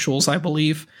via socials, I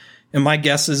believe. And my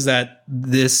guess is that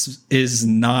this is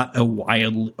not a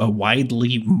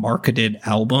widely marketed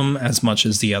album as much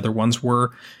as the other ones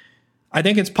were. I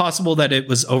think it's possible that it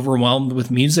was overwhelmed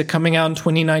with music coming out in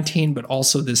 2019, but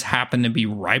also this happened to be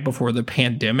right before the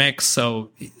pandemic.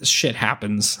 So shit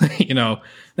happens, that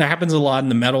happens a lot in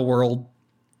the metal world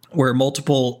where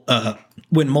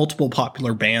when multiple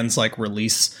popular bands like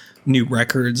release new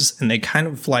records and they kind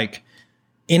of like,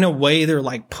 in a way, they're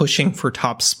like pushing for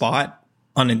top spot.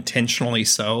 Unintentionally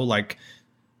so, like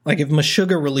if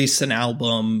Meshuggah released an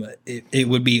album, it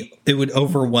would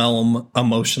overwhelm a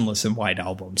Motionless in White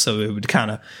album. So it would kind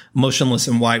of Motionless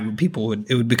in White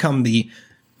it would become the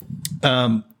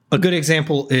a good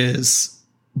example is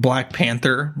Black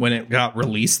Panther. When it got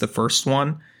released, the first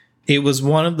one, it was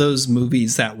one of those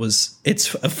movies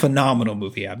it's a phenomenal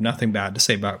movie. I have nothing bad to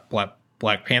say about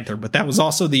Black Panther, but that was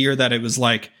also the year that it was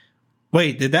like,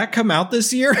 wait, did that come out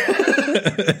this year?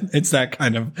 It's that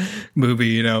kind of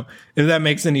movie, if that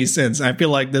makes any sense. I feel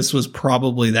like this was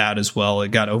probably that as well.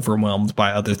 It got overwhelmed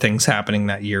by other things happening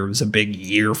that year. It was a big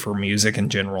year for music in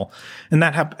general. And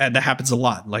that happens a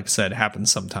lot. Like I said, it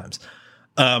happens sometimes.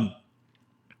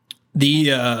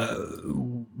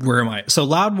 Where am I? So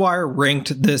Loudwire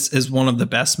ranked this as one of the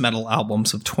best metal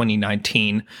albums of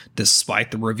 2019, despite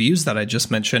the reviews that I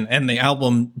just mentioned. And the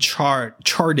album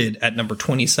charted at number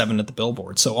 27 at the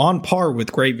Billboard. So on par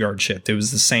with Graveyard Shift. It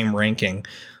was the same ranking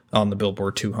on the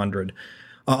Billboard 200.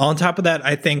 On top of that,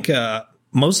 I think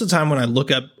most of the time when I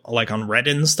look up like on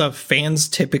Reddit and stuff, fans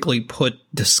typically put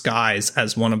Disguise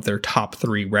as one of their top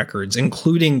 3 records,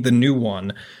 including the new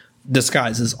one.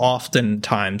 Disguise is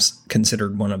oftentimes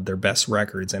considered one of their best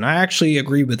records, and I actually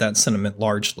agree with that sentiment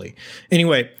largely.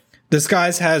 Anyway,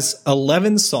 Disguise has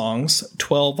 11 songs,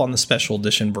 12 on the special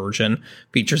edition version,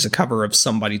 features a cover of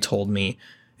Somebody Told Me,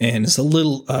 and it's a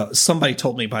little Somebody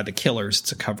Told Me by The Killers.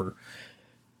 It's a cover.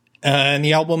 And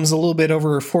the album's a little bit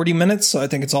over 40 minutes, so I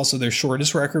think it's also their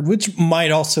shortest record, which might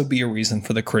also be a reason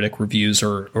for the critic reviews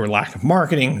or lack of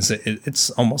marketing. It's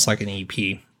almost like an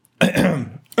EP.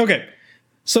 Okay.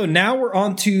 So now we're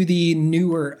on to the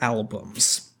newer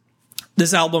albums.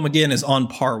 This album, again, is on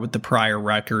par with the prior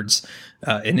records,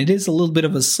 and it is a little bit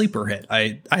of a sleeper hit.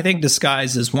 I think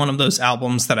Disguise is one of those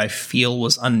albums that I feel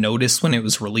was unnoticed when it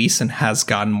was released and has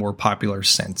gotten more popular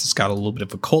since. It's got a little bit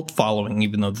of a cult following,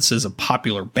 even though this is a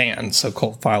popular band, so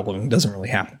cult following doesn't really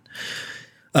happen.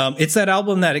 It's that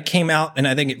album that it came out and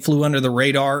I think it flew under the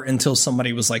radar until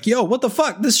somebody was like, yo, what the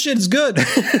fuck? This shit is good.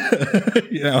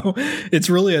 It's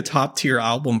really a top tier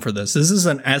album for this. This is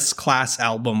an S-class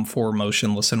album for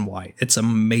Motionless in White. It's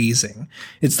amazing.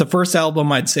 It's the first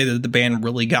album I'd say that the band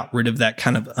really got rid of that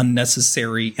kind of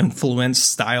unnecessary influence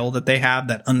style that they have,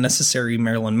 that unnecessary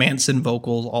Marilyn Manson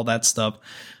vocals, all that stuff.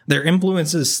 Their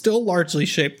influences still largely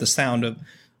shaped the sound of,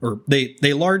 or they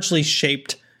largely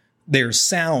shaped their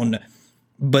sound,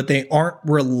 but they aren't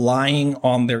relying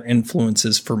on their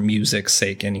influences for music's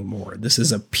sake anymore. This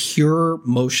is a pure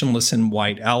Motionless in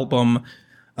White album.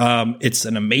 It's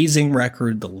an amazing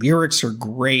record. The lyrics are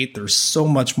great. There's so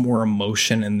much more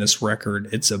emotion in this record.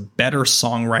 It's a better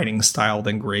songwriting style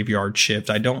than Graveyard Shift.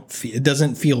 It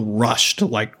doesn't feel rushed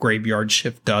like Graveyard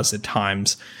Shift does at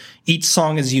times. Each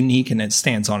song is unique and it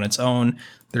stands on its own.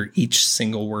 They're each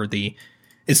single worthy.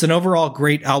 It's an overall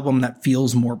great album that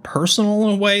feels more personal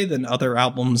in a way than other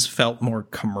albums felt more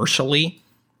commercially.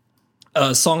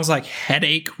 Songs like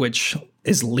Headache, which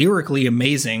is lyrically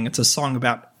amazing. It's a song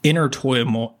about inner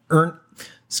turmoil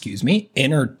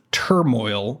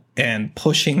and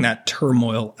pushing that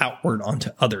turmoil outward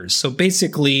onto others. So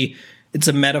basically, It's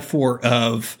a metaphor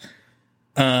of,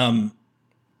 I'm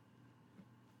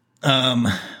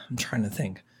trying to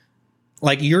think.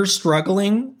 Like, you're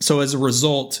struggling, so as a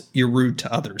result, you're rude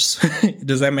to others.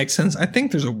 Does that make sense? I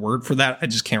think there's a word for that. I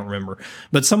just can't remember.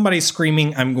 But somebody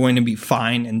screaming, "I'm going to be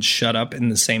fine," and "shut up" in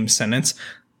the same sentence,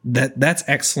 that's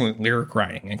excellent lyric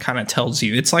writing. It kind of tells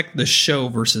you. It's like the show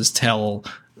versus tell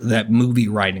that movie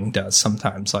writing does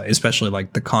sometimes, especially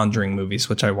like the Conjuring movies,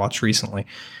 which I watched recently,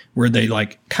 where they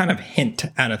like kind of hint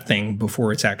at a thing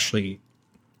before it's actually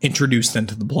introduced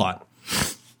into the plot.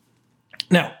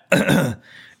 Now,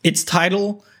 its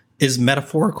title is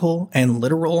metaphorical and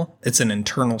literal. It's an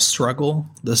internal struggle.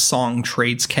 The song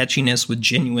trades catchiness with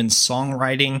genuine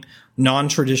songwriting,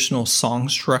 non-traditional song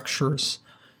structures.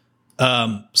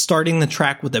 Starting the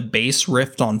track with a bass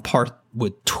riff on part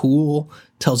with Tool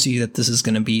tells you that this is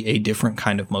going to be a different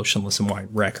kind of Motionless in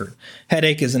White record.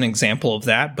 Headache is an example of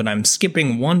that, but I'm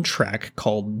skipping one track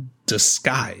called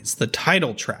Disguise, the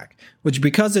title track, which,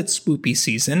 because it's spoopy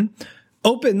season,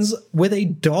 opens with a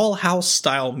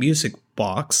dollhouse-style music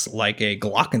box, like a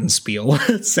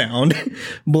glockenspiel sound,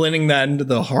 blending that into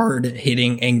the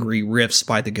hard-hitting, angry riffs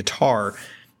by the guitar.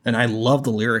 And I love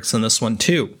the lyrics in this one,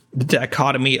 too. The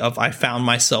dichotomy of "I found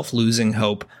myself losing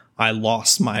hope, I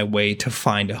lost my way to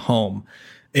find a home."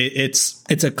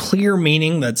 It's a clear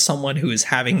meaning that someone who is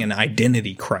having an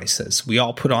identity crisis. We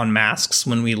all put on masks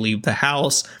when we leave the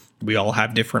house. We all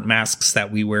have different masks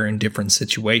that we wear in different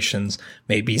situations.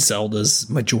 Maybe Zelda's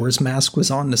Majora's Mask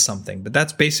was onto something, but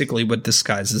that's basically what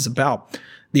Disguise is about.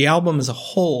 The album as a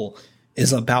whole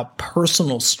is about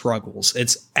personal struggles.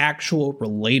 It's actual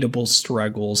relatable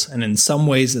struggles, and in some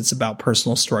ways it's about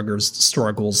personal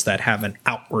struggles that have an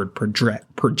outward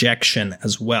projection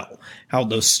as well. How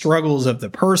those struggles of the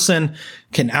person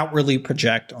can outwardly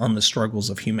project on the struggles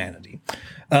of humanity.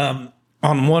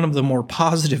 On one of the more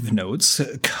positive notes,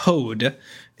 Code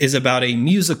is about a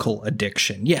musical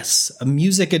addiction. Yes, a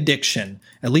music addiction,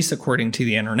 at least according to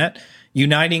the internet.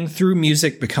 Uniting through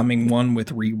music, becoming one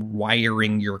with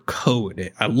rewiring your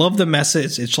code. I love the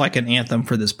message. It's like an anthem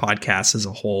for this podcast as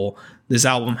a whole. This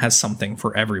album has something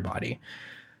for everybody.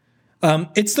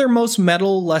 It's their most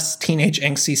metal, less teenage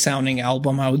angsty sounding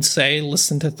album, I would say.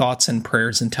 Listen to Thoughts and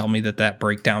Prayers and tell me that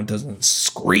breakdown doesn't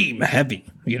scream heavy,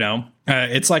 you know?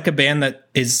 It's like a band that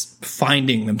is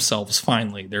finding themselves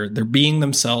finally. They're being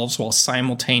themselves while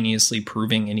simultaneously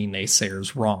proving any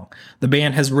naysayers wrong. The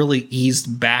band has really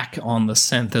eased back on the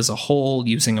synth as a whole,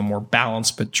 using a more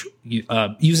balanced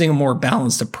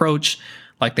approach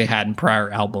like they had in prior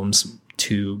albums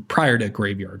prior to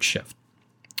Graveyard Shift.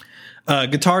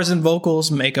 Guitars and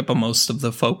vocals make up most of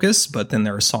the focus, but then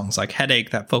there are songs like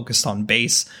Headache that focused on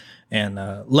bass, and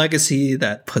Legacy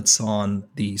that puts on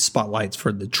the spotlights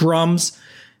for the drums.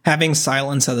 Having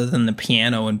silence other than the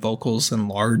piano and vocals and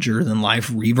larger than life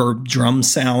reverb drum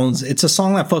sounds. It's a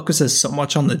song that focuses so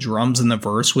much on the drums in the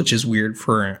verse, which is weird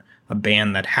for a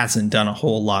band that hasn't done a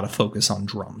whole lot of focus on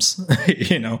drums.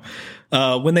 You know,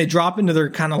 when they drop into their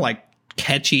kind of like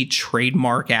catchy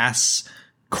trademark ass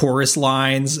chorus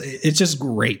lines, it's just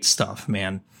great stuff,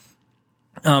 man.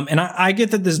 And I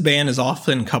get that this band is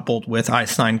often coupled with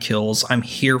Ice Nine Kills. I'm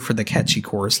here for the catchy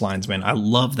chorus lines, man. I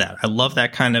love that. I love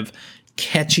that kind of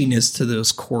catchiness to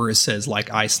those choruses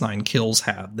like Ice Nine Kills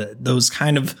have. Those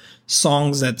kind of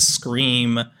songs that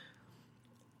scream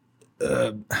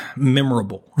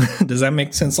memorable. Does that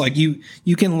make sense? Like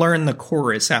you can learn the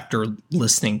chorus after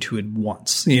listening to it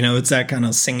once. You know, it's that kind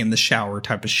of sing in the shower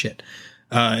type of shit.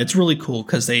 It's really cool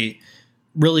because they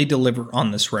really deliver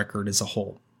on this record as a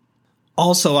whole.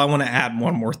 Also, I want to add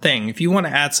one more thing. If you want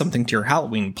to add something to your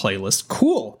Halloween playlist,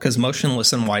 cool, because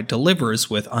Motionless in White delivers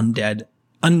with Undead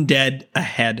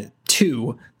Ahead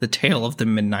 2, The Tale of the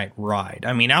Midnight Ride.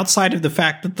 I mean, outside of the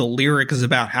fact that the lyric is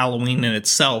about Halloween in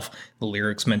itself, the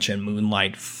lyrics mention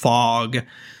moonlight, fog,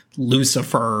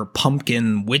 Lucifer,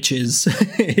 pumpkin, witches.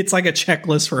 It's like a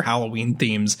checklist for Halloween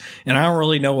themes, and I don't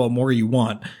really know what more you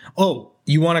want. Oh,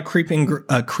 you want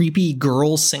a creepy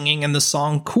girl singing in the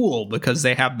song? Cool, because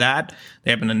they have that.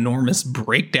 They have an enormous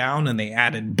breakdown, and they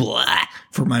added blah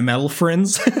for my metal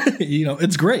friends. You know,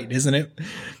 it's great, isn't it?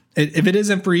 If it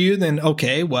isn't for you, then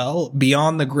okay, well,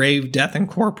 Beyond the Grave, Death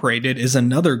Incorporated is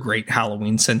another great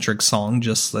Halloween-centric song,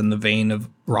 just in the vein of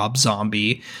Rob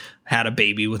Zombie had a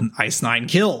baby with Ice Nine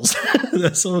Kills.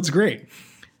 So it's great.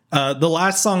 The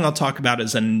last song I'll talk about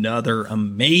is another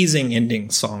amazing ending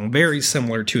song, very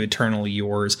similar to Eternally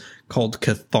Yours, called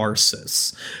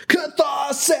Catharsis.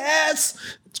 Catharsis!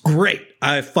 It's great.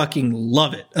 I fucking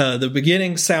love it. The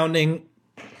beginning sounding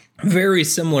Very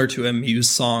similar to a Muse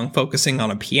song, focusing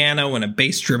on a piano and a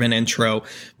bass-driven intro,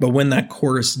 but when that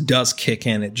chorus does kick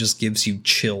in, it just gives you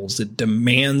chills. It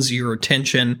demands your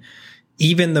attention.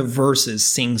 Even the verses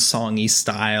sing-songy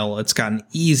style. It's got an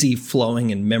easy,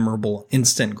 flowing, and memorable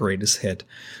instant greatest hit.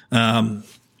 And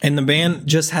the band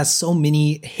just has so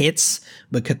many hits,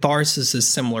 but Catharsis is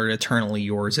similar to Eternally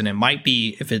Yours, and it might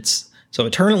be, so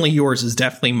Eternally Yours is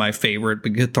definitely my favorite,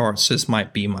 but Catharsis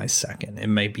might be my second. It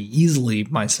may be easily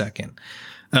my second.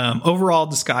 Overall,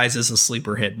 Disguise is a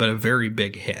sleeper hit, but a very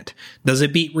big hit. Does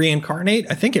it beat Reincarnate?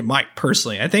 I think it might,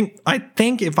 personally. I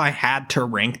think if I had to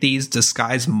rank these,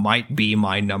 Disguise might be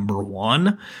my number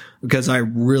one, because I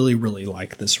really, really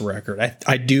like this record.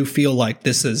 I do feel like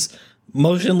this is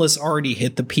Motionless already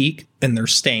hit the peak, and they're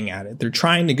staying at it. They're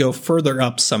trying to go further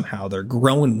up somehow. They're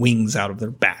growing wings out of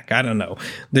their back. I don't know.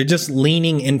 They're just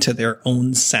leaning into their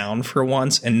own sound for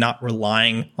once and not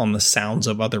relying on the sounds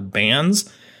of other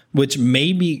bands, which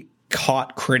maybe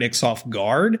caught critics off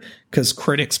guard, because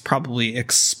critics probably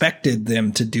expected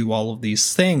them to do all of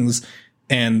these things,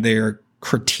 and their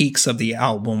critiques of the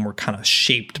album were kind of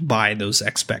shaped by those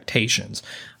expectations.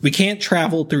 We can't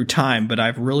travel through time, but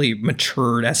I've really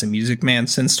matured as a music man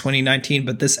since 2019,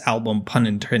 but this album, pun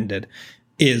intended,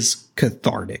 is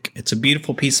cathartic. It's a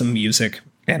beautiful piece of music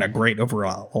and a great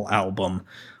overall album,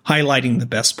 highlighting the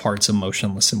best parts of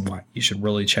Motionless in White. You should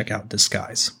really check out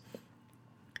Disguise.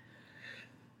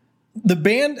 The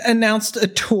band announced a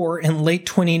tour in late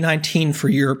 2019 for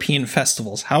European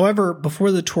festivals. However,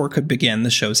 before the tour could begin, the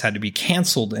shows had to be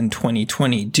canceled in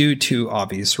 2020 due to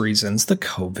obvious reasons, the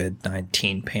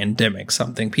COVID-19 pandemic,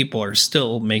 something people are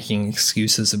still making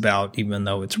excuses about, even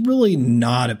though it's really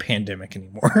not a pandemic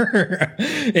anymore.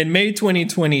 In May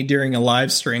 2020, during a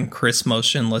live stream, Chris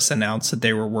Motionless announced that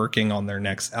they were working on their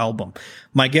next album.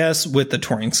 My guess, with the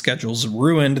touring schedules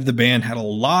ruined, the band had a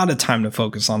lot of time to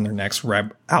focus on their next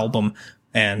album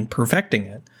and perfecting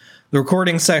it. The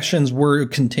recording sessions were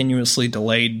continuously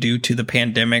delayed due to the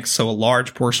pandemic, so a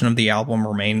large portion of the album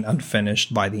remained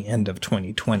unfinished by the end of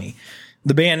 2020.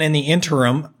 The band, in the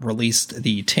interim, released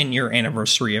the 10-year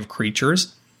anniversary of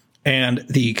Creatures and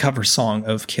the cover song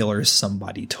of Killer's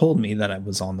Somebody Told Me that I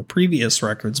was on the previous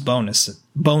record's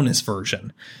bonus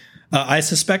version. I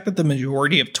suspect that the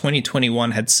majority of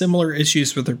 2021 had similar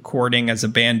issues with recording, as the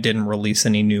band didn't release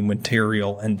any new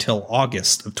material until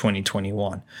August of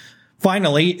 2021.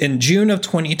 Finally, in June of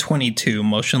 2022,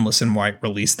 Motionless in White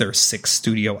released their sixth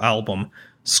studio album,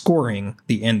 Scoring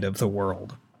the End of the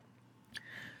World.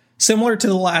 Similar to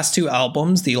the last two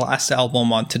albums, the last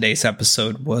album on today's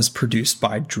episode was produced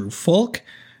by Drew Fulk,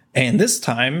 and this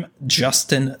time,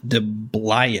 Justin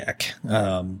DeBlayek,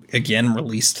 again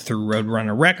released through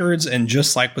Roadrunner Records, and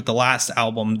just like with the last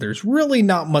album, there's really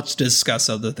not much to discuss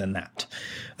other than that.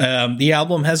 The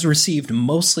album has received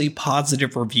mostly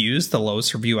positive reviews. The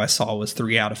lowest review I saw was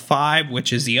 3 out of 5,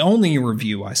 which is the only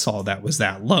review I saw that was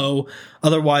that low.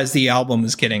 Otherwise, the album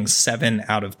is getting 7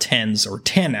 out of 10s or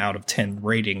 10 out of 10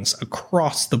 ratings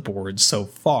across the board so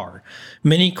far.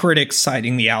 Many critics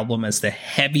citing the album as the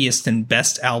heaviest and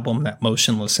best album that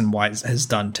Motionless in White has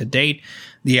done to date.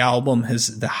 The album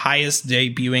has the highest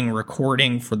debuting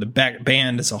recording for the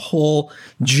band as a whole,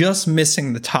 just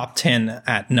missing the top 10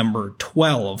 at number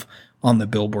 12 on the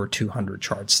Billboard 200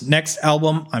 charts. Next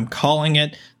album, I'm calling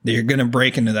it, they're going to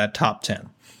break into that top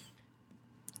 10.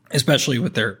 Especially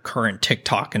with their current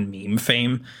TikTok and meme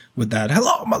fame with that,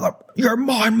 hello, you're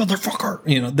mine, motherfucker.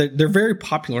 You know, they're very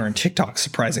popular on TikTok,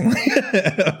 surprisingly.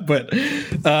 But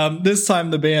this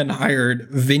time the band hired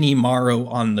Vinnie Morrow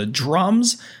on the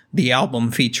drums. The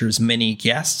album features many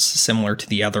guests similar to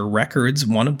the other records,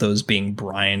 one of those being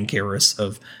Brian Garris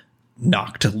of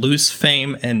Knocked Loose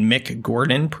fame and Mick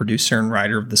Gordon, producer and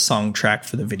writer of the soundtrack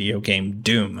for the video game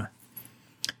Doom.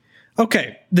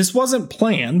 Okay, this wasn't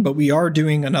planned, but we are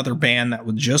doing another band that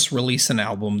would just release an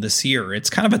album this year. It's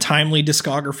kind of a timely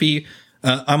discography.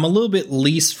 I'm a little bit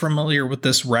least familiar with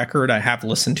this record. I have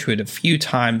listened to it a few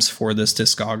times for this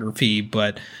discography,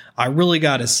 but I really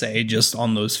got to say, just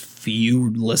on those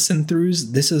few listen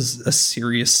throughs, this is a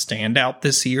serious standout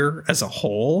this year as a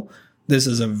whole. This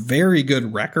is a very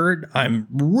good record. I'm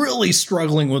really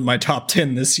struggling with my top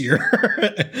 10 this year.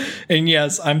 And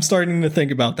yes, I'm starting to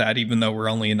think about that, even though we're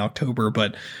only in October.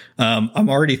 But I'm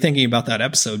already thinking about that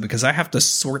episode because I have to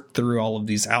sort through all of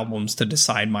these albums to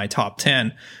decide my top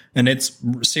 10. And it's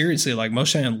seriously like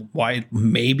Motion and White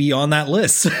may be on that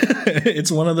list.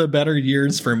 It's one of the better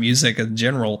years for music in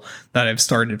general that I've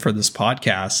started for this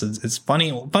podcast. It's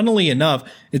funny. Funnily enough,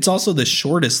 it's also the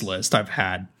shortest list I've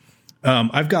had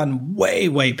I've gotten way,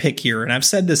 way pickier, and I've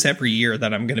said this every year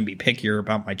that I'm going to be pickier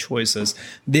about my choices.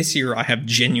 This year, I have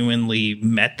genuinely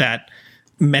met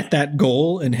that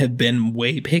goal and have been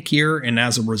way pickier, and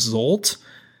as a result,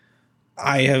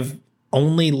 I have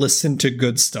only listened to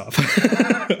good stuff.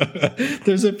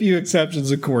 There's a few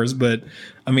exceptions, of course, but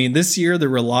I mean, this year there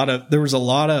was a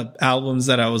lot of albums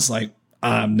that I was like,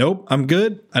 nope, I'm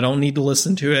good. I don't need to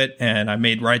listen to it. And I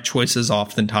made right choices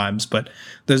oftentimes, but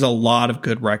there's a lot of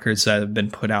good records that have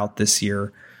been put out this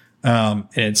year. And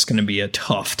it's going to be a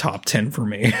tough top 10 for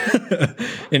me.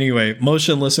 Anyway,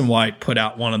 Motionless in White put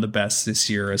out one of the best this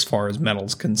year as far as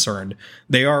metal's concerned.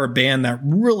 They are a band that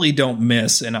really don't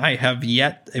miss, and I have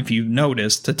yet, if you've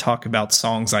noticed, to talk about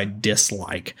songs I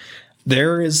dislike.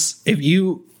 These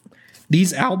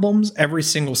albums, every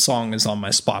single song is on my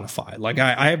Spotify. Like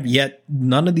I have yet,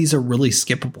 none of these are really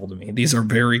skippable to me. These are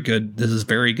very good. This is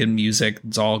very good music.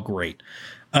 It's all great.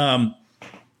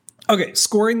 Okay,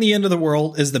 Scoring the End of the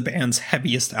World is the band's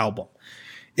heaviest album.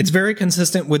 It's very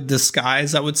consistent with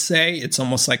Disguise, I would say. It's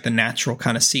almost like the natural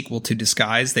kind of sequel to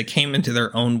Disguise. They came into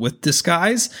their own with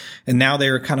Disguise, and now they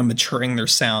are kind of maturing their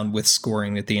sound with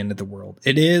Scoring at the End of the World.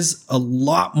 It is a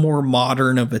lot more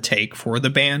modern of a take for the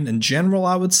band in general,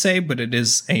 I would say, but it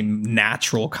is a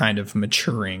natural kind of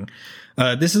maturing.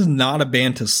 This is not a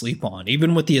band to sleep on.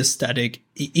 Even with the aesthetic,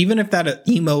 even if that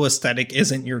emo aesthetic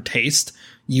isn't your taste,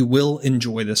 you will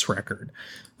enjoy this record.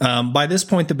 By this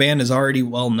point, the band is already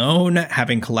well known,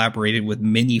 having collaborated with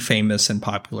many famous and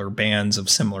popular bands of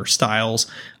similar styles.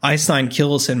 Ice Nine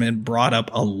Kills have been brought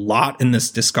up a lot in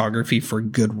this discography for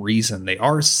good reason. They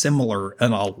are similar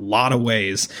in a lot of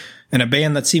ways, and a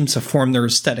band that seems to form their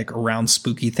aesthetic around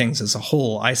spooky things as a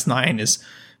whole. Ice Nine is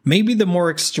maybe the more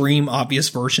extreme, obvious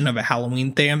version of a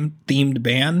Halloween themed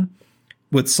band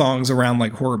with songs around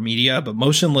like horror media, but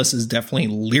Motionless is definitely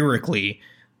lyrically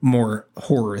more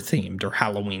horror themed or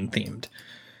Halloween themed.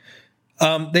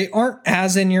 They aren't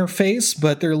as in your face,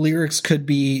 but their lyrics could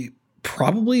be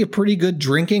probably a pretty good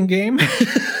drinking game.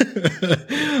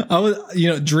 I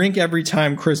would, drink every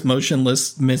time Chris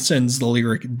Motionless mentions the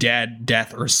lyric dead,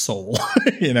 death, or soul.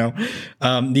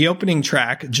 The opening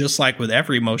track, just like with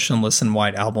every Motionless in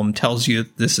White album, tells you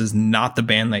that this is not the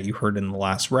band that you heard in the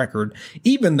last record,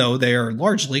 even though they are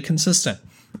largely consistent.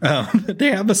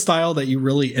 They have a style that you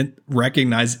really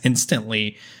recognize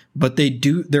instantly, but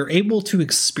they're able to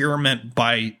experiment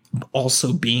by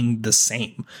also being the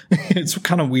same. It's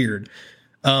kind of weird.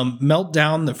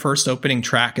 Meltdown, the first opening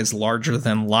track, is larger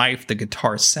than life. The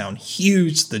guitars sound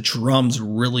huge. The drums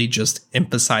really just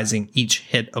emphasizing each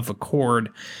hit of a chord.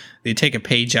 They take a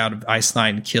page out of Ice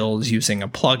Nine Kills using a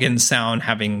plug-in sound,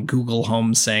 having Google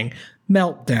Home saying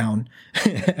Meltdown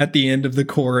at the end of the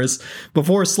chorus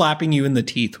before slapping you in the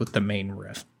teeth with the main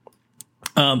riff.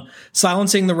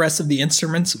 Silencing the rest of the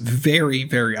instruments, very,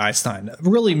 very Ice Nine.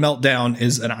 Really, Meltdown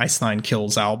is an Ice Nine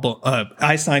Kills album,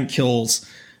 Ice Nine Kills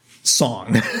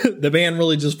song. The band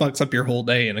really just fucks up your whole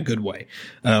day in a good way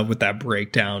with that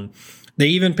breakdown. They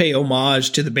even pay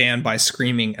homage to the band by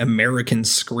screaming American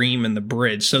Scream in the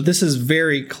bridge. So this is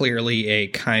very clearly a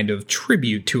kind of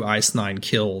tribute to Ice Nine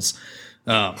Kills.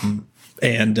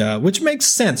 And which makes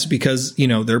sense because,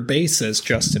 their bassist,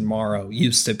 Justin Morrow,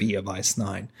 used to be of Ice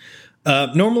Nine.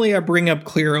 Normally I bring up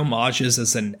clear homages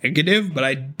as a negative, but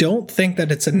I don't think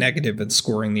that it's a negative in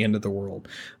Scoring the End of the World.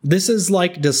 This is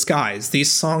like Disguise.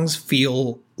 These songs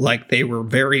feel like they were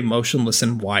very Motionless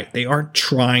in White. They aren't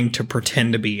trying to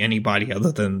pretend to be anybody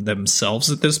other than themselves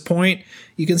at this point.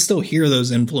 You can still hear those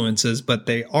influences, but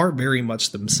they are very much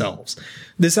themselves.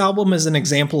 This album is an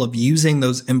example of using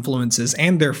those influences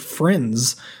and their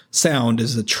friends' sound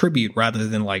as a tribute rather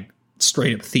than like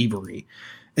straight up thievery.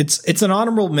 It's an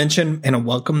honorable mention and a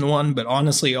welcome one, but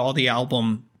honestly, all the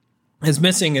album is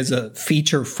missing is a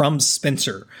feature from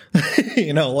Spencer.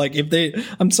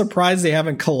 I'm surprised they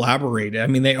haven't collaborated. I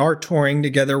mean, they are touring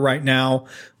together right now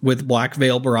with Black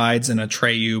Veil Brides and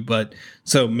Atreyu, but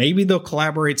so maybe they'll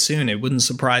collaborate soon. It wouldn't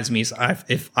surprise me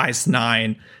if Ice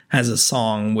Nine has a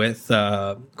song with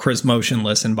Chris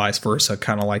Motionless and vice versa,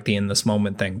 kind of like the In This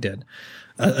Moment thing did.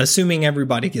 Assuming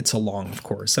everybody gets along, of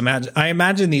course. I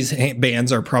imagine these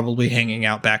bands are probably hanging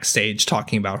out backstage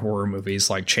talking about horror movies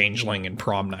like Changeling and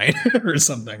Prom Night or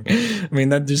something. I mean,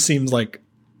 that just seems like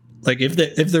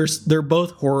if they're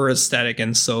both horror aesthetic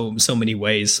in so many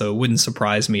ways. So it wouldn't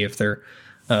surprise me if they're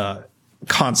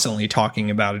constantly talking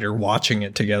about it or watching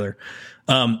it together.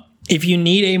 If you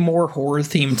need a more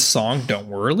horror-themed song, don't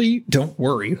worry.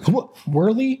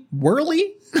 Whirly?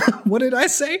 What did I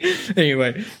say?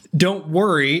 Anyway, don't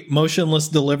worry. Motionless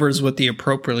delivers with the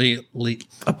appropriately.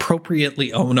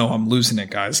 Oh no, I'm losing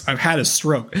it, guys. I've had a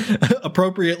stroke.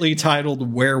 Appropriately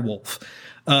titled Werewolf.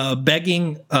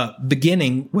 Beginning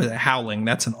with a howling.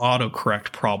 That's an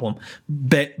autocorrect problem.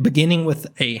 Beginning with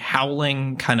a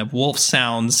howling kind of wolf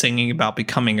sound, singing about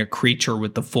becoming a creature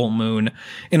with the full moon.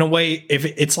 In a way, if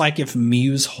it's like if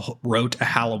Muse wrote a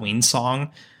Halloween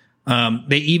song.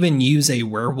 They even use a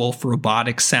werewolf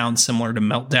robotic sound similar to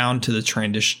Meltdown to the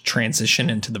transition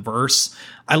into the verse.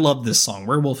 I love this song.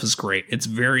 Werewolf is great. It's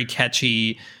very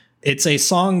catchy. It's a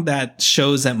song that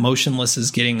shows that Motionless is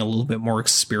getting a little bit more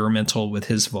experimental with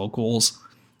his vocals.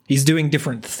 He's doing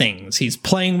different things. He's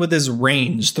playing with his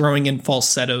range, throwing in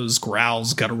falsettos,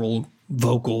 growls, guttural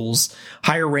vocals,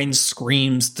 higher range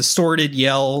screams, distorted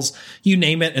yells, you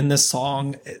name it. And this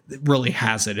song it really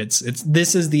has it.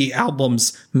 This is the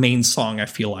album's main song. I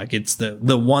feel like it's the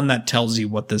one that tells you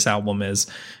what this album is.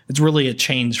 It's really a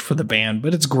change for the band,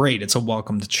 but it's great. It's a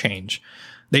welcome to change.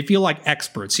 They feel like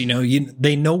experts,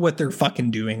 they know what they're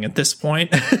fucking doing at this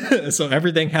point. So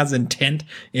everything has intent.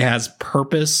 It has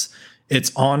purpose.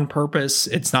 It's on purpose.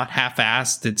 It's not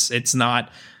half-assed. It's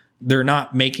not, they're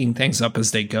not making things up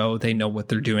as they go. They know what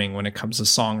they're doing when it comes to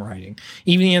songwriting.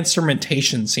 Even the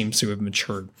instrumentation seems to have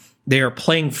matured. They are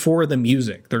playing for the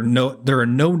music. They're a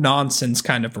no nonsense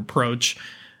kind of approach.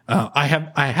 I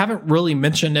haven't really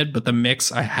mentioned it, but the mix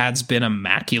has been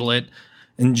immaculate.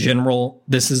 In general,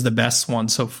 this is the best one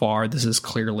so far. This is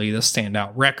clearly the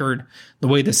standout record. The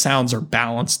way the sounds are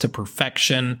balanced to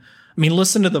perfection. I mean,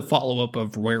 listen to the follow-up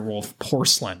of Werewolf,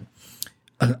 Porcelain.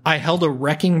 I held a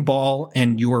wrecking ball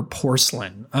and you're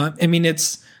porcelain.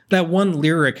 It's that one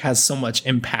lyric has so much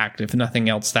impact. If nothing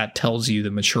else, that tells you the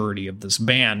maturity of this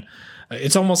band.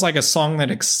 It's almost like a song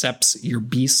that accepts your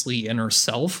beastly inner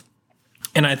self.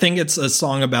 And I think it's a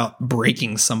song about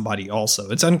breaking somebody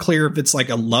also. It's unclear if it's like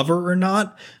a lover or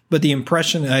not, but the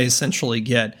impression I essentially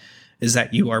get is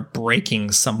that you are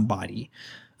breaking somebody.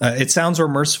 It sounds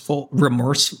remorseful,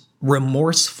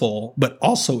 but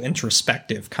also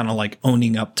introspective, kind of like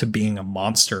owning up to being a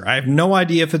monster. I have no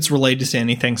idea if it's related to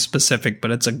anything specific,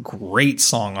 but it's a great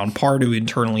song on par to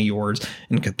Internally Yours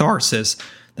and Catharsis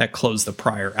that closed the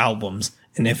prior albums.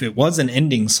 And if it was an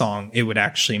ending song, it would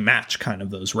actually match kind of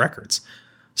those records.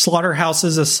 Slaughterhouse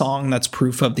is a song that's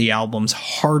proof of the album's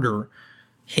harder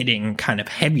hitting, kind of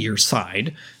heavier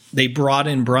side. They brought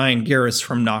in Brian Garris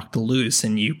from Knocked Loose,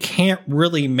 and you can't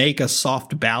really make a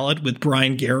soft ballad with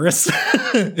Brian Garris.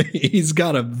 He's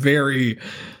got a very,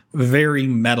 very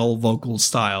metal vocal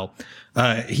style.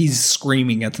 He's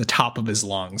screaming at the top of his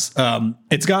lungs.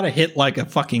 It's got to hit like a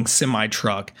fucking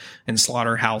semi-truck, and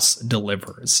Slaughterhouse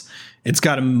delivers. It's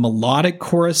got a melodic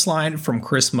chorus line from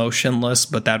Chris Motionless,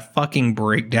 but that fucking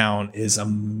breakdown is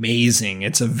amazing.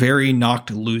 It's a very Knocked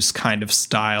Loose kind of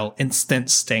style, instant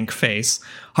stank face.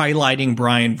 Highlighting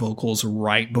Brian vocals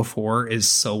right before is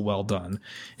so well done.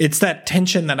 It's that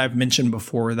tension that I've mentioned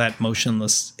before that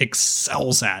Motionless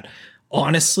excels at.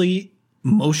 Honestly,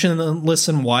 Motionless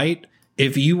in White,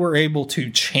 if you were able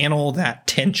to channel that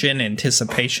tension,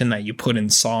 anticipation that you put in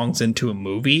songs into a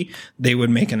movie, they would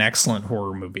make an excellent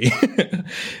horror movie.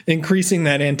 Increasing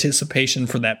that anticipation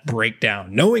for that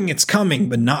breakdown, knowing it's coming,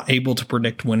 but not able to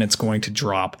predict when it's going to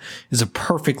drop, is a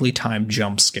perfectly timed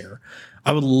jump scare.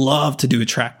 I would love to do a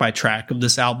track by track of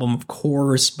this album, of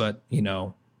course, but,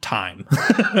 time.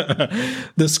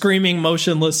 The screaming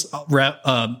motionless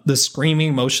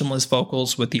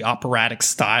vocals with the operatic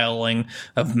styling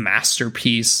of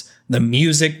Masterpiece, the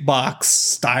music box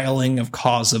styling of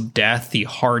Cause of Death, the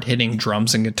hard-hitting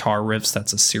drums and guitar riffs.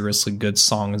 That's a seriously good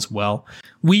song as well.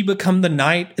 We Become the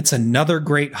Night. It's another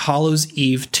great Hallows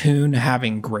Eve tune,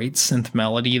 having great synth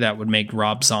melody that would make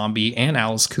Rob Zombie and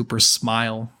Alice Cooper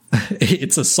smile.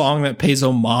 It's a song that pays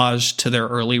homage to their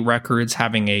early records,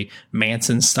 having a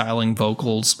Manson styling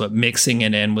vocals, but mixing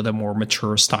it in with a more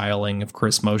mature styling of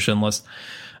Chris Motionless.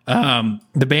 The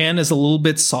band is a little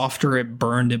bit softer. It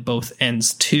burned at both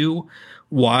ends too,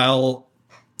 while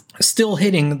still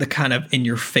hitting the kind of in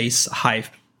your face high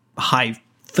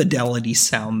fidelity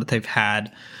sound that they've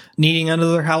had. Needing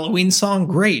another Halloween song?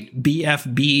 Great.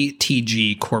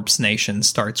 BFBTG Corpse Nation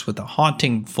starts with a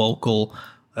haunting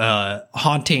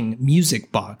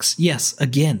music box. Yes,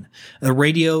 again, a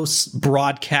radio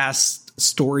broadcast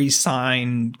story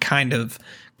sign kind of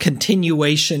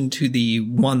continuation to the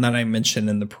one that I mentioned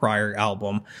in the prior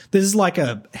album. This is like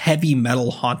a heavy metal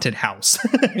haunted house.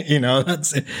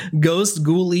 That's it. Ghosts,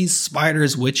 ghoulies,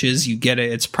 spiders, witches, you get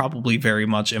it. It's probably very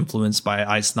much influenced by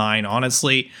Ice Nine,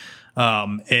 honestly.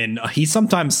 And he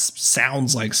sometimes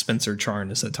sounds like Spencer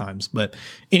Charnas at times. But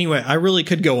anyway, I really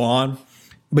could go on,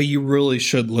 but you really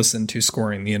should listen to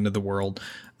Scoring the End of the World.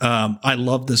 I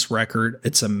love this record.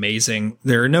 It's amazing.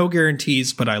 There are no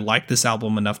guarantees, but I like this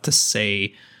album enough to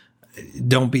say,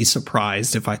 don't be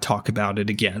surprised if I talk about it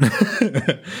again.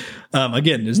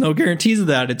 Again, there's no guarantees of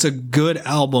that. It's a good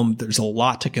album. There's a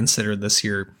lot to consider this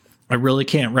year. I really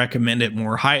can't recommend it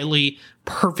more highly.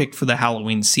 Perfect for the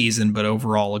Halloween season, but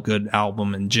overall a good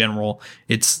album in general.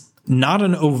 It's not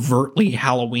an overtly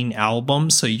Halloween album,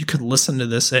 so you could listen to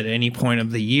this at any point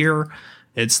of the year.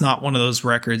 It's not one of those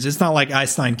records. It's not like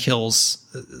Einstein Kills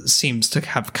seems to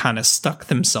have kind of stuck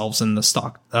themselves in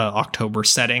the October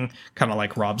setting, kind of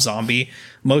like Rob Zombie.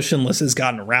 Motionless has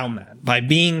gotten around that by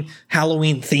being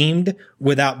Halloween themed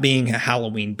without being a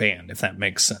Halloween band, if that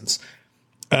makes sense.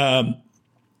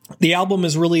 The album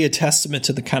is really a testament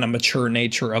to the kind of mature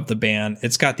nature of the band.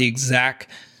 It's got the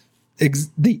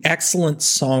excellent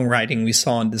songwriting we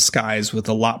saw in Disguise with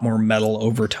a lot more metal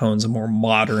overtones, a more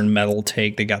modern metal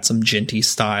take. They got some djenty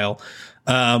style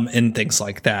and things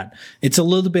like that. It's a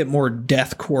little bit more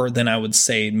deathcore than I would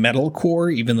say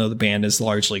metalcore, even though the band is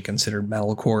largely considered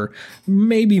metalcore.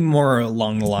 Maybe more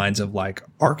along the lines of like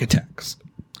Architects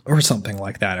or something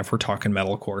like that if we're talking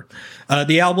metalcore.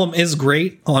 The album is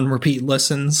great on repeat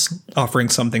listens, offering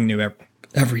something new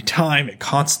every time. It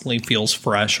constantly feels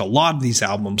fresh. A lot of these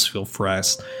albums feel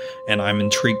fresh, and I'm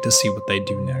intrigued to see what they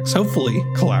do next. Hopefully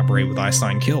collaborate with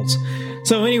Einstein Kills.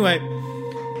 So anyway,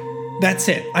 that's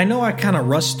it. I know I kind of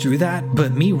rushed through that,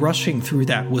 but me rushing through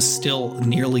that was still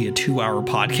nearly a 2-hour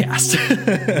podcast.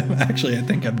 Actually, I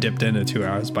think I've dipped into 2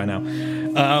 hours by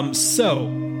now. So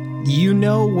you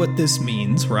know what this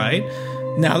means, right?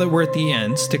 Now that we're at the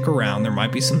end, stick around. There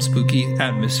might be some spooky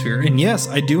atmosphere. And yes,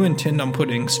 I do intend on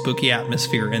putting spooky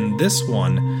atmosphere in this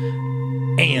one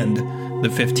and the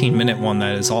 15-minute one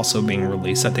that is also being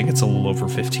released. I think it's a little over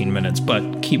 15 minutes,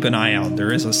 but keep an eye out.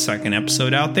 There is a second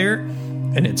episode out there,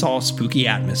 and it's all spooky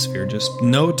atmosphere. Just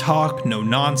no talk, no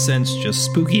nonsense, just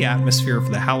spooky atmosphere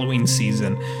for the Halloween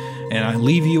season. And I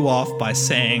leave you off by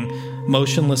saying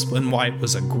Motionless in White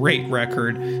was a great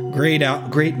record, great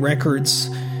records,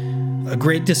 a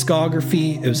great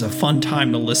discography. It was a fun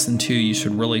time to listen to. You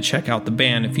should really check out the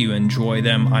band if you enjoy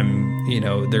them.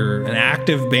 They're an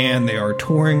active band. They are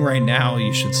touring right now.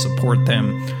 You should support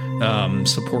them.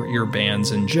 Support your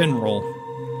bands in general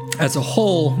as a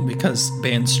whole, because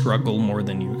bands struggle more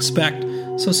than you expect.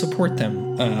 So support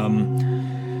them.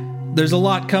 There's a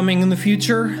lot coming in the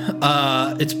future.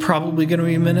 It's probably going to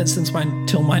be a minute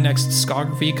till my next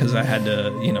discography, because I had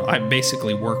to, I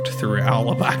basically worked through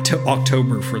all of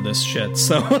October for this shit.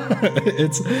 So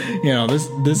it's,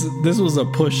 this was a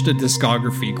push to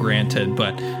discography, granted,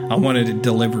 but I wanted to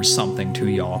deliver something to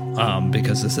y'all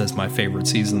because this is my favorite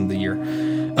season of the year.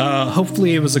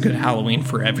 Hopefully it was a good Halloween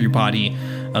for everybody.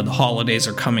 The holidays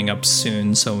are coming up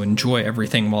soon, so enjoy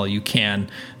everything while you can.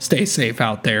 Stay safe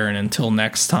out there, and until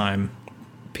next time,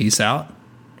 peace out.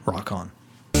 Rock on.